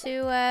desperate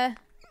to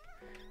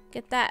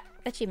get that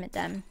achievement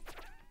done.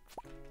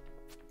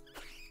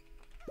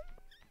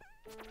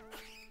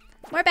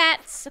 More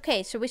bats.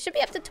 Okay, so we should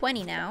be up to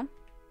 20 now.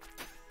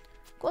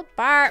 Gold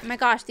bar. My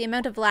gosh, the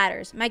amount of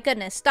ladders. My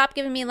goodness, stop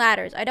giving me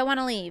ladders. I don't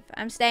want to leave.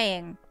 I'm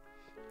staying.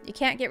 You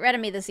can't get rid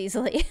of me this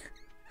easily.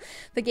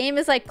 The game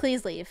is like,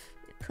 please leave.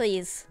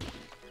 Please.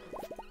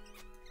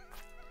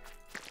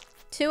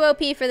 Too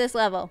OP for this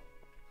level.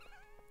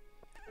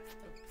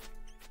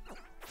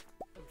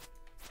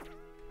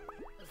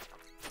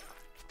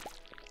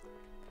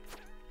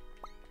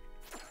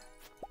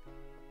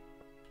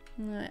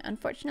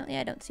 Unfortunately,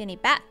 I don't see any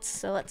bats,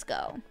 so let's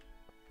go.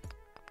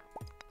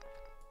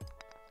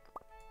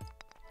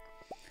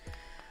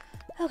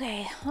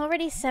 Okay,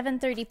 already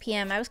 7:30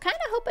 p.m. I was kind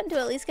of hoping to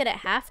at least get it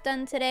half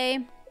done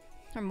today,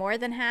 or more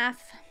than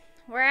half.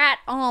 We're at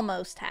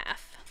almost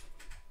half.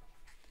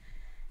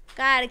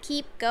 Gotta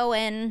keep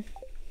going.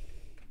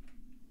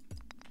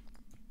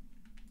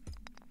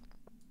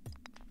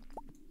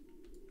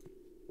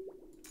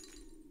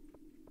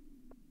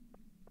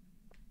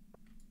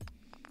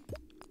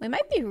 We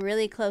might be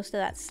really close to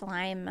that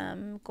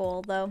slime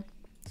goal, though.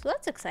 So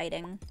that's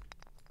exciting.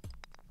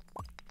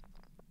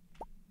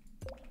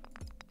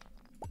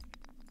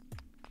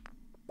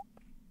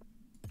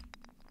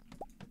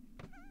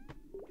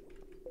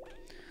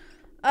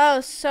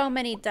 Oh, so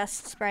many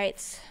dust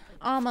sprites.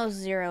 Almost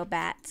 0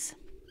 bats.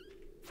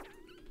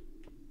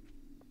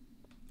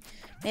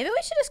 Maybe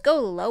we should just go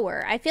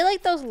lower. I feel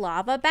like those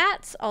lava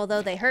bats,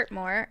 although they hurt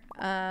more,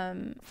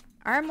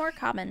 are more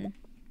common.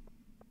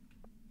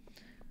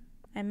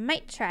 I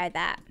might try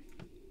that.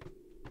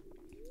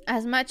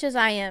 As much as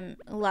I am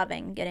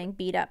loving getting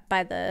beat up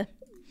by the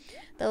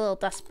little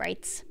dust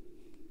sprites.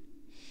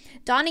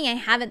 Donnie, I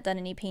haven't done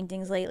any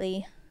paintings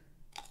lately.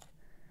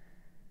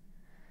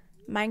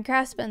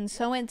 Minecraft's been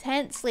so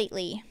intense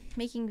lately.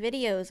 Making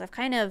videos. I've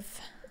kind of...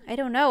 I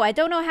don't know. I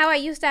don't know how I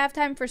used to have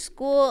time for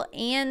school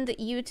and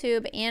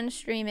YouTube and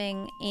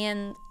streaming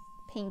and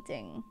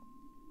painting.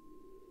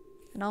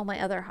 And all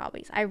my other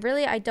hobbies. I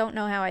don't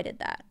know how I did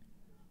that.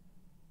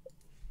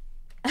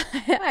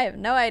 I have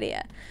no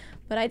idea.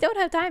 But I don't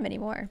have time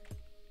anymore.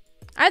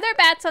 Are there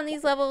bats on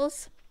these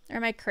levels? Or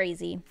am I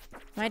crazy?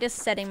 Am I just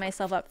setting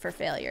myself up for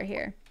failure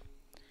here?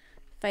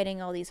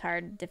 Fighting all these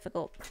hard,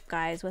 difficult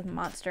guys with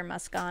monster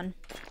musk on.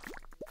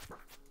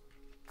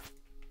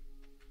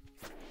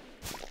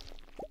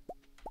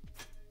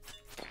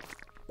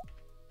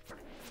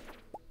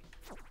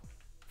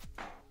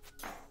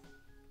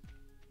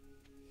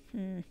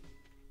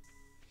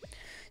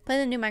 Play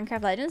the new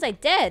Minecraft Legends? I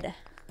did!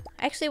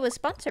 I actually was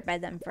sponsored by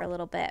them for a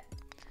little bit.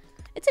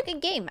 It's a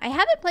good game. I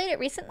haven't played it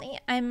recently.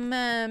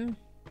 I'm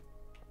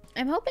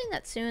hoping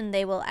that soon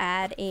they will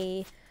add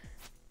a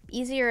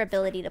easier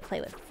ability to play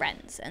with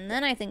friends. And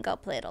then I think I'll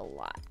play it a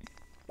lot.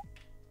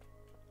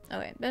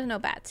 Okay, there's no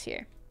bats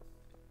here.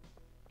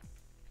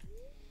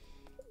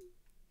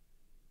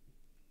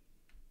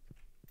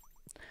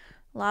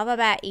 Lava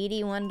bat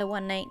 81 to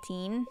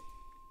 119.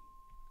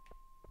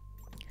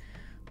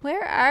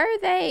 Where are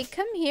they?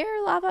 Come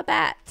here, lava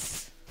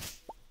bats.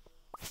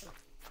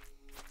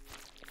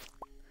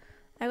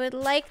 I would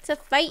like to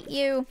fight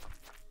you.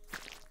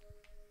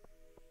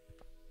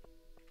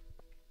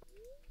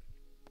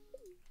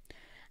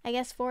 I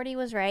guess 40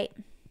 was right.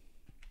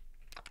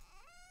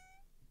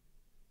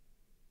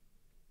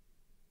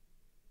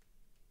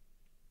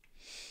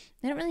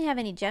 I don't really have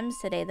any gems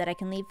today that I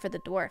can leave for the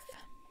dwarf.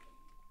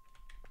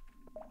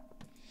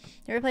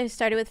 You ever play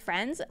Stardew with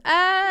friends?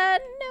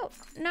 No,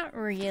 not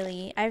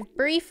really. I've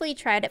briefly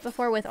tried it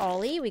before with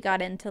Ollie. We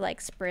got into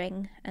like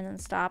spring and then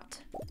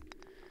stopped.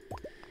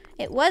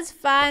 It was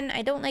fun.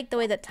 I don't like the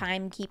way that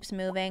time keeps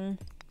moving.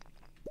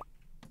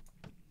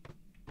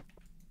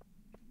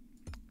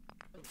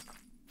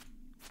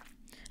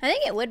 I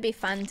think it would be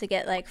fun to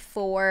get like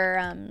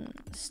 4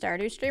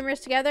 Stardew streamers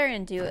together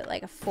and do it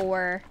like a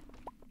 4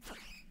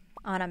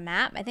 on a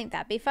map. I think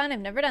that'd be fun. I've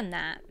never done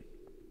that.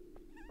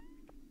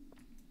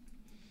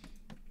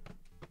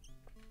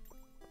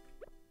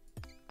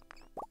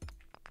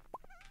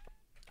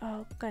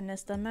 Oh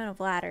goodness, the amount of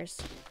ladders.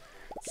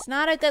 It's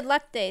not a good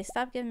luck day.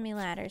 Stop giving me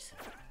ladders.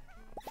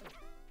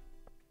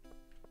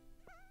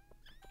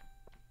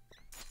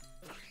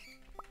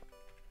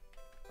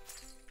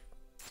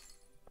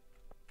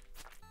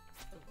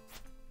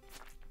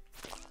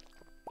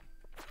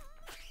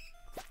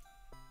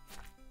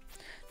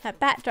 That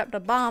bat dropped a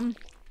bomb.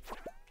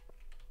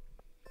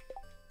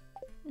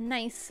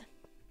 Nice.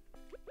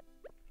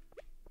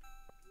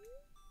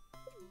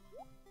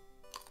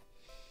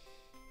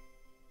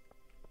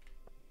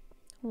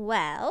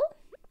 Well,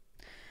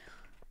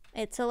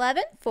 it's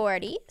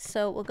 11:40,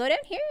 so we'll go down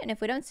here, and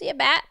if we don't see a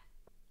bat,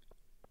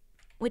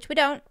 which we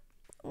don't,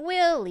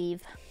 we'll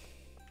leave.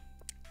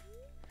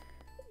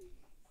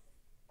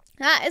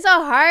 That is a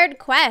hard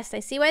quest. I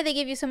see why they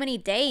give you so many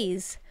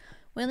days.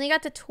 We only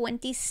got to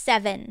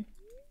 27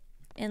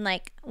 in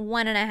like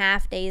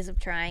 1.5 days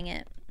of trying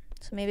it.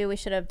 So maybe we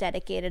should have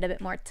dedicated a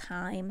bit more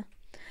time.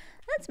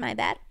 That's my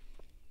bad.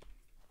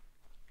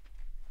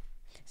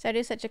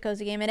 Stardew such a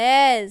cozy game. It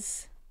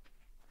is.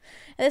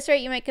 At this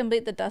rate, you might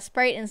complete the dust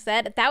sprite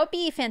instead. That would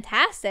be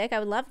fantastic. I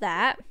would love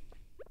that.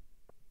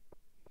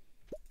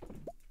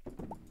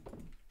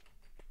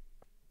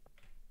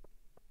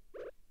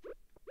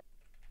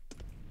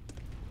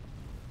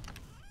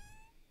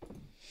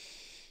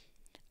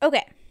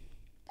 Okay.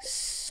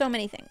 So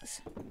many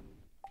things.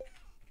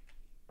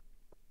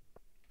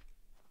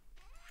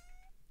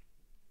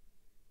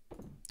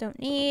 Don't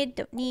need,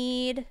 don't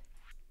need,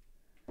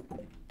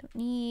 don't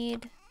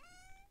need.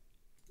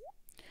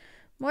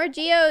 More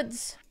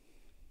geodes.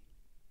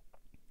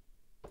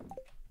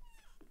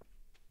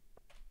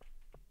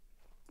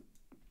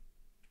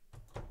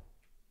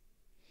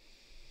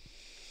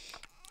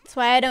 That's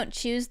why I don't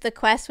choose the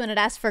quest when it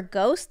asks for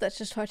ghost. That's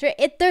just torture.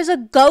 There's a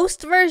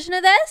ghost version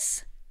of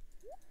this?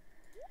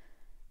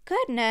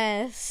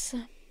 Goodness.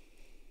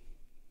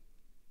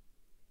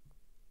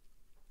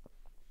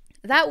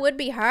 That would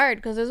be hard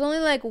because there's only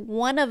like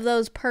 1 of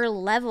those per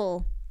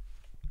level.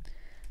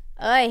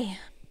 Oy.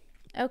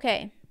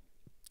 Okay.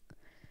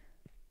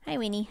 Hi,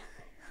 Weenie.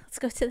 Let's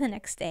go to the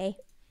next day.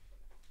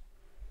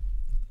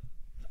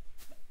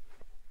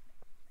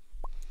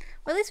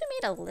 Well, at least we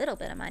made a little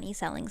bit of money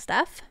selling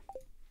stuff.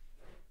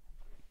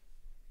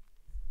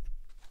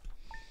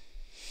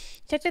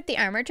 Checked out the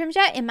armor trims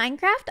yet? In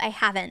Minecraft, I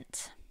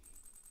haven't.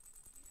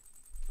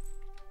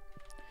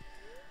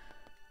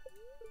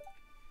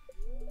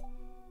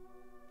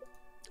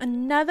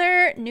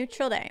 Another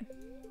neutral day.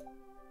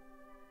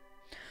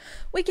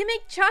 We can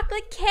make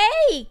chocolate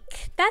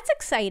cake! That's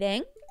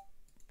exciting.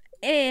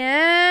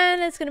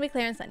 And it's going to be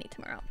clear and sunny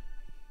tomorrow.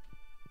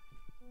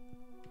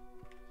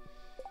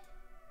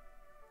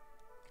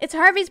 It's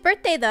Harvey's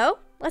birthday, though.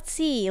 Let's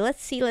see.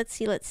 Let's see. Let's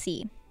see. Let's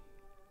see.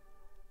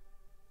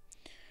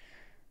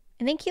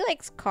 I think he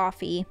likes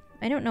coffee.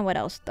 I don't know what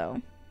else,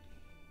 though.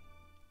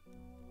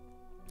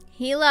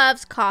 He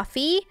loves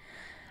coffee.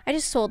 I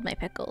just sold my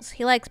pickles.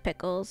 He likes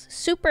pickles.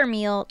 Super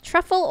meal,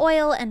 truffle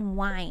oil, and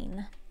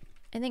wine.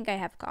 I think I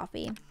have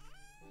coffee.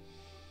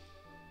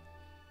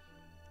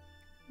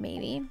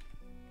 Maybe.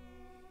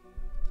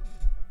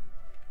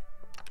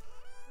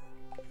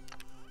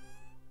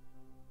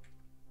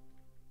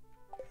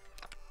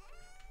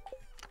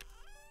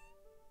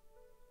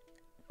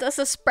 Does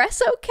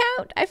espresso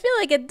count? I feel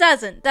like it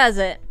doesn't, does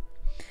it?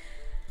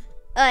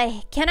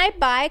 Can I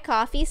buy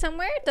coffee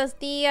somewhere? Does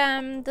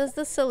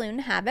the saloon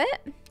have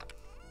it?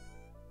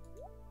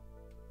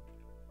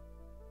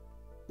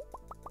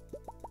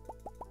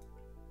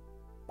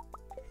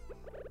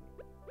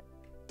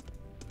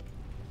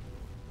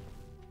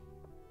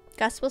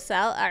 Gus will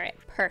sell? Alright,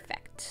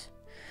 perfect.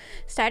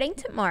 Starting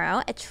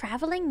tomorrow, a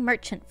traveling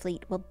merchant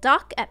fleet will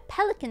dock at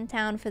Pelican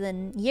Town for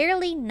the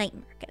yearly night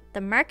market.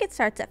 The market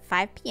starts at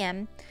 5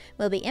 p.m.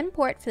 Will be in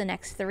port for the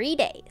next 3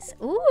 days.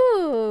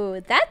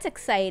 Ooh, that's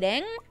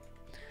exciting.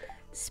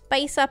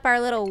 Spice up our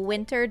little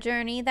winter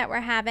journey that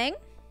we're having.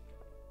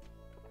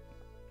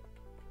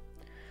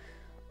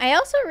 I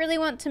also really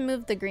want to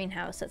move the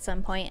greenhouse at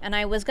some point, and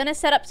I was going to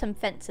set up some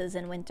fences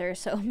in winter,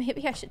 so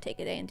maybe I should take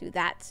a day and do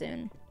that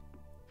soon.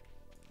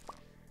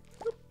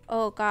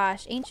 Oh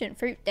gosh, Ancient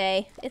Fruit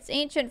Day. It's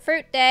Ancient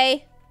Fruit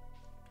Day.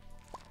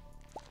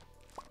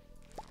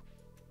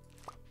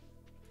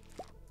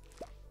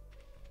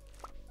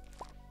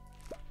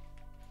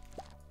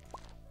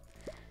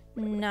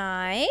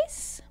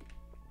 Nice.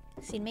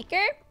 Seed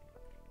maker.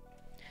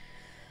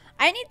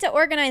 I need to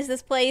organize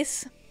this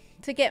place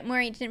to get more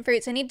ancient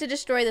fruits. I need to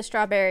destroy the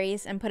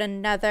strawberries and put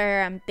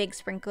another big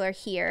sprinkler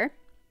here.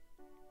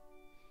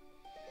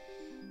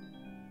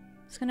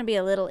 It's gonna be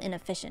a little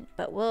inefficient,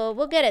 but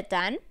we'll get it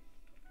done.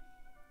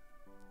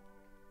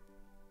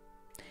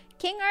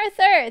 King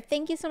Arthur,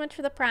 thank you so much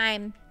for the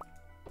prime.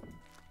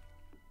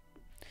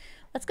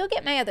 Let's go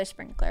get my other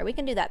sprinkler. We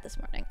can do that this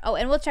morning. Oh,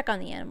 and we'll check on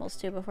the animals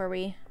too before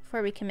we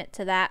commit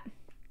to that.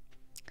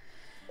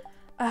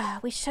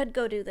 We should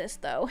go do this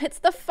though. It's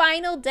the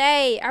final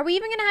day. Are we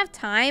even gonna have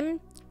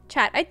time?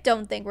 Chat, I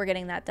don't think we're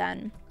getting that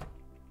done.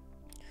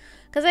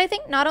 Because I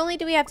think not only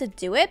do we have to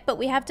do it, but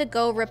we have to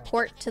go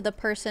report to the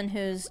person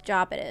whose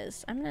job it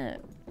is. I'm gonna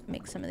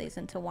make some of these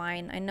into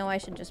wine. I know I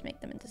should just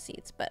make them into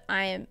seeds, but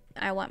I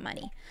want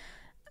money.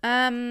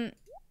 I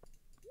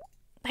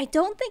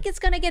don't think it's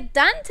gonna get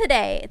done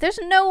today. There's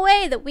no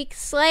way that we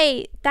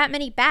slay that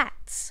many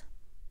bats.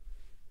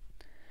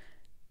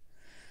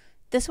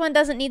 This one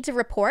doesn't need to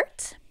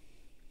report?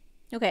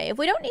 Okay, if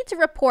we don't need to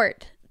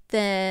report,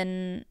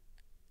 then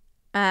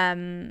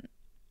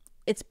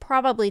it's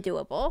probably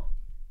doable.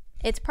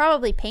 It's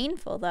probably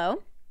painful,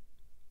 though.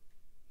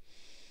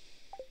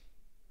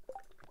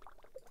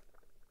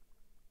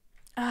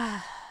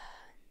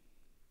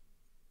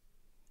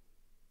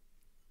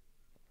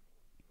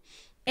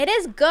 It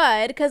is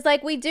good, because,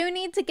 like, we do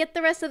need to get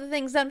the rest of the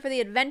things done for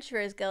the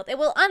Adventurers Guild. It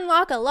will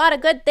unlock a lot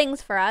of good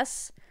things for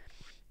us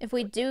if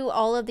we do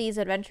all of these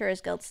Adventurers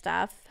Guild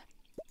stuff.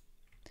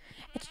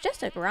 It's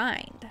just a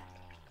grind.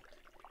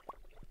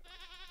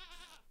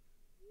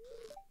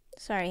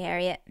 Sorry,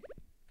 Harriet.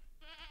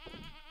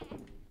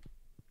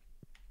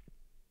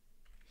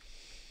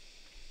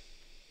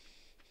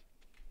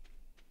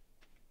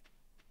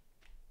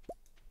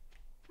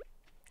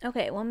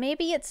 Okay, well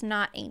maybe it's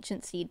not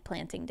Ancient Seed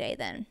Planting Day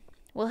then.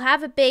 We'll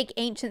have a big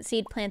Ancient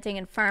Seed Planting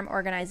and Farm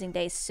Organizing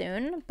Day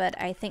soon, but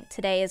I think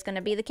today is going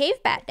to be the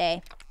Cave Bat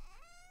Day.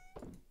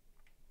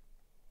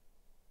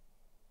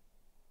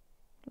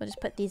 We'll just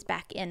put these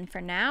back in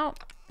for now,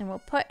 and we'll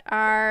put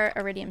our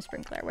Iridium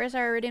Sprinkler. Where's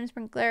our Iridium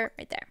Sprinkler?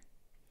 Right there.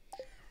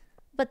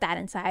 Put that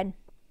inside.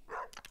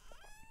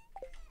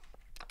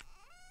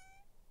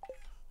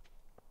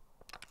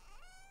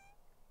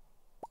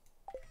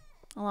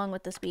 Along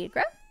with the speed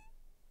grow.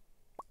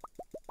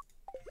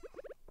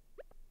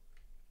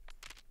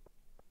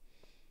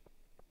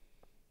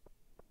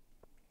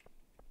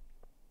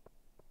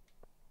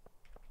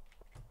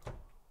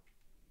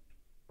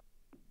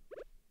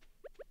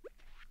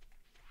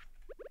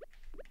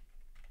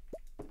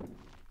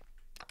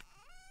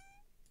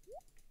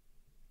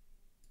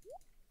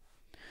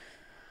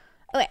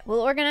 Okay,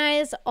 we'll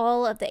organize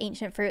all of the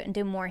ancient fruit and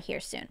do more here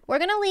soon. We're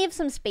going to leave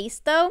some space,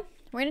 though.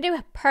 We're going to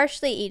do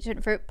partially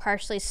ancient fruit,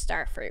 partially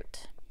star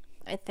fruit,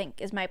 I think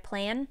is my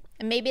plan.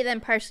 And maybe then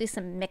partially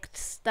some mixed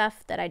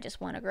stuff that I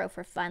just want to grow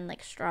for fun,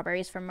 like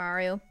strawberries for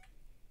Mario.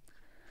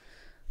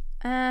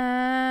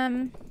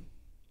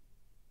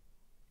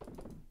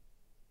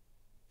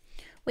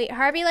 Wait,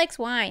 Harvey likes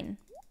wine.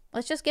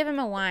 Let's just give him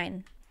a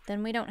wine.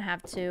 Then we don't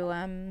have to,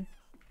 I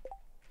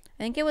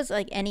think it was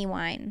like any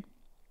wine.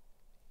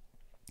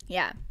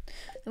 Yeah,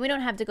 then we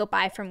don't have to go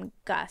buy from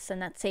Gus, and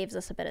that saves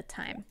us a bit of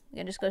time. We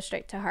can just go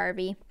straight to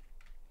Harvey.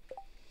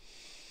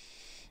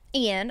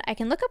 And I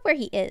can look up where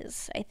he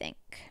is, I think.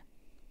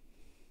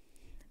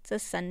 It's a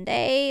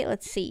Sunday.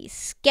 Let's see.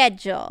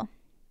 Schedule.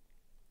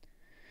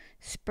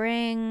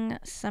 Spring,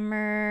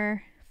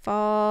 summer,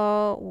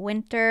 fall,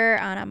 winter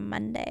on a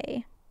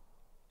Monday.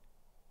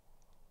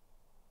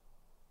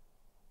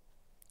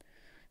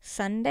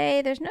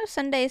 Sunday. There's no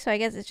Sunday, so I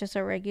guess it's just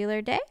a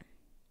regular day.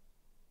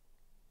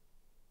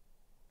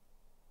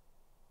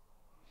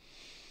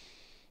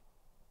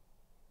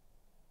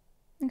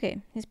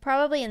 Okay, he's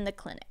probably in the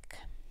clinic.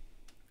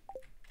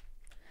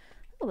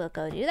 We'll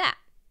go do that.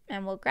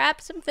 And we'll grab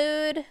some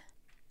food.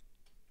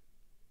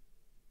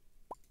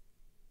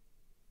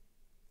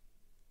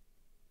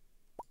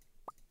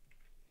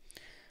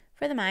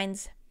 For the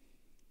mines.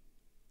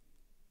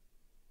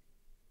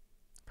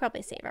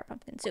 Probably save our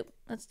pumpkin soup.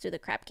 Let's do the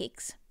crab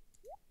cakes.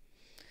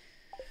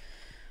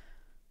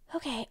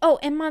 Okay. Oh,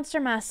 and monster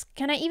musk.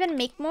 Can I even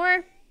make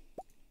more?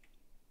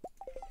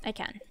 I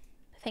can.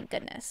 Thank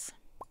goodness.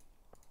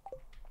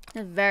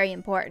 That's very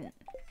important.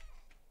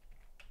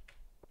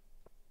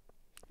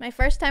 My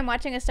first time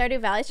watching a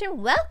Stardew Valley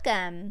stream?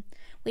 Welcome!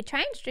 We try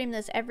and stream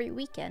this every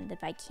weekend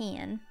if I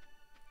can.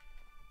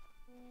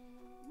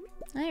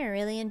 I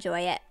really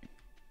enjoy it.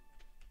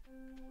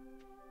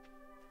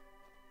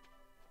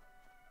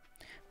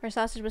 Where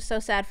Sausage was so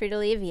sad for you to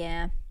leave?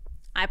 Yeah.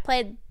 I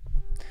played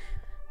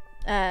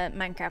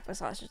Minecraft with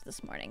Sausage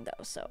this morning,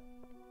 though, so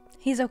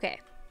he's okay.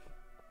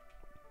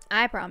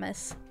 I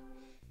promise.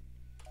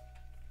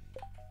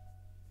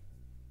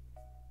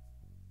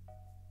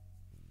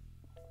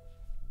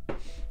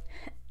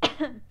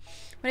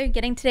 What are you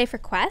getting today for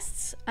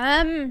quests?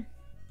 The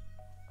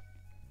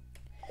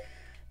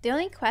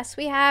only quests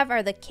we have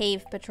are the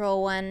Cave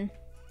Patrol one.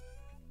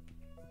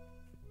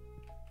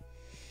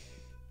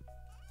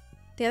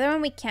 The other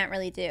one we can't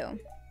really do.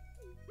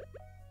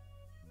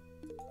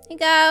 Here you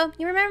go.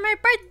 You remember my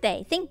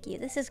birthday. Thank you.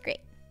 This is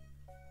great.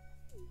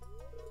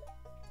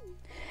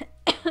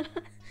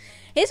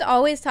 He's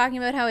always talking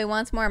about how he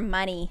wants more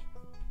money.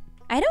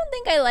 I don't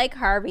think I like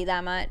Harvey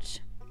that much.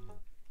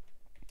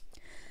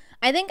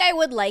 I think I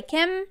would like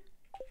him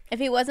if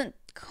he wasn't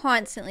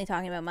constantly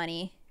talking about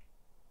money.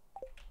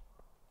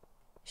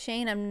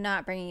 Shane, I'm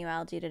not bringing you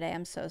algae today.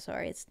 I'm so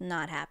sorry. It's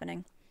not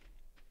happening.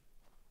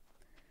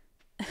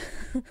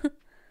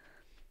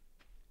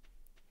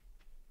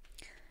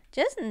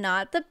 Just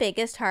not the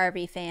biggest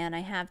Harvey fan, I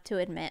have to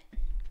admit.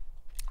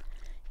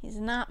 He's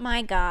not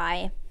my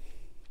guy.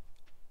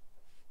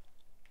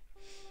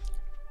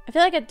 I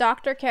feel like a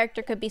doctor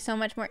character could be so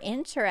much more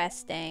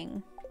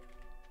interesting.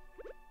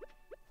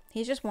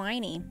 He's just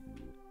whiny.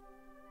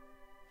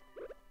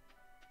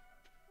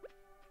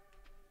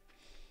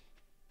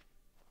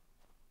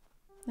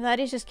 I thought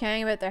he's just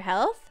caring about their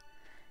health.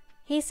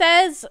 He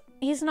says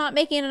he's not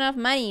making enough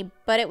money,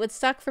 but it would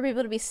suck for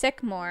people to be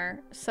sick more,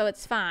 so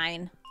it's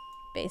fine,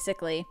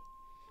 basically.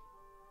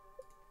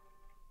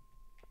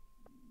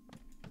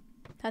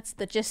 That's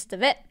the gist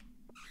of it.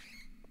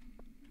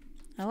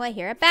 Oh, I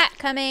hear a bat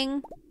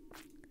coming.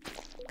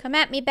 Come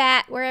at me,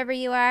 bat, wherever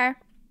you are.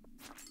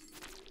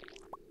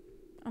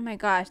 Oh my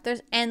gosh,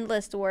 there's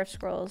endless dwarf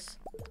scrolls.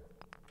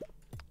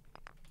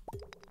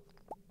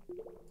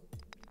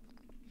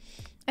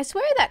 I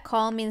swear that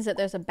call means that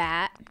there's a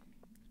bat.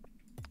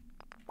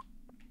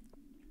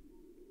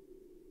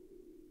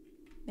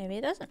 Maybe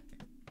it doesn't.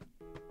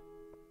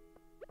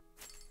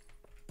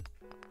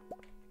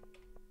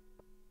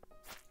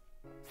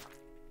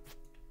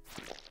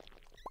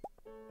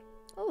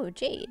 Oh,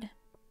 jade.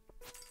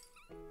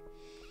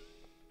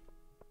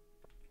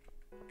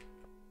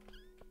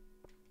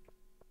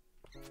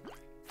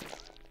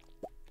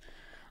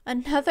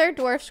 Another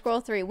Dwarf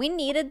Scroll 3. We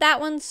needed that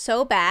one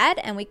so bad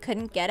and we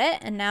couldn't get it,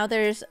 and now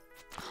there's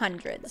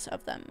hundreds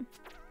of them.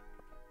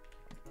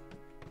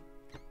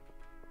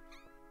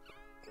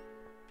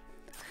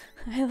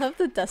 I love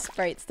the dust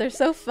sprites. They're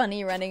so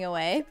funny running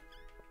away.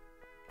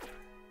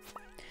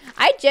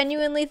 I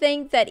genuinely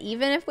think that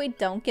even if we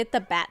don't get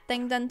the bat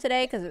thing done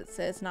today, because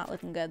it's not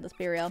looking good, let's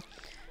be real,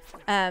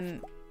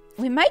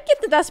 we might get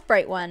the dust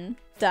sprite one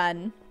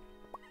done,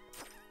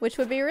 which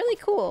would be really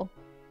cool.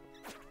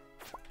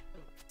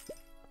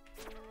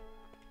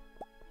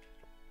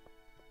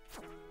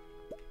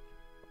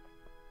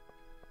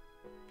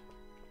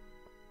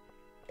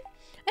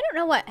 I don't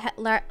know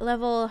what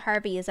level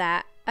Harvey is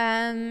at.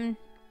 Oh,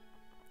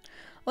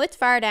 it's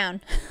far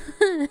down.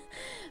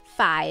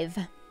 5.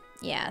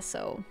 Yeah,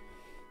 so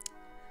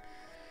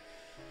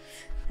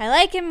I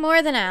like him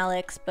more than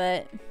Alex,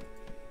 but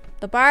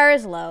the bar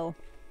is low.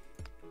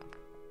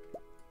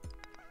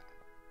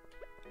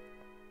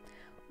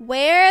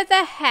 Where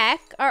the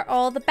heck are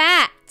all the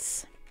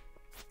bats?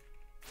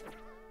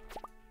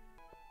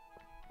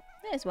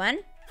 There's one.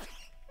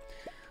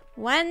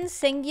 One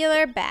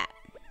singular bat.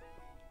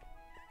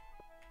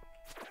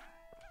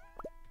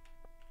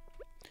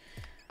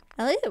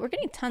 I like that we're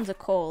getting tons of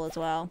coal as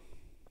well.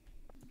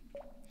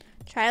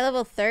 Try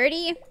level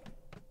 30.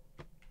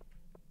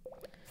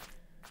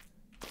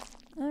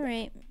 All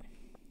right.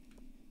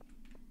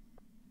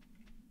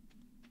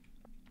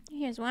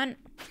 Here's one.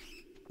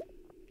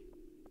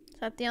 Is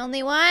that the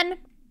only one?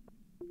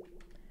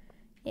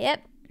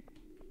 Yep.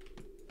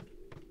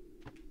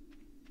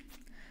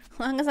 As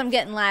long as I'm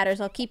getting ladders,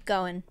 I'll keep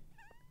going.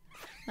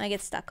 When I get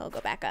stuck, I'll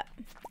go back up.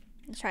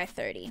 Let's try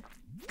 30.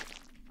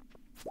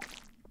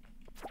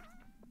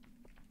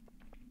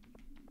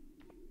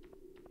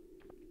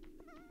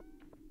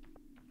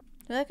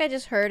 I feel like I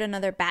just heard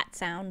another bat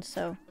sound,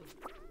 so.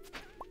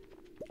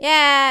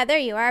 Yeah, there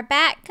you are,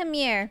 bat. Come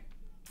here.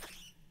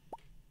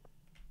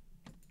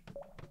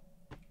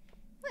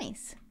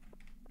 Nice.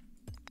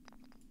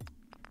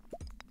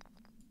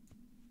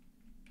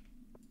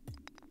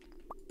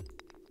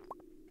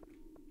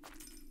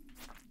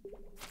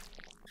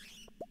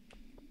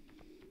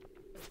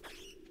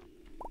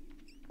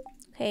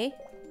 Okay.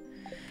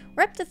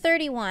 We're up to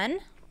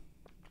 31.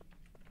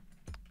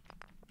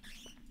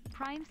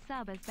 Prime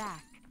sub is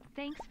back.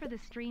 Thanks for the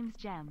stream's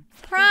gem.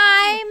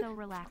 Prime! So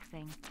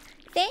relaxing.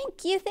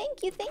 Thank you,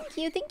 thank you, thank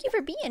you. Thank you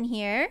for being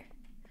here.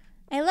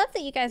 I love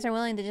that you guys are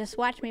willing to just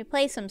watch me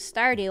play some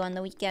Stardew on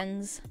the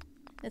weekends.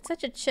 It's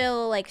such a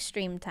chill, like,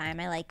 stream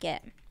time. I like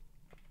it.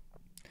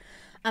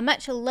 A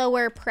much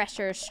lower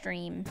pressure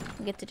stream.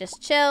 We get to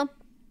just chill.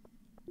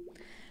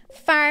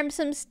 Farm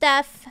some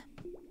stuff.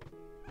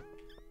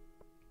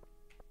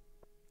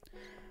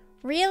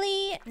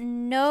 Really?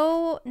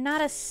 No,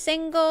 not a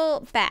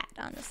single bat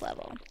on this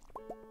level.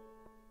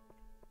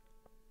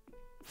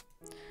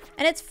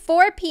 And it's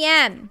 4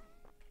 p.m.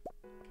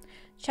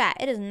 Chat,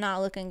 it is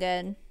not looking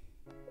good.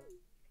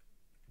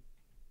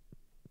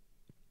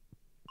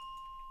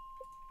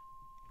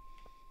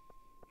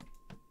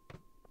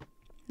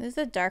 These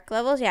are the dark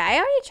levels? Yeah, I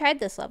already tried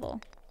this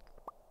level.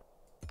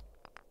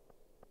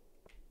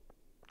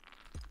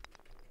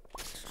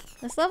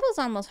 This level's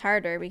almost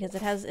harder because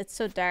it's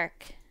so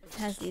dark. It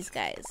has these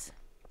guys.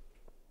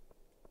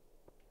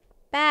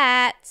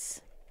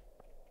 Bats.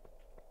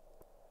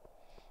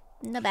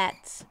 No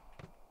bats.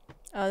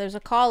 Oh, there's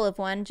a call of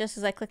one just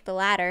as I click the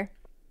ladder.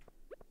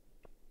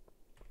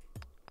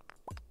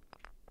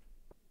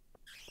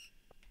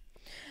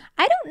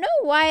 I don't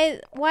know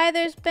why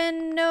there's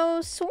been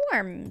no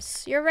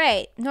swarms. You're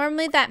right.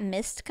 Normally that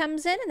mist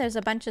comes in and there's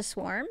a bunch of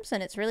swarms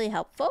and it's really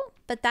helpful,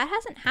 but that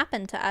hasn't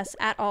happened to us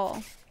at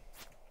all.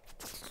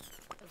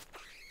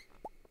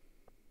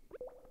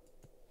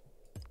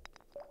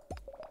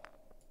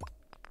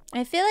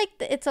 I feel like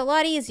it's a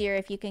lot easier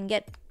if you can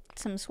get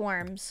some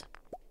swarms.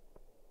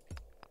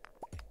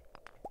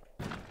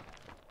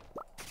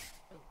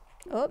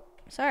 Oh,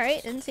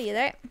 sorry, didn't see you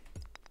there.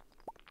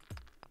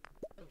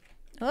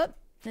 Oh,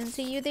 didn't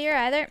see you there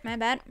either. My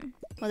bad.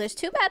 Well, there's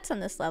 2 bats on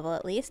this level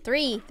at least.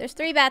 3. There's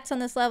 3 bats on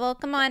this level.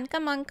 Come on,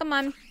 come on, come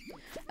on.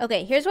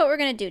 Okay, here's what we're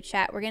gonna do,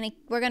 chat. We're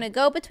gonna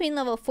go between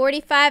level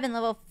 45 and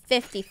level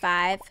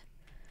 55.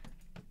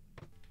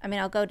 I mean,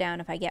 I'll go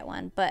down if I get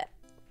one, but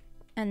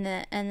and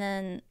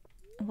then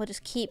we'll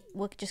just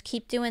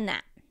keep doing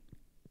that.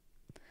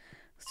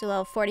 Let's do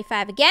level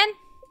 45 again.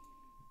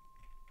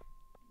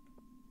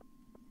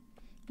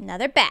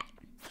 Another bat.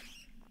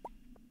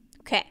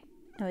 Okay,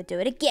 and we'll do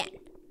it again.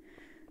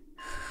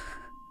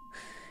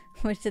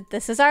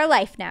 This is our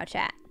life now,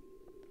 chat.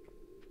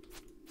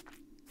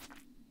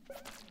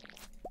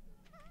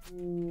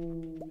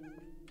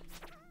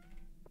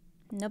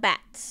 No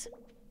bats.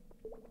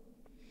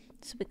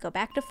 So we go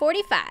back to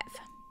 45.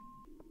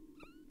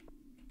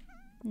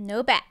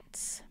 No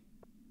bats.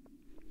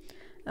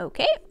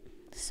 Okay,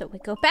 so we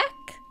go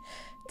back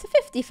to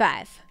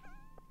 55.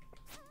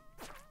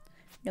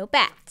 No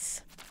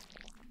bats.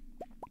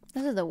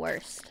 This is the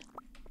worst.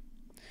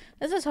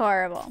 This is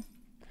horrible.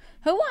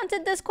 Who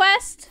wanted this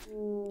quest?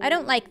 I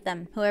don't like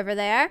them, whoever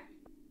they are.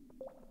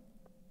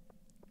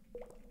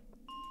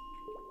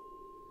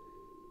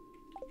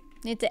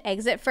 Need to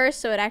exit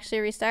first so it actually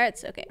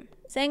restarts? Okay.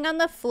 Staying on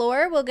the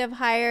floor will give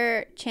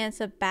higher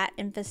chance of bat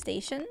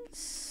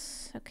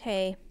infestations.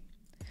 Okay.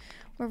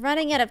 We're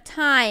running out of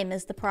time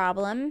is the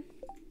problem.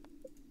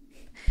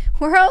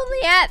 We're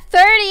only at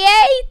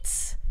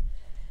 38!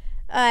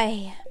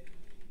 Ay.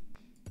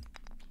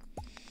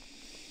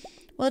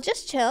 We'll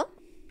just chill.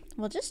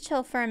 We'll just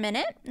chill for a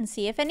minute and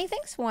see if anything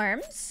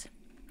swarms.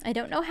 I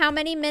don't know how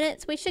many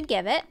minutes we should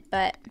give it,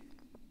 but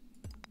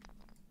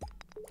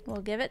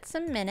we'll give it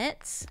some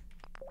minutes.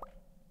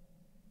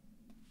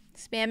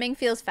 Spamming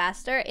feels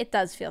faster. It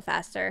does feel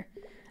faster.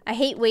 I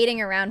hate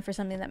waiting around for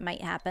something that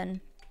might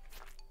happen.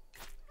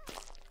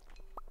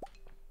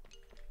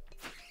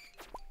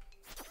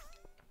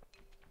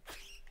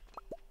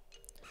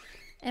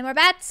 Any more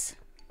bats?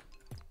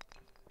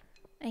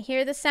 I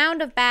hear the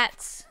sound of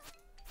bats.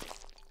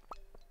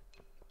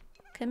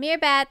 Come here,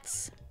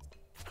 bats.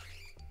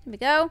 Here we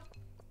go.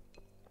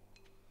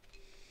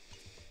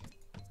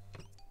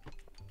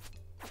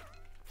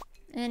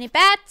 Any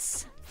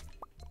bats?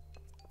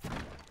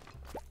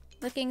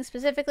 Looking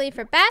specifically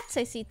for bats.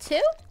 I see 2.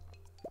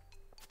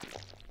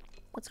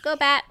 Let's go,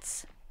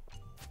 bats.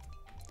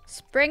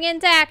 Spring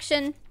into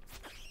action.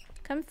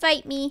 Come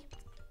fight me.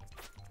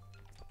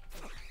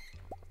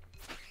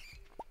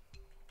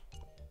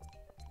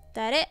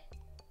 That it?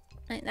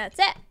 I think that's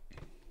it.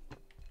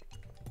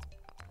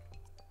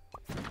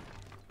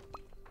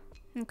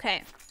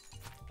 Okay.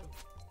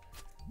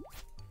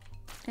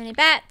 Any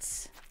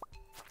bats?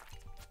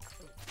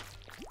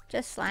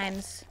 Just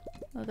slimes.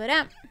 We'll go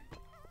down.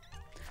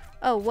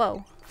 Oh,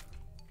 whoa.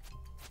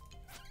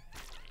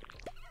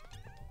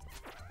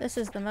 This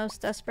is the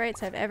most dust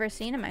sprites I've ever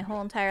seen in my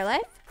whole entire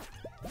life.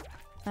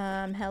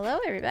 Hello,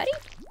 everybody.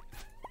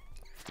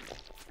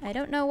 I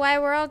don't know why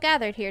we're all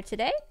gathered here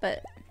today,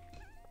 but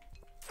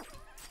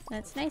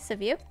that's nice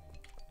of you.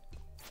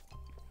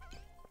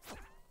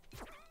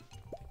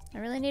 I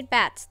really need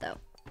bats, though.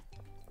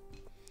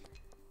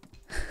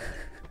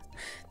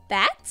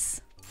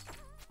 Bats?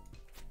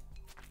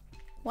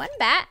 1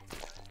 bat.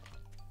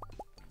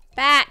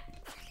 Bat.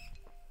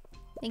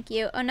 Thank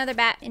you. Oh, another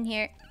bat in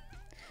here.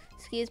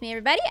 Excuse me,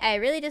 everybody. I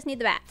really just need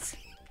the bats.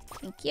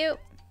 Thank you.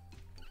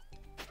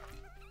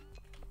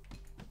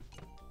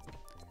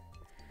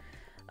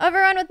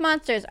 Overrun with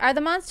monsters. Are the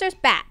monsters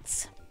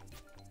bats?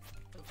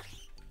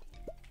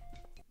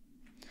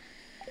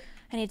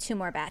 I need 2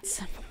 more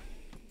bats.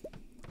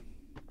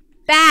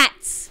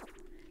 Bats!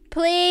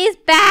 Please,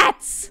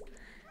 bats!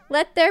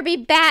 Let there be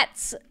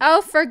bats.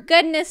 Oh, for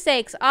goodness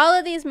sakes. All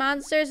of these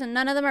monsters and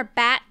none of them are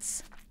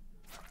bats.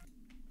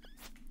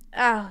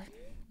 Oh,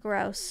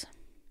 gross.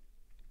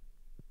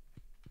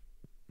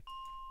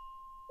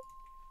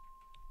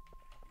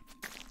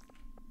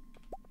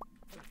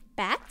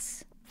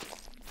 Bats?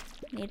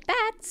 Need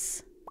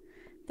bats.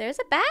 There's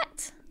a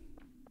bat.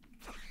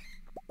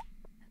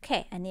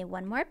 Okay, I need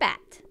one more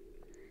bat.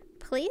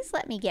 Please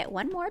let me get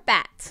one more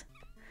bat.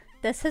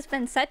 This has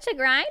been such a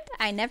grind.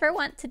 I never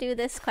want to do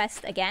this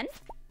quest again.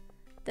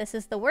 This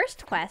is the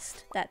worst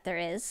quest that there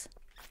is.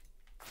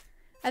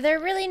 Are there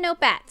really no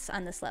bats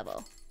on this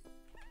level?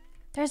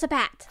 There's a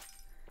bat.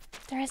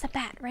 There is a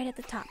bat right at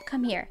the top.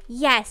 Come here.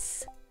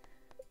 Yes.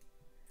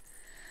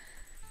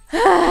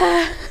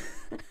 That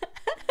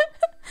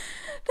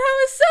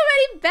was so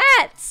many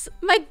bats.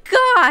 My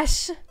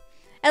gosh.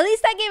 At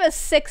least that gave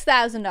us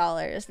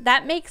 $6,000.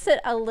 That makes it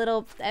a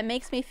little, that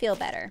makes me feel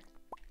better.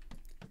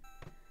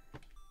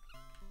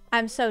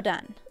 I'm so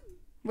done.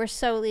 We're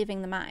so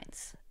leaving the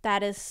mines.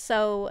 That is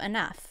so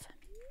enough.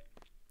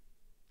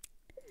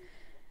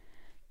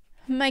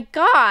 My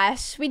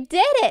gosh, we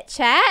did it,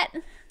 chat.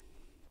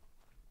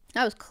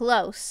 That was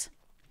close.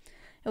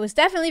 It was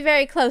definitely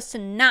very close to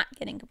not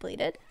getting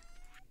completed.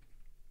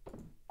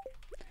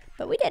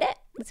 But we did it.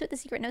 Let's see what the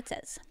secret note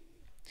says.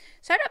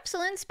 Startup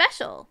Saloon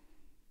Special.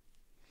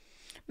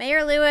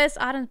 Mayor Lewis,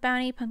 Autumn's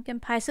Bounty,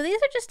 Pumpkin Pie. So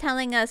these are just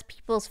telling us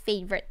people's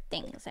favorite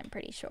things, I'm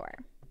pretty sure.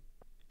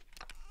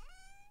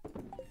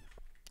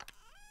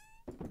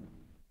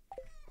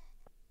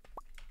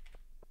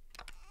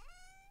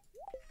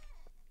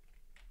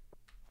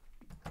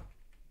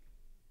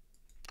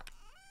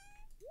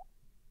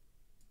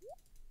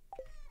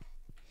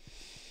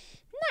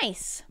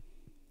 Nice.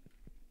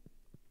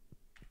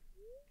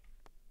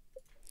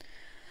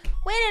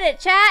 We did it,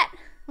 chat.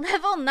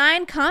 Level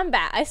 9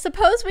 combat. I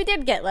suppose we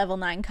did get level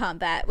 9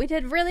 combat. We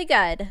did really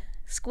good.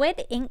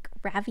 Squid ink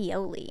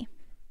ravioli.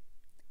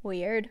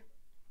 Weird.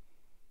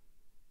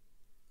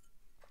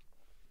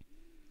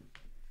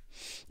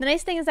 The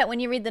nice thing is that when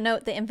you read the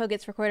note, the info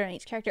gets recorded on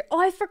each character.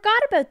 Oh, I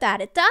forgot about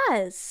that. It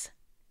does.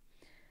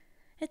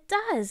 It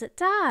does. It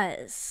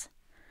does.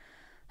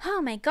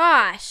 Oh my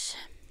gosh.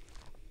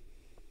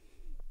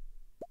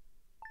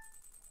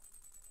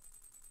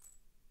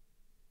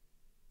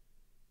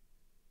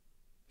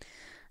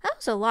 That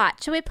was a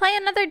lot. Should we play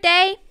another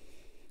day?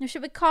 Or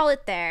should we call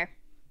it there?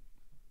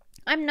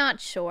 I'm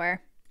not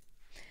sure.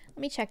 Let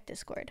me check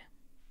Discord.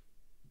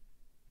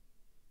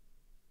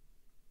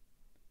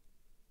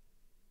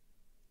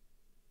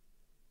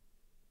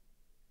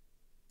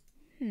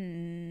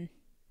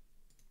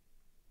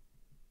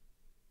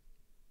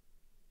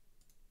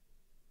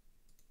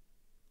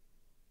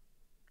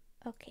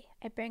 Okay,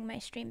 I bring my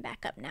stream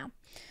back up now.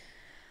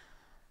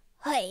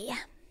 Hey.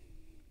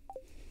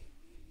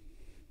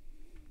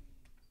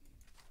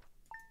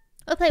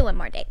 We'll play one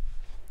more day.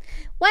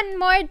 One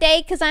more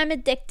day because I'm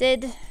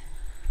addicted.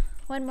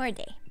 One more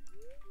day.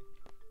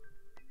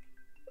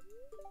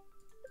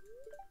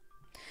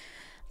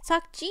 Let's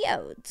talk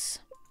geodes.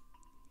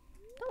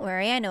 Don't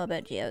worry, I know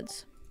about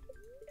geodes.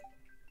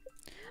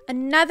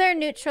 Another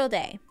neutral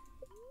day.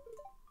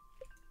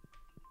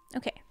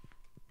 Okay.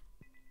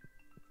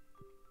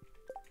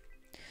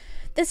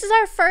 This is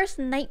our first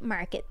night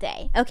market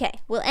day. Okay,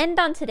 we'll end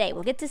on today.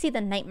 We'll get to see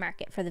the night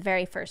market for the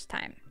very first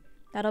time.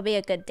 That'll be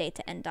a good day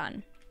to end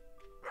on.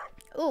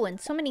 Ooh, and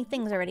so many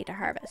things are ready to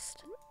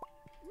harvest.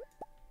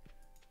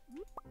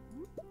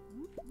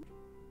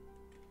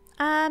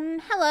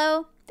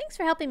 Hello. Thanks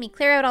for helping me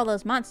clear out all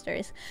those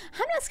monsters.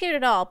 I'm not scared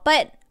at all,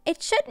 but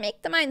it should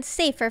make the mine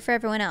safer for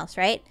everyone else,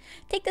 right?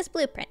 Take this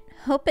blueprint.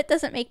 Hope it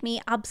doesn't make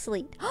me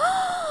obsolete.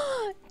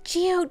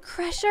 Geode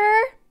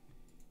crusher?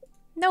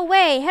 No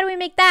way. How do we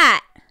make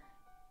that?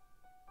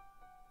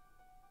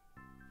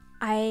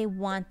 I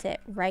want it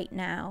right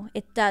now.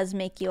 It does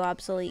make you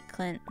obsolete,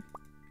 Clint.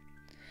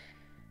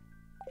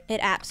 It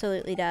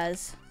absolutely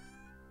does.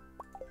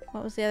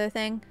 What was the other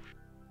thing?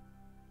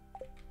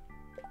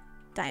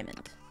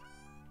 Diamond.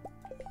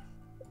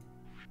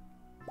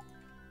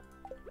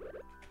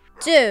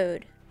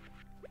 Dude.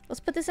 Let's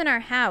put this in our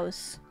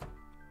house.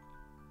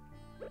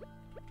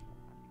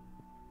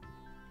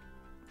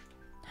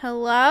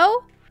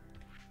 Hello?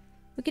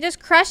 We could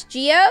just crush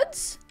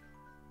geodes?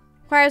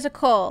 Requires a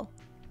coal.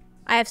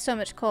 I have so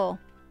much coal.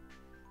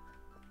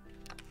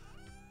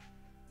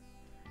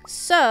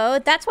 So,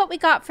 that's what we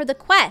got for the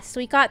quest.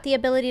 We got the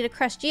ability to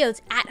crush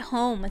geodes at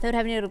home without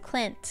having to go to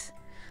Clint.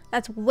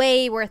 That's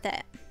way worth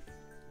it.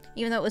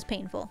 Even though it was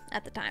painful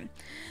at the time.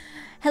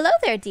 Hello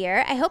there,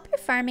 dear. I hope your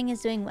farming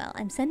is doing well.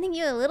 I'm sending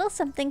you a little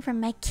something from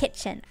my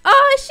kitchen.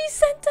 Oh, she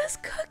sent us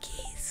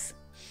cookies.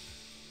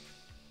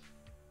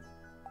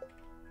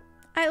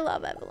 I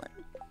love Evelyn.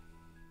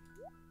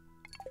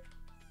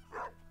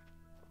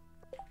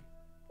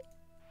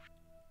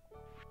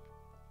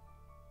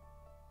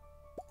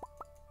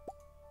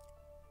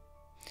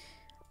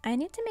 I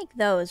need to make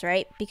those,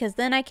 right? Because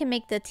then I can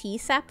make the tea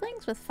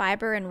saplings with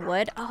fiber and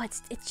wood. Oh,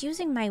 it's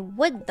using my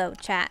wood though,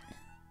 chat.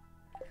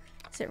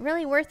 Is it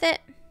really worth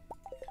it?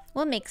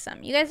 We'll make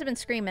some. You guys have been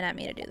screaming at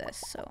me to do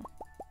this, so.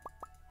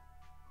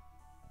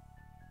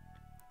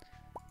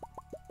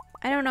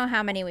 I don't know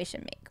how many we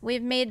should make.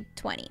 We've made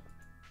 20.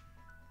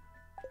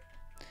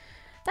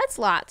 That's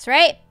lots,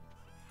 right?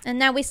 And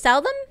now we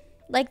sell them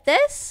like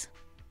this?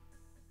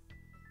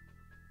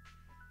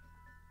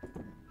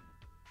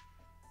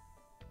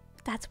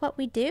 That's what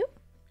we do?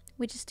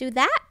 We just do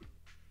that?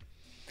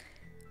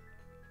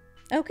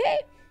 Okay.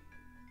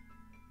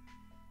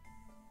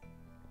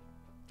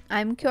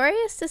 I'm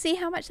curious to see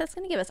how much that's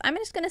going to give us. I'm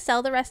just going to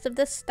sell the rest of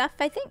this stuff,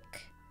 I think.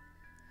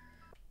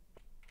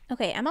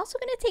 Okay, I'm also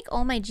going to take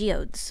all my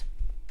geodes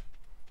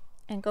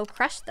and go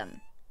crush them.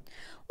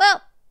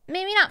 Well,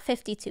 maybe not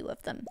 52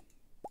 of them.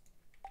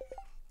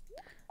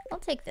 I'll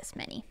take this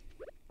many.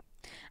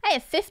 I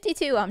have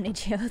 52 Omni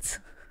Geodes.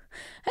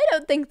 I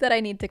don't think that I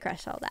need to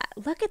crush all that.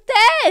 Look at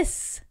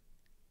this!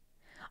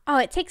 Oh,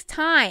 it takes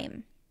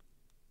time.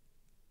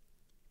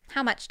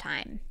 How much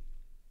time?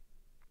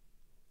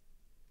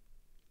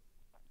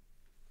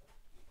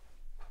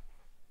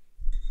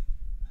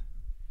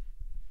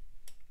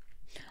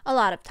 A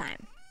lot of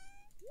time.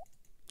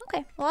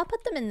 Okay, well, I'll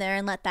put them in there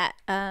and let that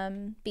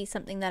be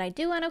something that I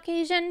do on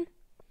occasion.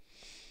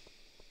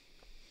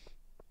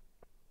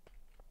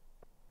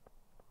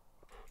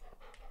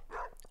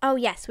 Oh,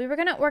 yes, we were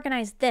going to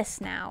organize this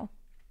now.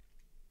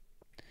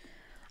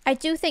 I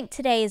do think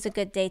today is a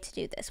good day to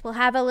do this. We'll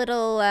have a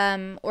little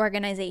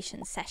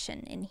organization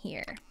session in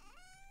here.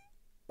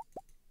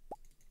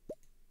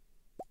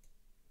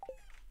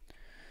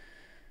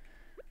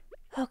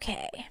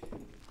 Okay.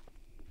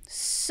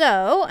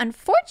 So,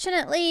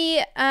 unfortunately,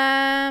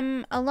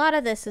 a lot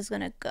of this is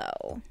going to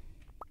go.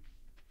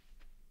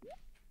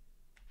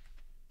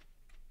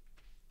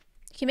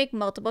 Can you make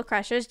multiple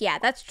crushers? Yeah,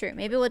 that's true.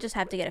 Maybe we'll just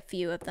have to get a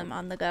few of them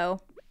on the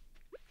go.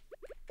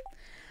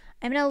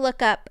 I'm going to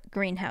look up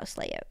greenhouse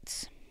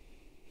layouts.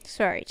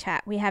 Sorry,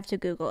 chat. We have to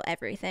Google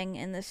everything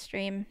in this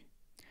stream.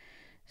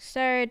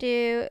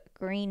 Stardew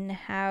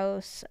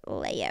greenhouse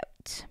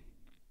layout.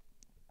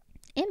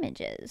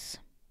 Images.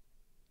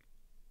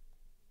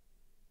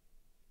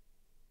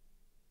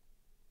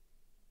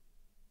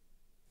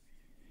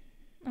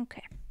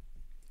 Okay.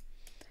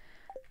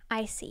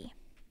 I see.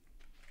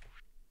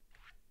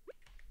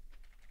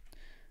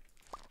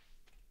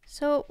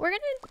 So we're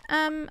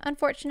gonna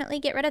unfortunately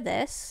get rid of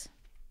this.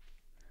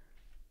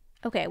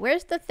 Okay,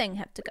 where's the thing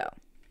have to go?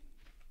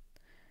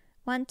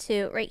 1,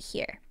 2, right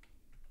here.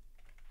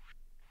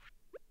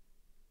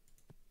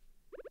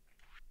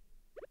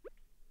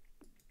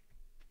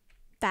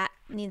 That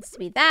needs to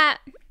be that.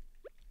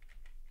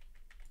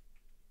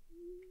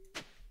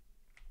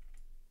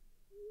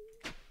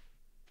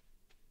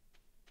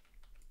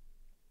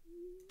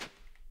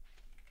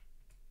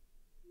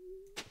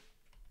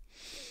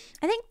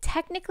 I think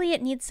technically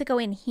it needs to go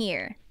in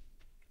here.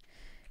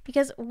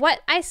 Because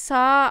what I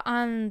saw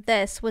on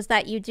this was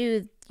that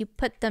you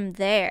put them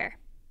there.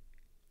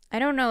 I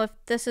don't know if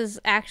this is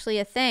actually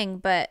a thing,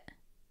 but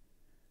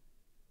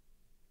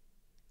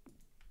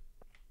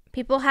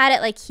people had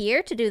it like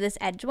here to do this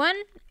edge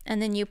one,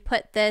 and then you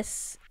put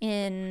this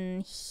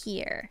in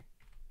here.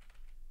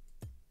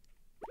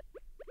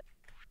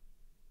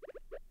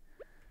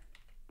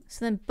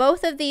 So then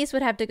both of these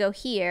would have to go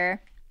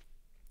here.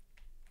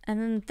 And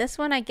then this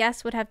one, I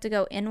guess, would have to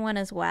go in one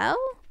as well?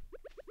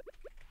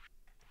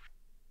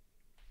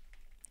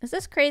 Is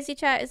this crazy,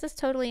 chat? Is this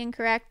totally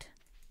incorrect?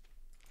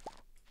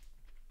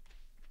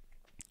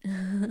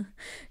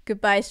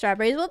 Goodbye,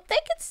 strawberries. Well, they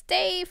can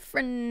stay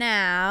for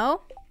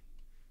now.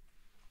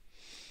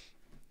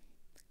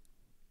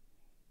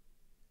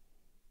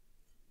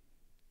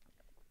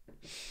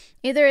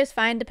 Either is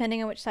fine,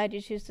 depending on which side you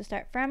choose to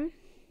start from.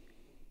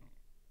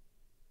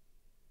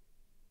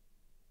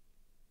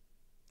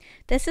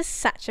 This is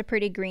such a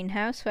pretty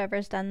greenhouse,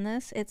 whoever's done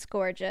this. It's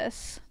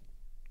gorgeous.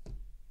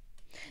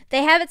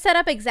 They have it set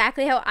up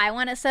exactly how I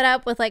want it set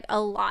up, with like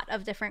a lot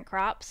of different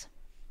crops.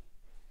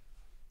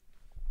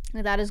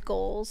 That is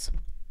goals.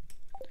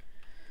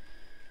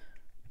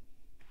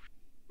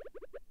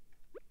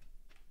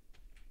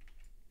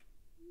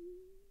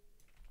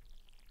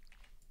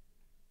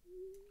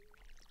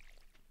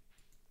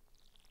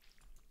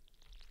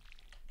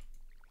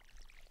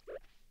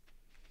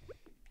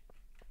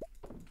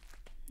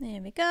 There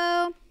we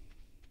go.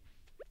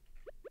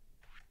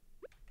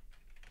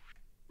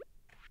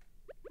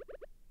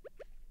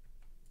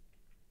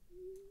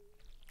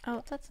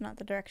 Oh, that's not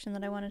the direction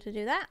that I wanted to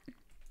do that.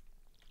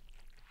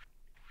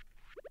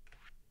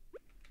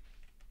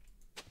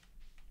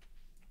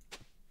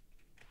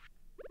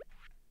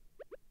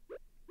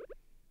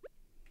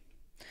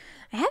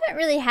 I haven't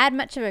really had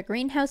much of a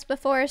greenhouse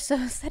before,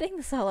 so setting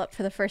this all up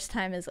for the first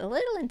time is a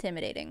little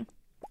intimidating.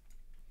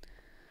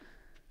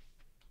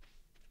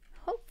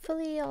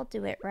 Hopefully I'll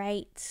do it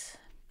right.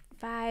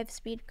 5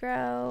 speed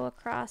grow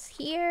across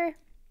here.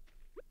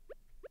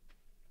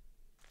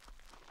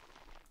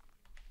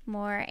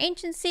 More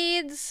ancient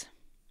seeds.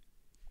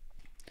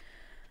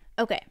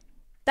 Okay,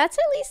 that's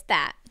at least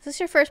that. Is this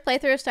your first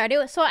playthrough of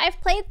Stardew? So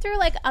I've played through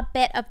like a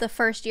bit of the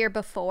first year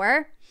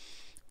before.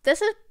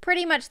 this is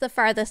pretty much the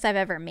farthest I've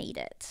ever made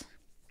it.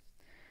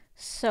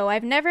 So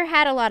I've never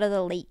had a lot of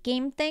the late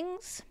game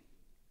things.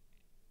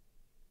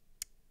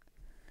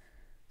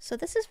 So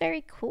this is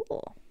very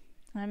cool.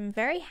 I'm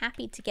very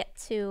happy to get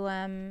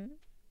to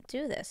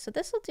do this. So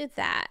this will do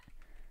that.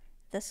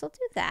 This will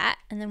do that.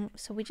 And then,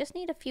 so we just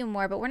need a few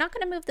more, but we're not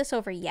going to move this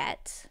over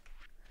yet.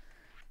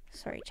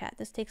 Sorry, chat.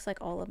 This takes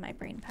like all of my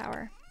brain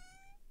power.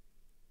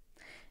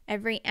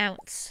 Every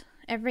ounce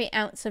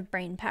of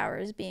brain power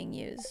is being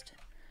used.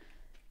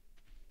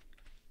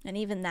 And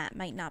even that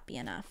might not be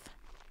enough.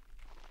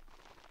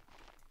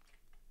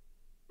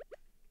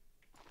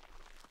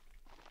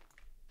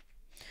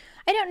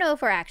 I don't know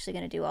if we're actually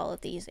going to do all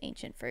of these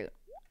ancient fruit.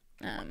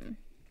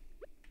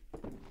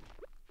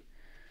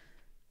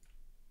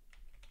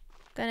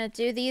 Gonna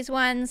do these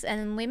ones,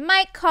 and we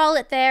might call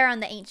it there on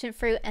the ancient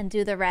fruit and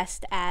do the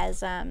rest as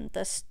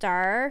the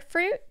star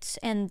fruit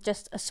and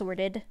just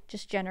assorted,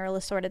 just general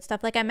assorted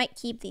stuff. Like I might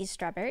keep these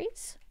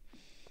strawberries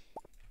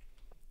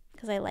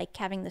because I like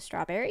having the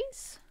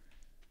strawberries.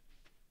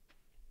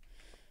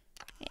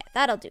 Yeah,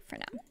 that'll do for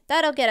now.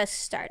 That'll get us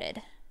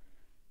started.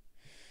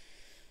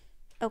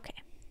 Okay.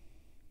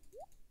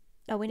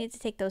 Oh, we need to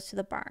take those to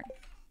the barn.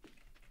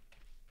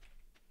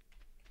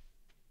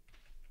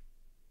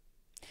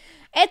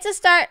 It's a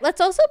start. Let's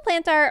also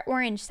plant our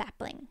orange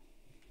sapling.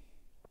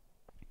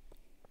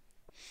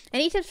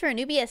 Any tips for a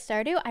newbie at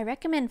Stardew? I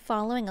recommend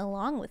following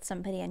along with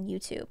somebody on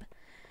YouTube.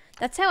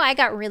 That's how I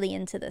got really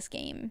into this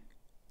game.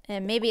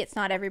 And maybe it's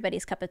not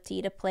everybody's cup of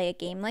tea to play a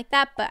game like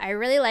that, but I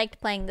really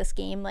liked playing this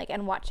game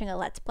and watching a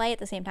Let's Play at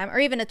the same time, or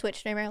even a Twitch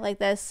streamer like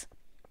this.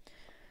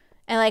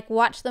 And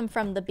watch them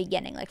from the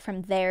beginning,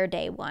 from their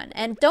day one.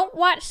 And don't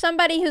watch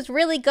somebody who's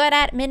really good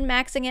at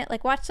min-maxing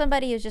it. Watch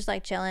somebody who's just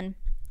chilling.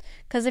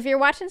 Because if you're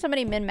watching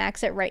somebody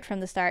min-max it right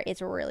from the start,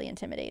 it's really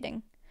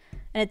intimidating.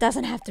 And it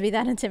doesn't have to be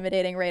that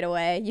intimidating right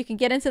away. You can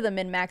get into the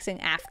min-maxing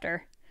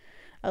after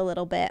a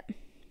little bit.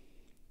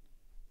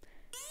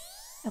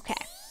 Okay.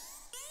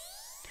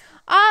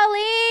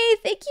 Ollie,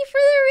 thank you for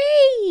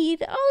the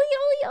raid.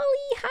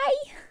 Ollie,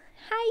 hi.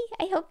 Hi,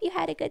 I hope you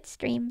had a good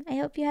stream. I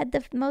hope you had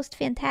the most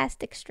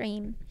fantastic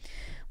stream.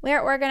 We're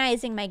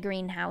organizing my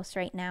greenhouse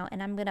right now,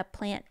 and I'm going to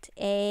plant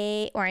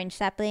a orange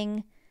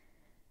sapling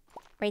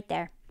right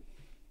there.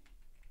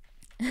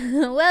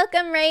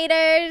 Welcome,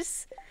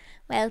 raiders.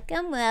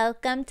 Welcome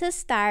to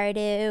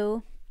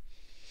Stardew.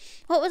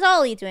 What was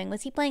Ollie doing?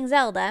 Was he playing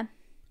Zelda?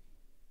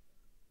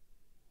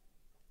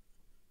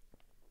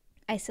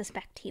 I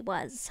suspect he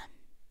was.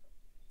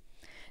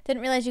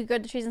 Didn't realize you could grow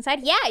the trees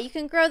inside. Yeah, you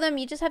can grow them.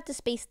 You just have to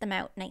space them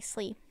out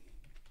nicely.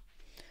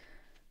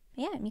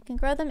 Yeah, you can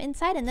grow them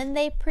inside, and then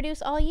they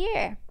produce all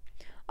year.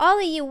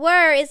 Ollie, you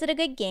were. Is it a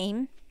good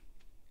game?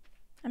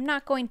 I'm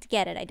not going to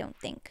get it, I don't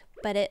think.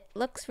 But it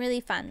looks really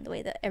fun the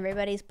way that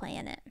everybody's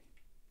playing it.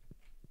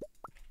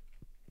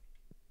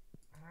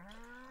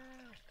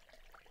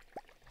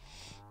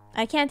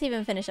 I can't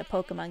even finish a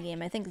Pokemon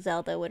game. I think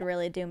Zelda would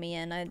really do me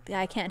in.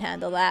 I can't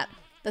handle that.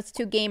 That's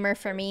too gamer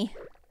for me.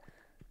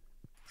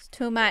 It's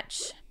too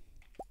much.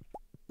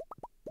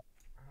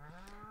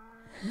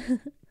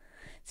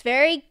 It's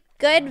very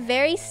good,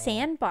 very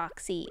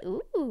sandboxy.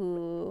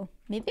 Ooh,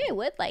 maybe I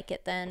would like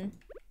it then.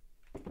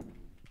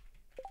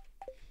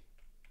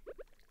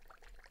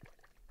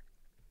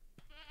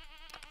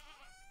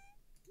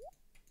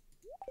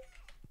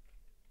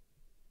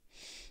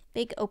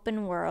 Big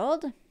open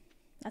world.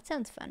 That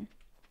sounds fun.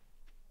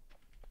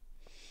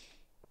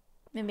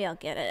 Maybe I'll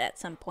get it at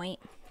some point.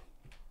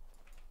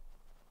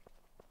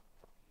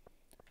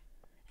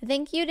 I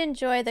think you'd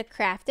enjoy the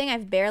crafting.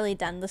 I've barely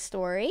done the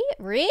story.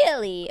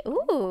 Really?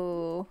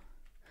 Ooh.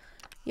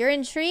 You're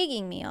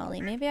intriguing me,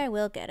 Ollie. Maybe I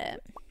will get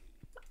it.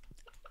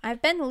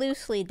 I've been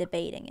loosely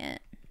debating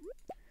it.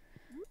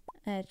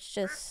 It's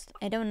just,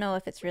 I don't know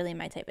if it's really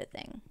my type of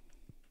thing.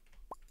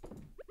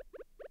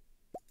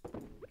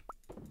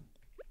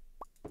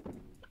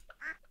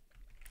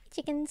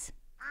 Chickens.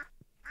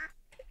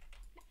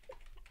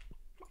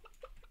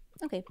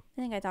 Okay, I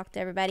think I talked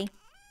to everybody.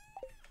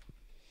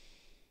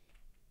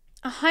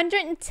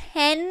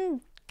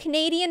 110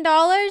 Canadian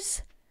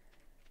dollars?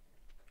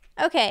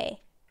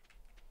 Okay.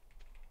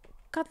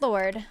 Good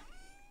Lord.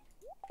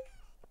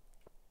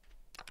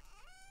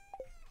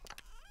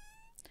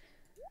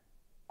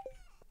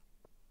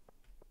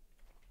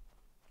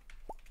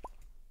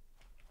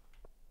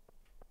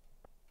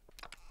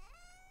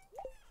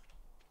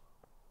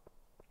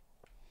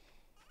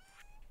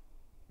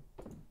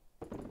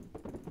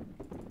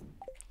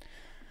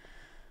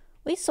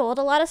 We sold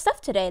a lot of stuff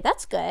today.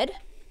 That's good.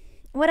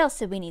 What else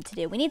did we need to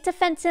do? We need to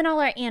fence in all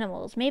our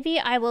animals. Maybe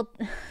I will...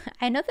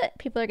 I know that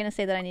people are going to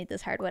say that I need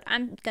this hardwood.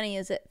 I'm going to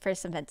use it for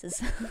some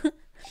fences.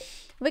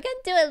 We're going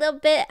to do a little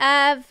bit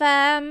of...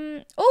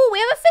 Oh, we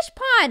have a fish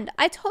pond.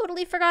 I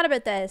totally forgot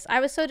about this. I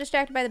was so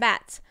distracted by the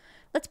bats.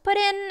 Let's put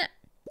in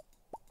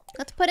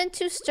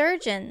 2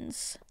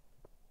 sturgeons.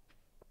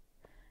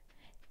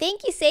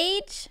 Thank you,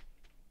 Sage.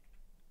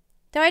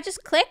 Do I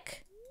just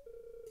click?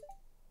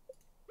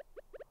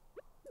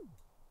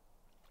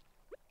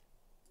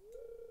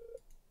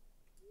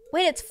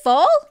 Wait, it's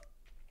full?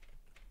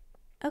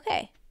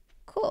 Okay,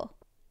 cool.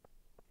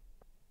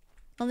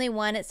 Only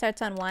one, it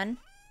starts on 1.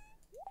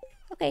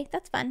 Okay,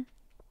 that's fun.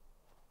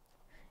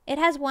 It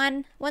has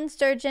one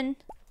sturgeon.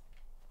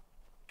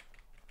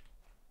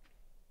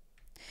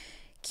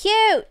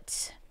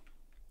 Cute!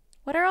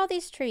 What are all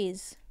these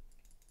trees?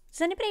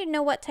 Does anybody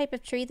know what type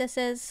of tree this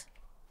is?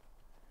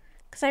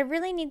 Because I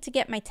really need to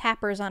get my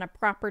tappers on a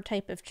proper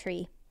type of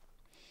tree.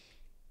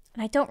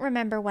 And I don't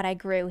remember what I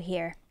grew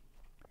here.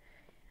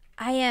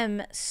 I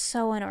am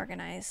so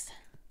unorganized.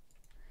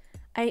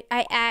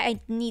 I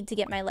need to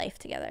get my life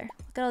together.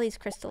 Look at all these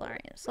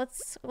crystallariums.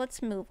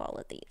 Let's move all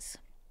of these.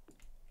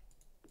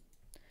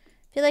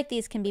 I feel like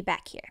these can be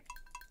back here.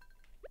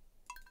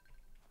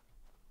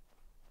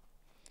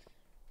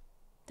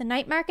 The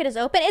night market is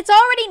open. It's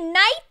already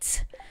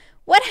night!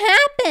 What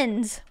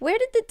happened? Where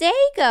did the day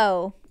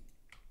go?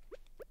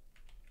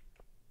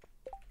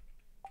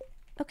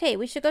 Okay,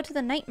 we should go to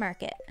the night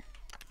market.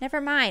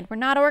 Never mind. We're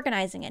not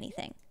organizing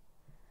anything.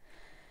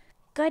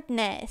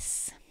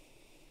 Goodness.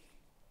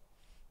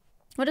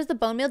 What does the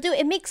bone meal do?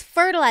 It makes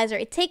fertilizer.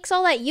 It takes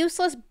all that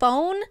useless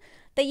bone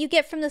that you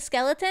get from the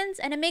skeletons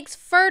and it makes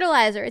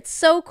fertilizer. It's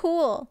so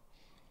cool.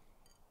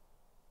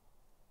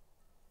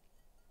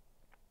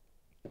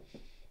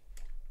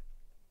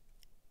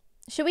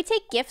 Should we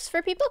take gifts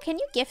for people? Can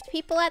you gift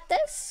people at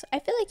this? I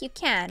feel like you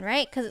can,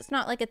 right? Because it's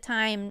not like a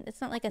time, it's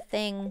not like a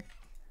thing.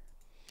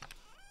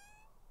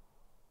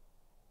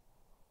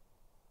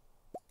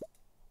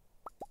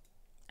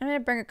 I'm going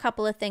to bring a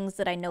couple of things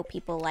that I know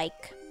people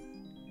like.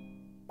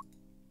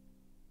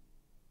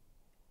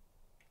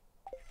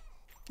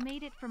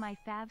 Made it for my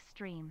fav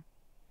stream.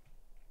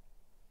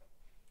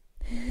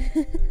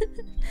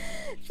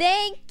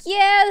 Thank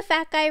you, the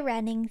fat guy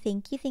running.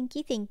 Thank you, thank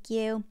you, thank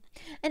you.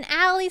 And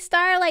Owly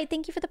Starlight,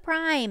 thank you for the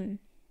prime.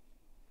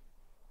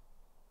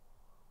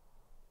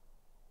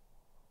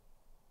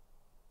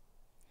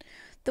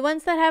 The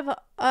ones that have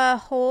a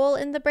hole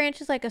in the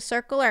branches like a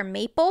circle are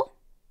maple.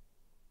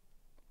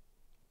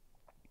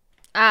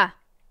 Ah,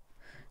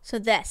 so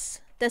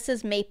this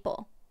is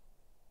maple.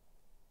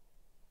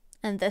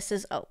 And this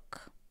is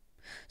oak.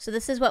 So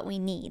this is what we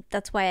need.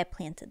 That's why I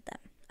planted them.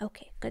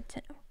 Okay, good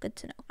to know, good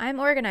to know. I'm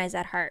organized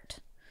at heart.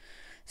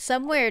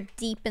 Somewhere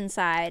deep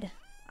inside,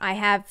 I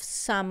have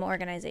some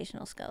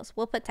organizational skills.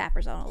 We'll put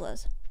tappers on all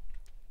those.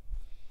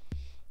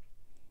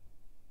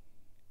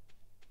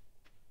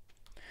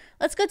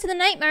 Let's go to the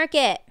night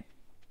market.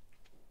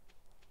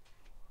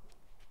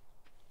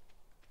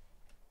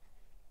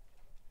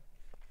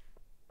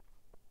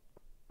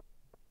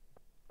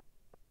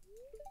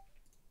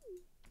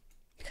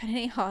 Got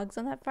any hogs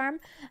on that farm?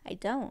 I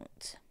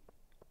don't.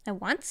 I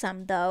want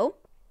some, though.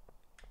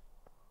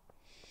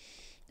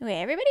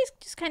 Okay, everybody's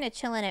just kind of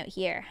chilling out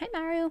here. Hi,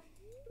 Maru.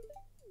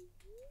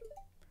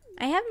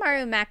 I have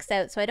Maru maxed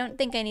out, so I don't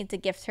think I need to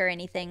gift her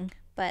anything,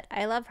 but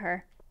I love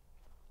her.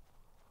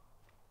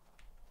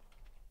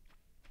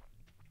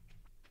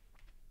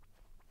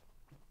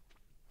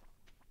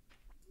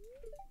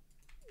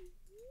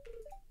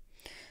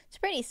 It's a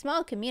pretty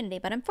small community,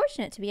 but I'm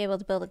fortunate to be able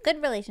to build a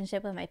good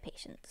relationship with my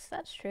patients.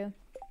 That's true.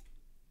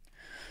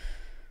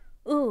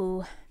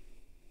 Ooh.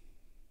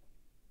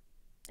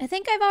 I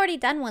think I've already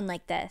done one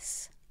like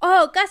this.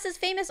 Oh, Gus's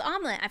famous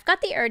omelet. I've got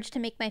the urge to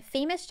make my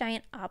famous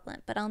giant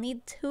omelet, but I'll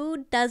need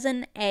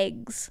 24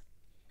 eggs.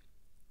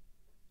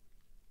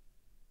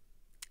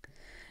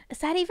 Is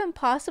that even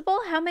possible?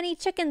 How many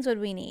chickens would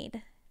we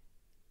need?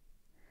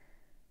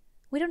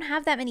 We don't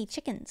have that many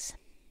chickens.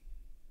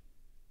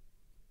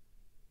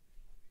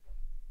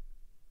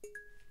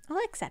 I'll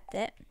accept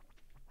it.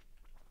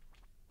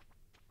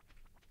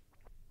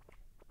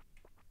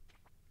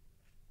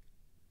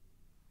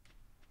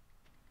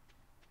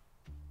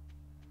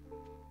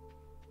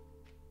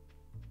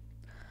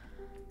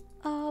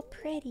 Oh,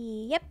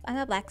 pretty. Yep, I'm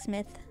a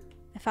blacksmith.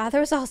 My father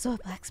was also a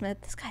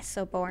blacksmith. This guy's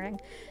so boring.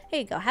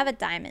 Here you go. Have a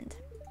diamond.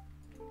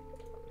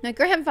 My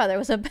grandfather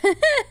was a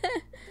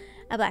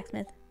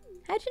blacksmith.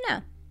 How'd you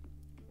know?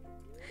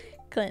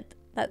 Clint.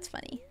 That's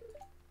funny.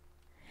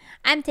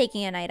 I'm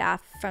taking a night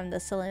off from the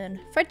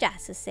saloon for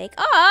Jass's sake.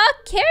 Aw,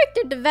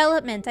 character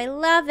development. I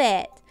love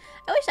it.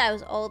 I wish I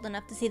was old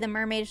enough to see the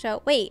mermaid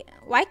show. Wait,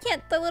 why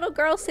can't the little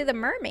girl see the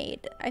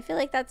mermaid? I feel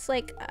like that's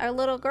like a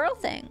little girl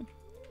thing.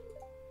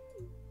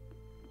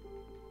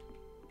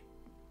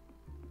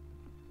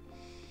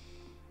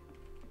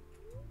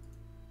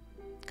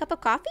 Cup of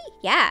coffee?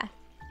 Yeah.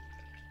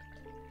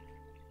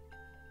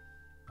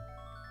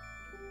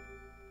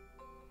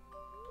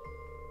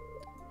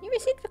 You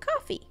received the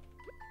coffee.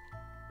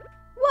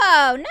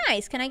 Whoa,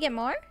 nice. Can I get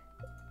more?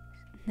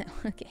 No,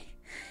 okay.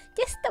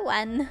 Just the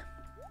one.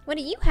 What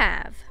do you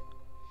have?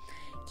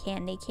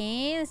 Candy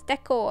canes,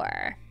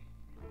 decor.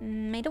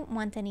 I don't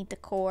want any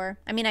decor.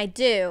 I mean, I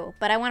do,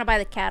 but I want to buy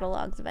the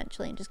catalogs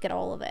eventually and just get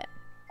all of it.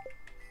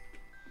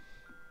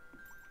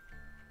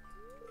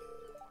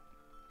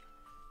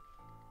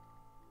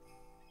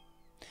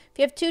 If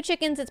you have 2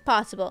 chickens, it's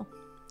possible.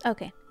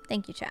 Okay,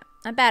 thank you, chat.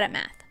 I'm bad at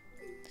math.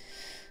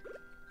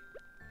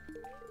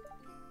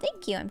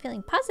 Thank you. I'm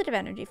feeling positive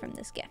energy from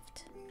this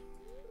gift.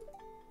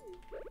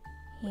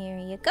 Here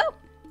you go.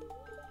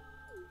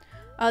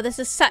 Oh, this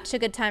is such a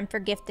good time for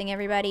gifting,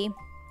 everybody.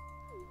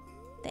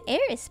 The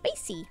air is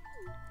spicy.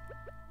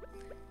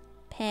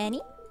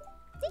 Penny.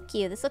 Thank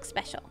you. This looks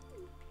special.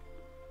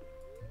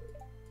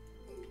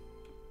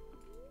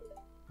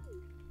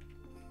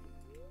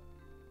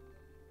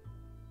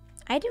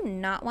 I do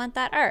not want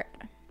that art.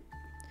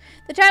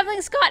 The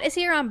Traveling Scott is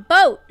here on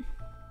boat.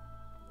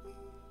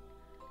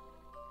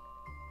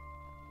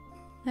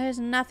 There's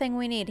nothing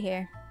we need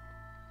here.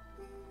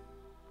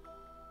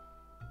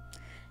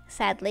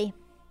 Sadly.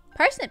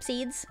 Parsnip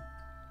seeds.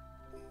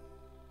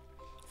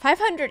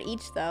 500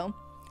 each, though.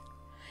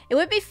 It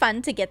would be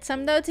fun to get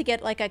some, though, to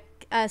get like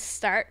a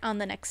start on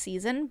the next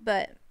season,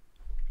 but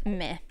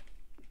meh.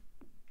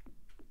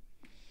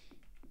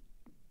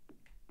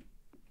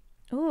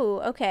 Ooh,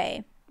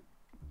 okay.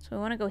 So we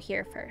want to go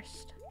here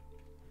first.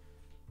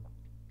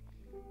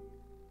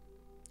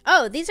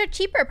 Oh, these are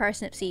cheaper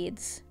parsnip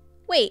seeds.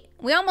 Wait,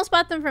 we almost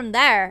bought them from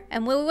there,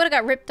 and we would have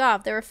got ripped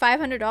off. They were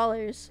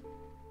 $500.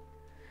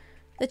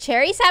 The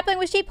cherry sapling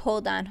was cheap?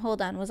 Hold on, hold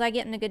on. Was I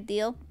getting a good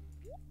deal?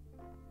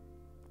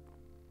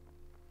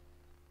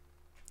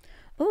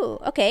 Ooh,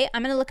 okay.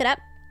 I'm going to look it up.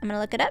 I'm going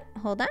to look it up.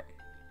 Hold on.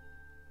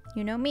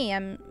 You know me.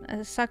 I'm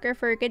a sucker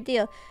for a good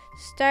deal.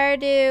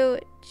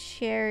 Stardew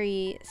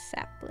cherry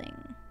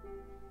sapling.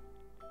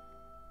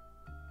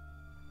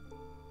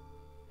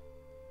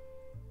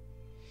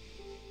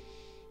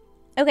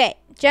 Okay,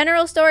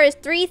 general store is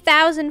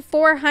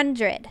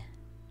 $3,400.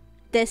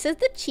 This is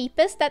the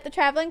cheapest that the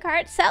traveling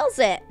cart sells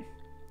it.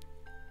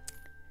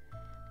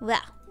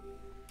 Well,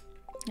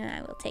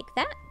 I will take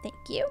that. Thank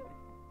you.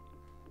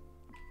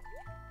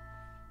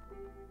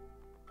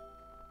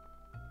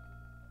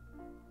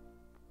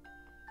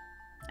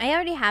 I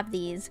already have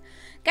these.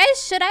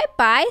 Guys, should I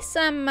buy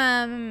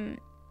some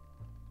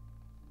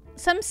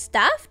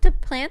stuff to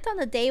plant on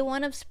the day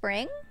 1 of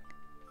spring?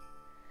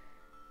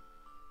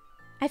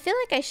 I feel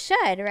like I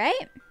should,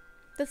 right?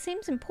 That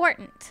seems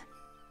important.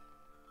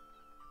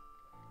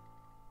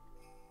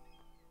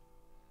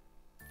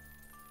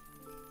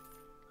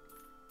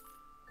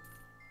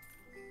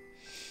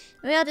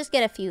 Maybe I'll just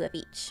get a few of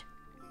each.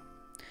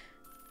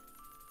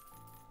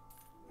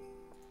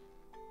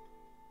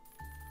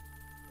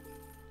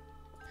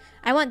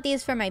 I want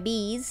these for my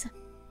bees.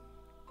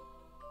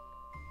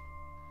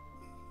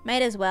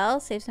 Might as well.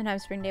 Save some time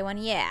spring day 1.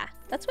 Yeah,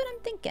 that's what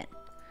I'm thinking.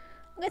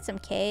 I'll get some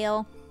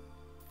kale.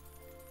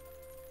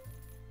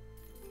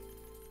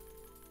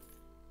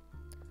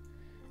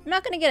 I'm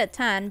not going to get a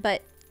ton,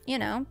 but, you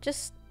know,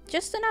 just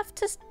enough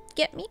to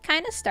get me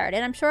kind of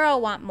started. I'm sure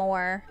I'll want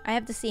more. I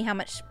have to see how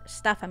much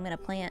stuff I'm going to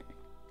plant.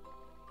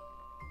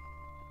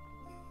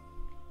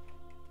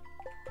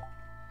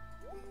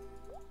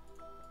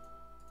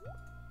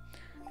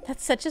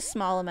 That's such a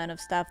small amount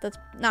of stuff. That's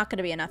not going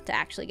to be enough to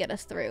actually get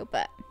us through,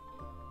 but...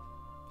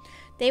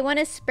 Day 1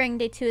 is spring,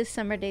 day 2 is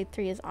summer, day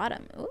 3 is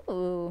autumn.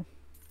 Ooh.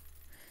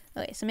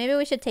 Okay, so maybe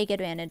we should take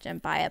advantage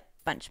and buy a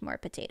bunch more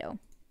potato.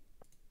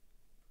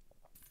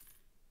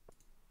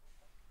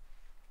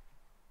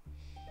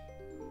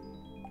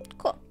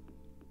 Cool.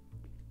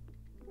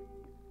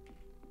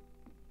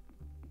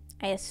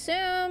 I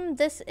assume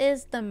this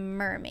is the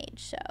mermaid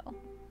show.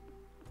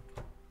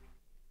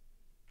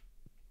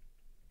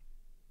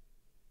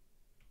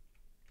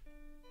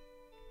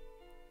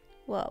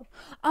 Whoa.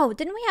 Oh,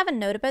 didn't we have a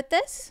note about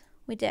this?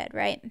 We did,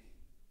 right?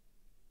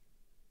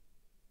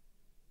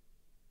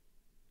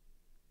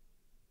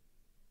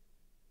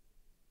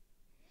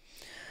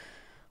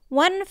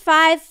 One,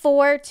 5,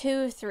 4,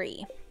 2,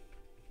 3.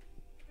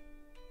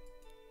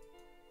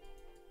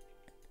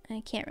 I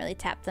can't really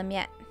tap them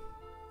yet.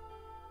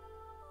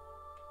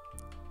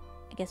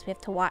 I guess we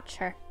have to watch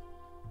her.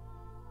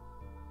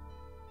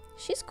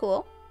 She's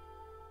cool.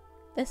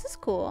 This is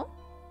cool.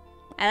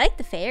 I like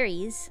the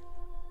fairies.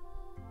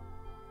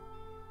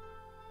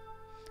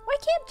 Why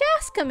can't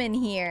Jas come in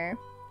here?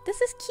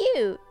 This is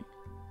cute.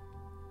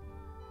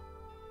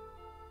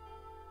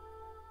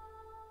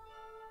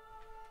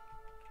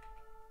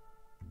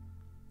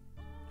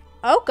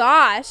 Oh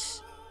gosh.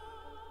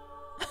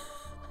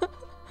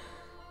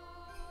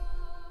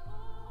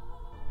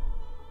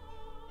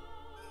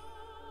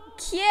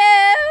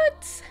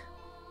 Cute.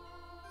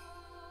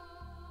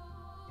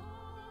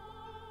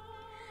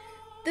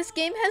 This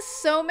game has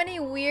so many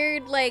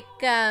weird, like,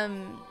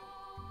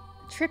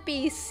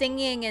 trippy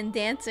singing and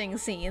dancing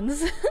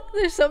scenes.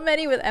 There's so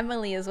many with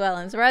Emily as well.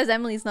 I'm surprised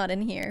Emily's not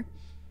in here.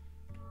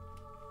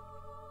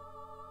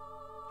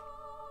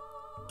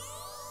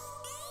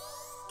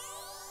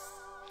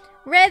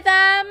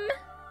 Rhythm!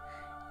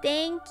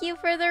 Thank you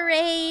for the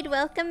raid.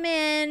 Welcome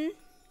in.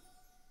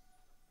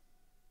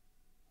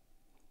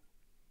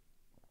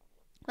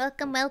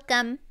 Welcome,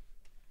 welcome.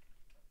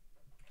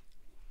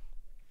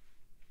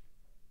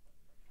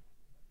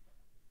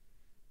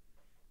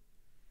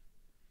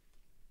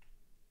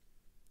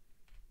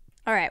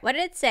 All right, what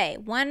did it say?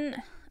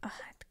 Oh,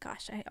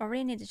 gosh, I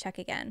already need to check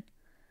again.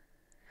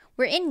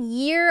 We're in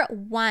year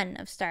 1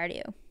 of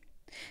Stardew.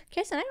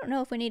 Kirsten, I don't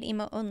know if we need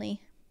emote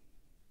only.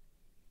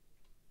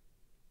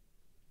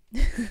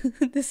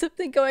 There's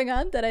something going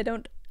on that I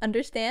don't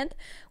understand.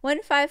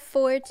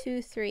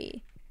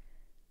 15423.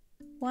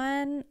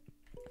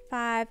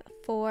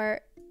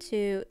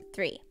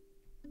 15423.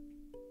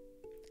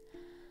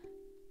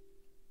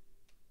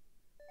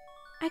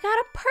 I got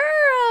a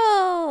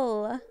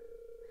pearl.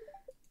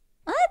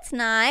 Well, that's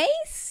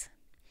nice.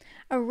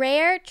 A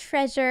rare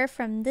treasure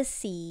from the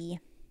sea.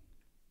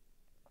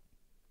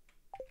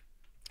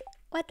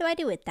 What do I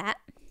do with that?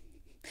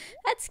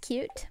 That's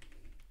cute.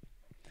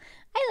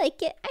 I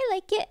like it. I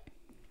like it.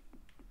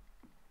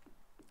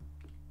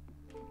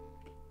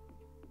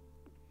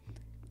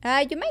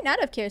 You might not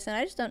have, Kirsten.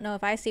 I just don't know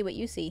if I see what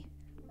you see.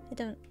 I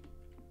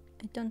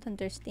don't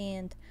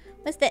understand.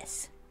 What's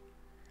this?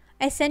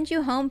 I send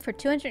you home for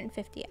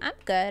 250. I'm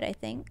good, I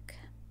think.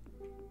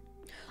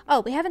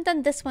 Oh, we haven't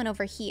done this one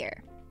over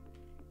here.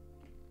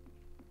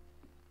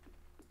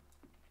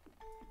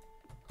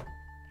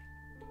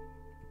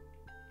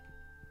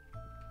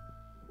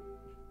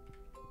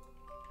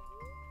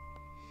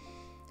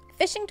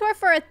 Fishing tour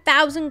for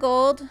 1,000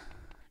 gold.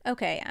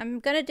 Okay, I'm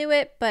gonna do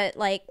it, but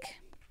like,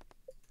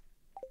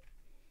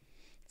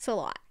 it's a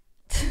lot.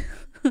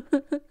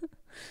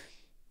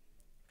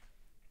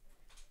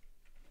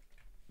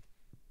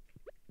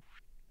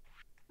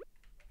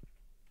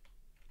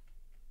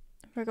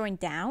 We're going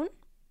down?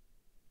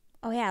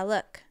 Oh yeah,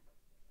 look.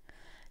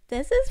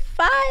 This is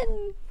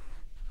fun!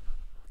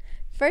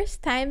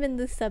 First time in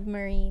the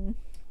submarine.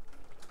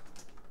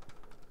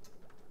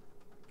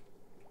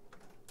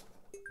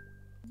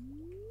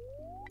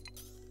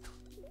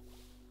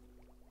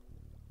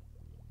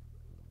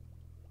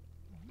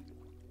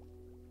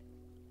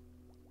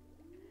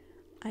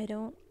 I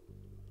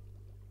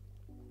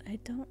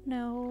don't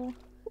know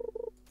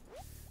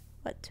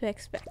what to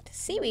expect.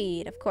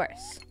 Seaweed, of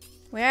course.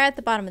 We're at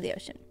the bottom of the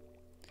ocean.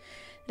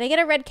 Did I get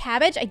a red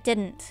cabbage? I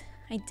didn't.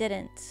 I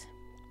didn't.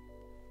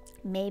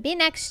 Maybe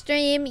next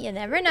stream. You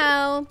never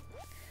know.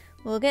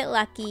 We'll get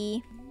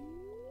lucky.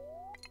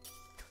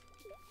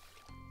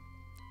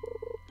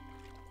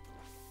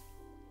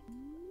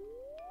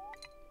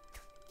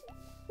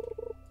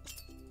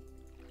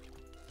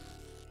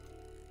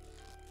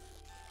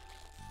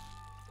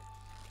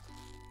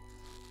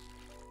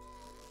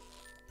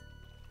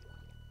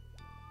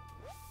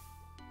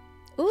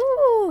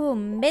 Ooh,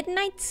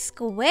 midnight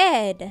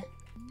squid.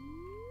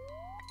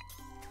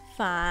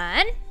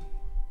 Fun.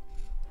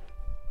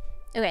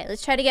 Okay,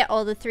 let's try to get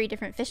all the 3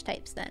 different fish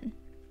types then.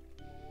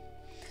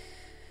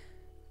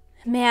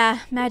 Yeah,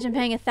 imagine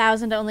paying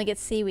 1,000 to only get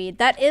seaweed.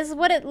 That is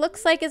what it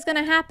looks like is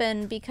gonna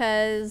happen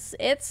because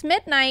it's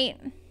midnight.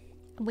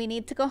 We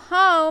need to go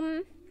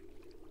home.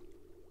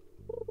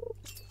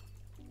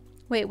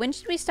 Wait, when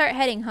should we start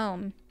heading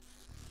home?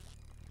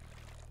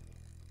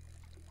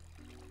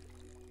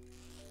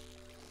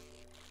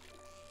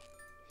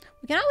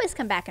 We can always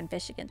come back and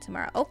fish again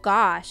tomorrow. Oh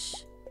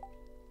gosh.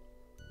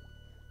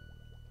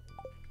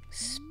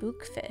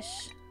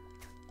 Spookfish.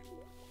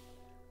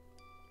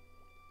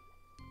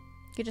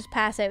 You just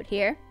pass out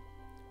here.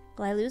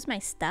 Will I lose my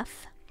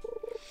stuff?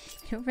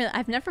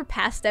 I've never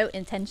passed out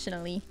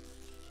intentionally.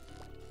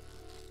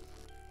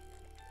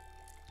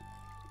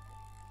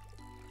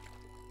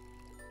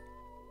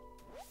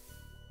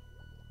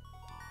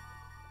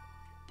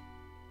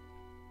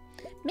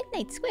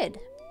 Midnight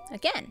squid.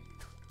 Again.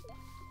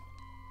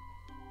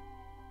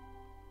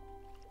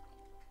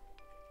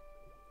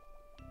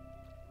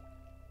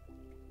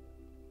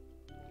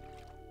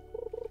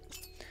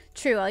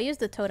 True, I'll use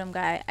the totem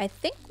guy. I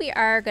think we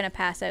are gonna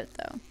pass out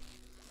though.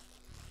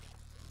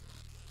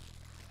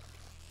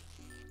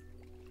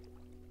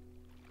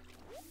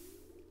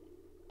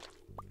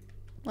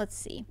 Let's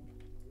see.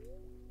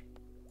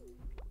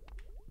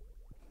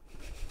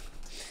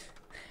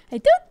 I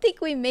don't think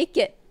we make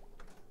it.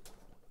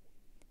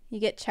 You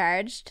get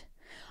charged.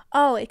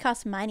 Oh, it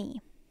costs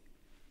money.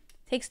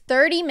 Takes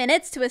 30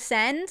 minutes to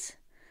ascend.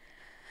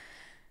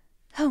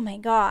 Oh my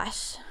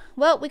gosh.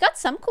 Well, we got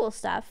some cool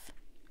stuff.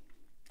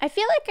 I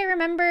feel like I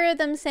remember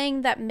them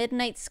saying that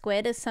midnight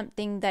squid is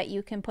something that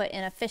you can put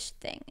in a fish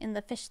thing, in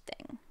the fish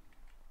thing.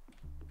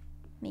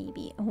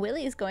 Maybe.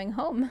 Willie's going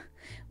home.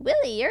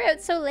 Willie, you're out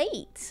so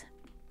late.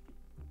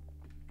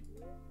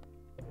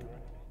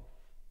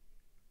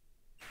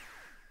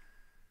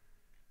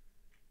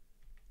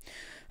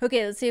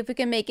 Okay, let's see if we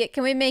can make it.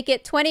 Can we make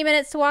it 20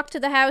 minutes to walk to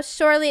the house?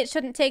 Surely it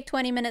shouldn't take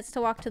 20 minutes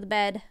to walk to the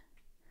bed.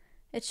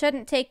 It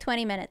shouldn't take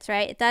 20 minutes,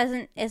 right? It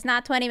doesn't. It's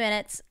not 20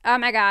 minutes. Oh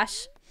my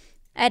gosh.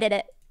 I did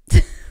it.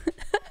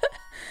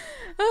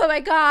 Oh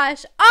my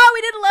gosh. Oh,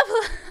 we didn't level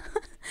up.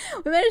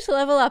 We managed to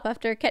level up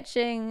after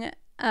catching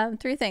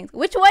 3 things.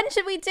 Which one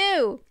should we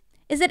do?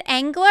 Is it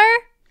angler?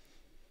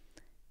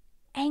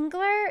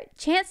 Angler?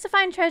 Chance to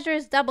find treasure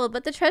is doubled,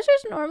 but the treasure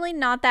is normally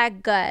not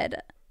that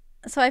good.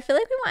 So I feel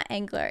like we want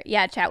angler.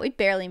 Yeah, chat, we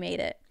barely made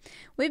it.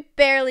 We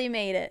barely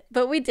made it,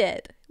 but we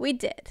did. We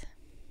did.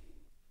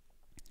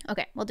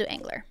 Okay, we'll do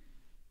angler.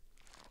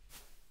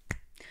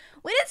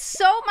 We did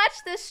so much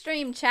this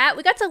stream, chat.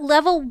 We got to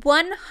level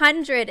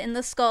 100 in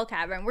the Skull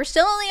Cavern. We're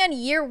still only on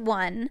year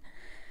 1.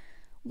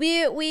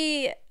 We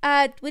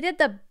did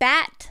the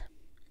bat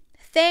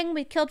thing.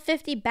 We killed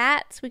 50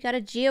 bats. We got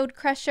a geode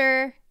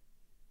crusher.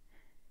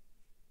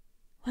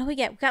 What do we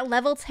get? We got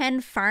level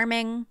 10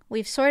 farming.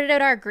 We've sorted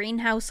out our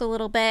greenhouse a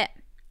little bit.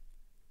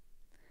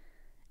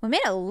 We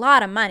made a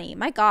lot of money.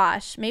 My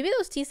gosh. Maybe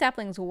those tea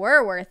saplings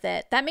were worth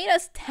it. That made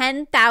us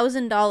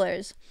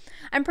 $10,000.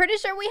 I'm pretty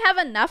sure we have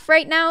enough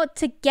right now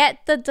to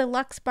get the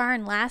deluxe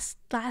barn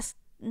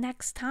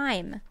next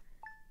time.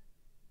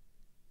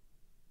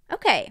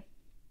 Okay.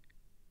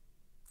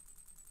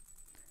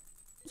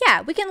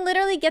 Yeah, we can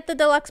literally get the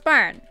deluxe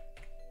barn.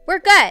 We're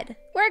good.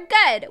 We're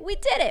good. We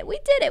did it. We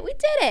did it. We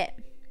did it.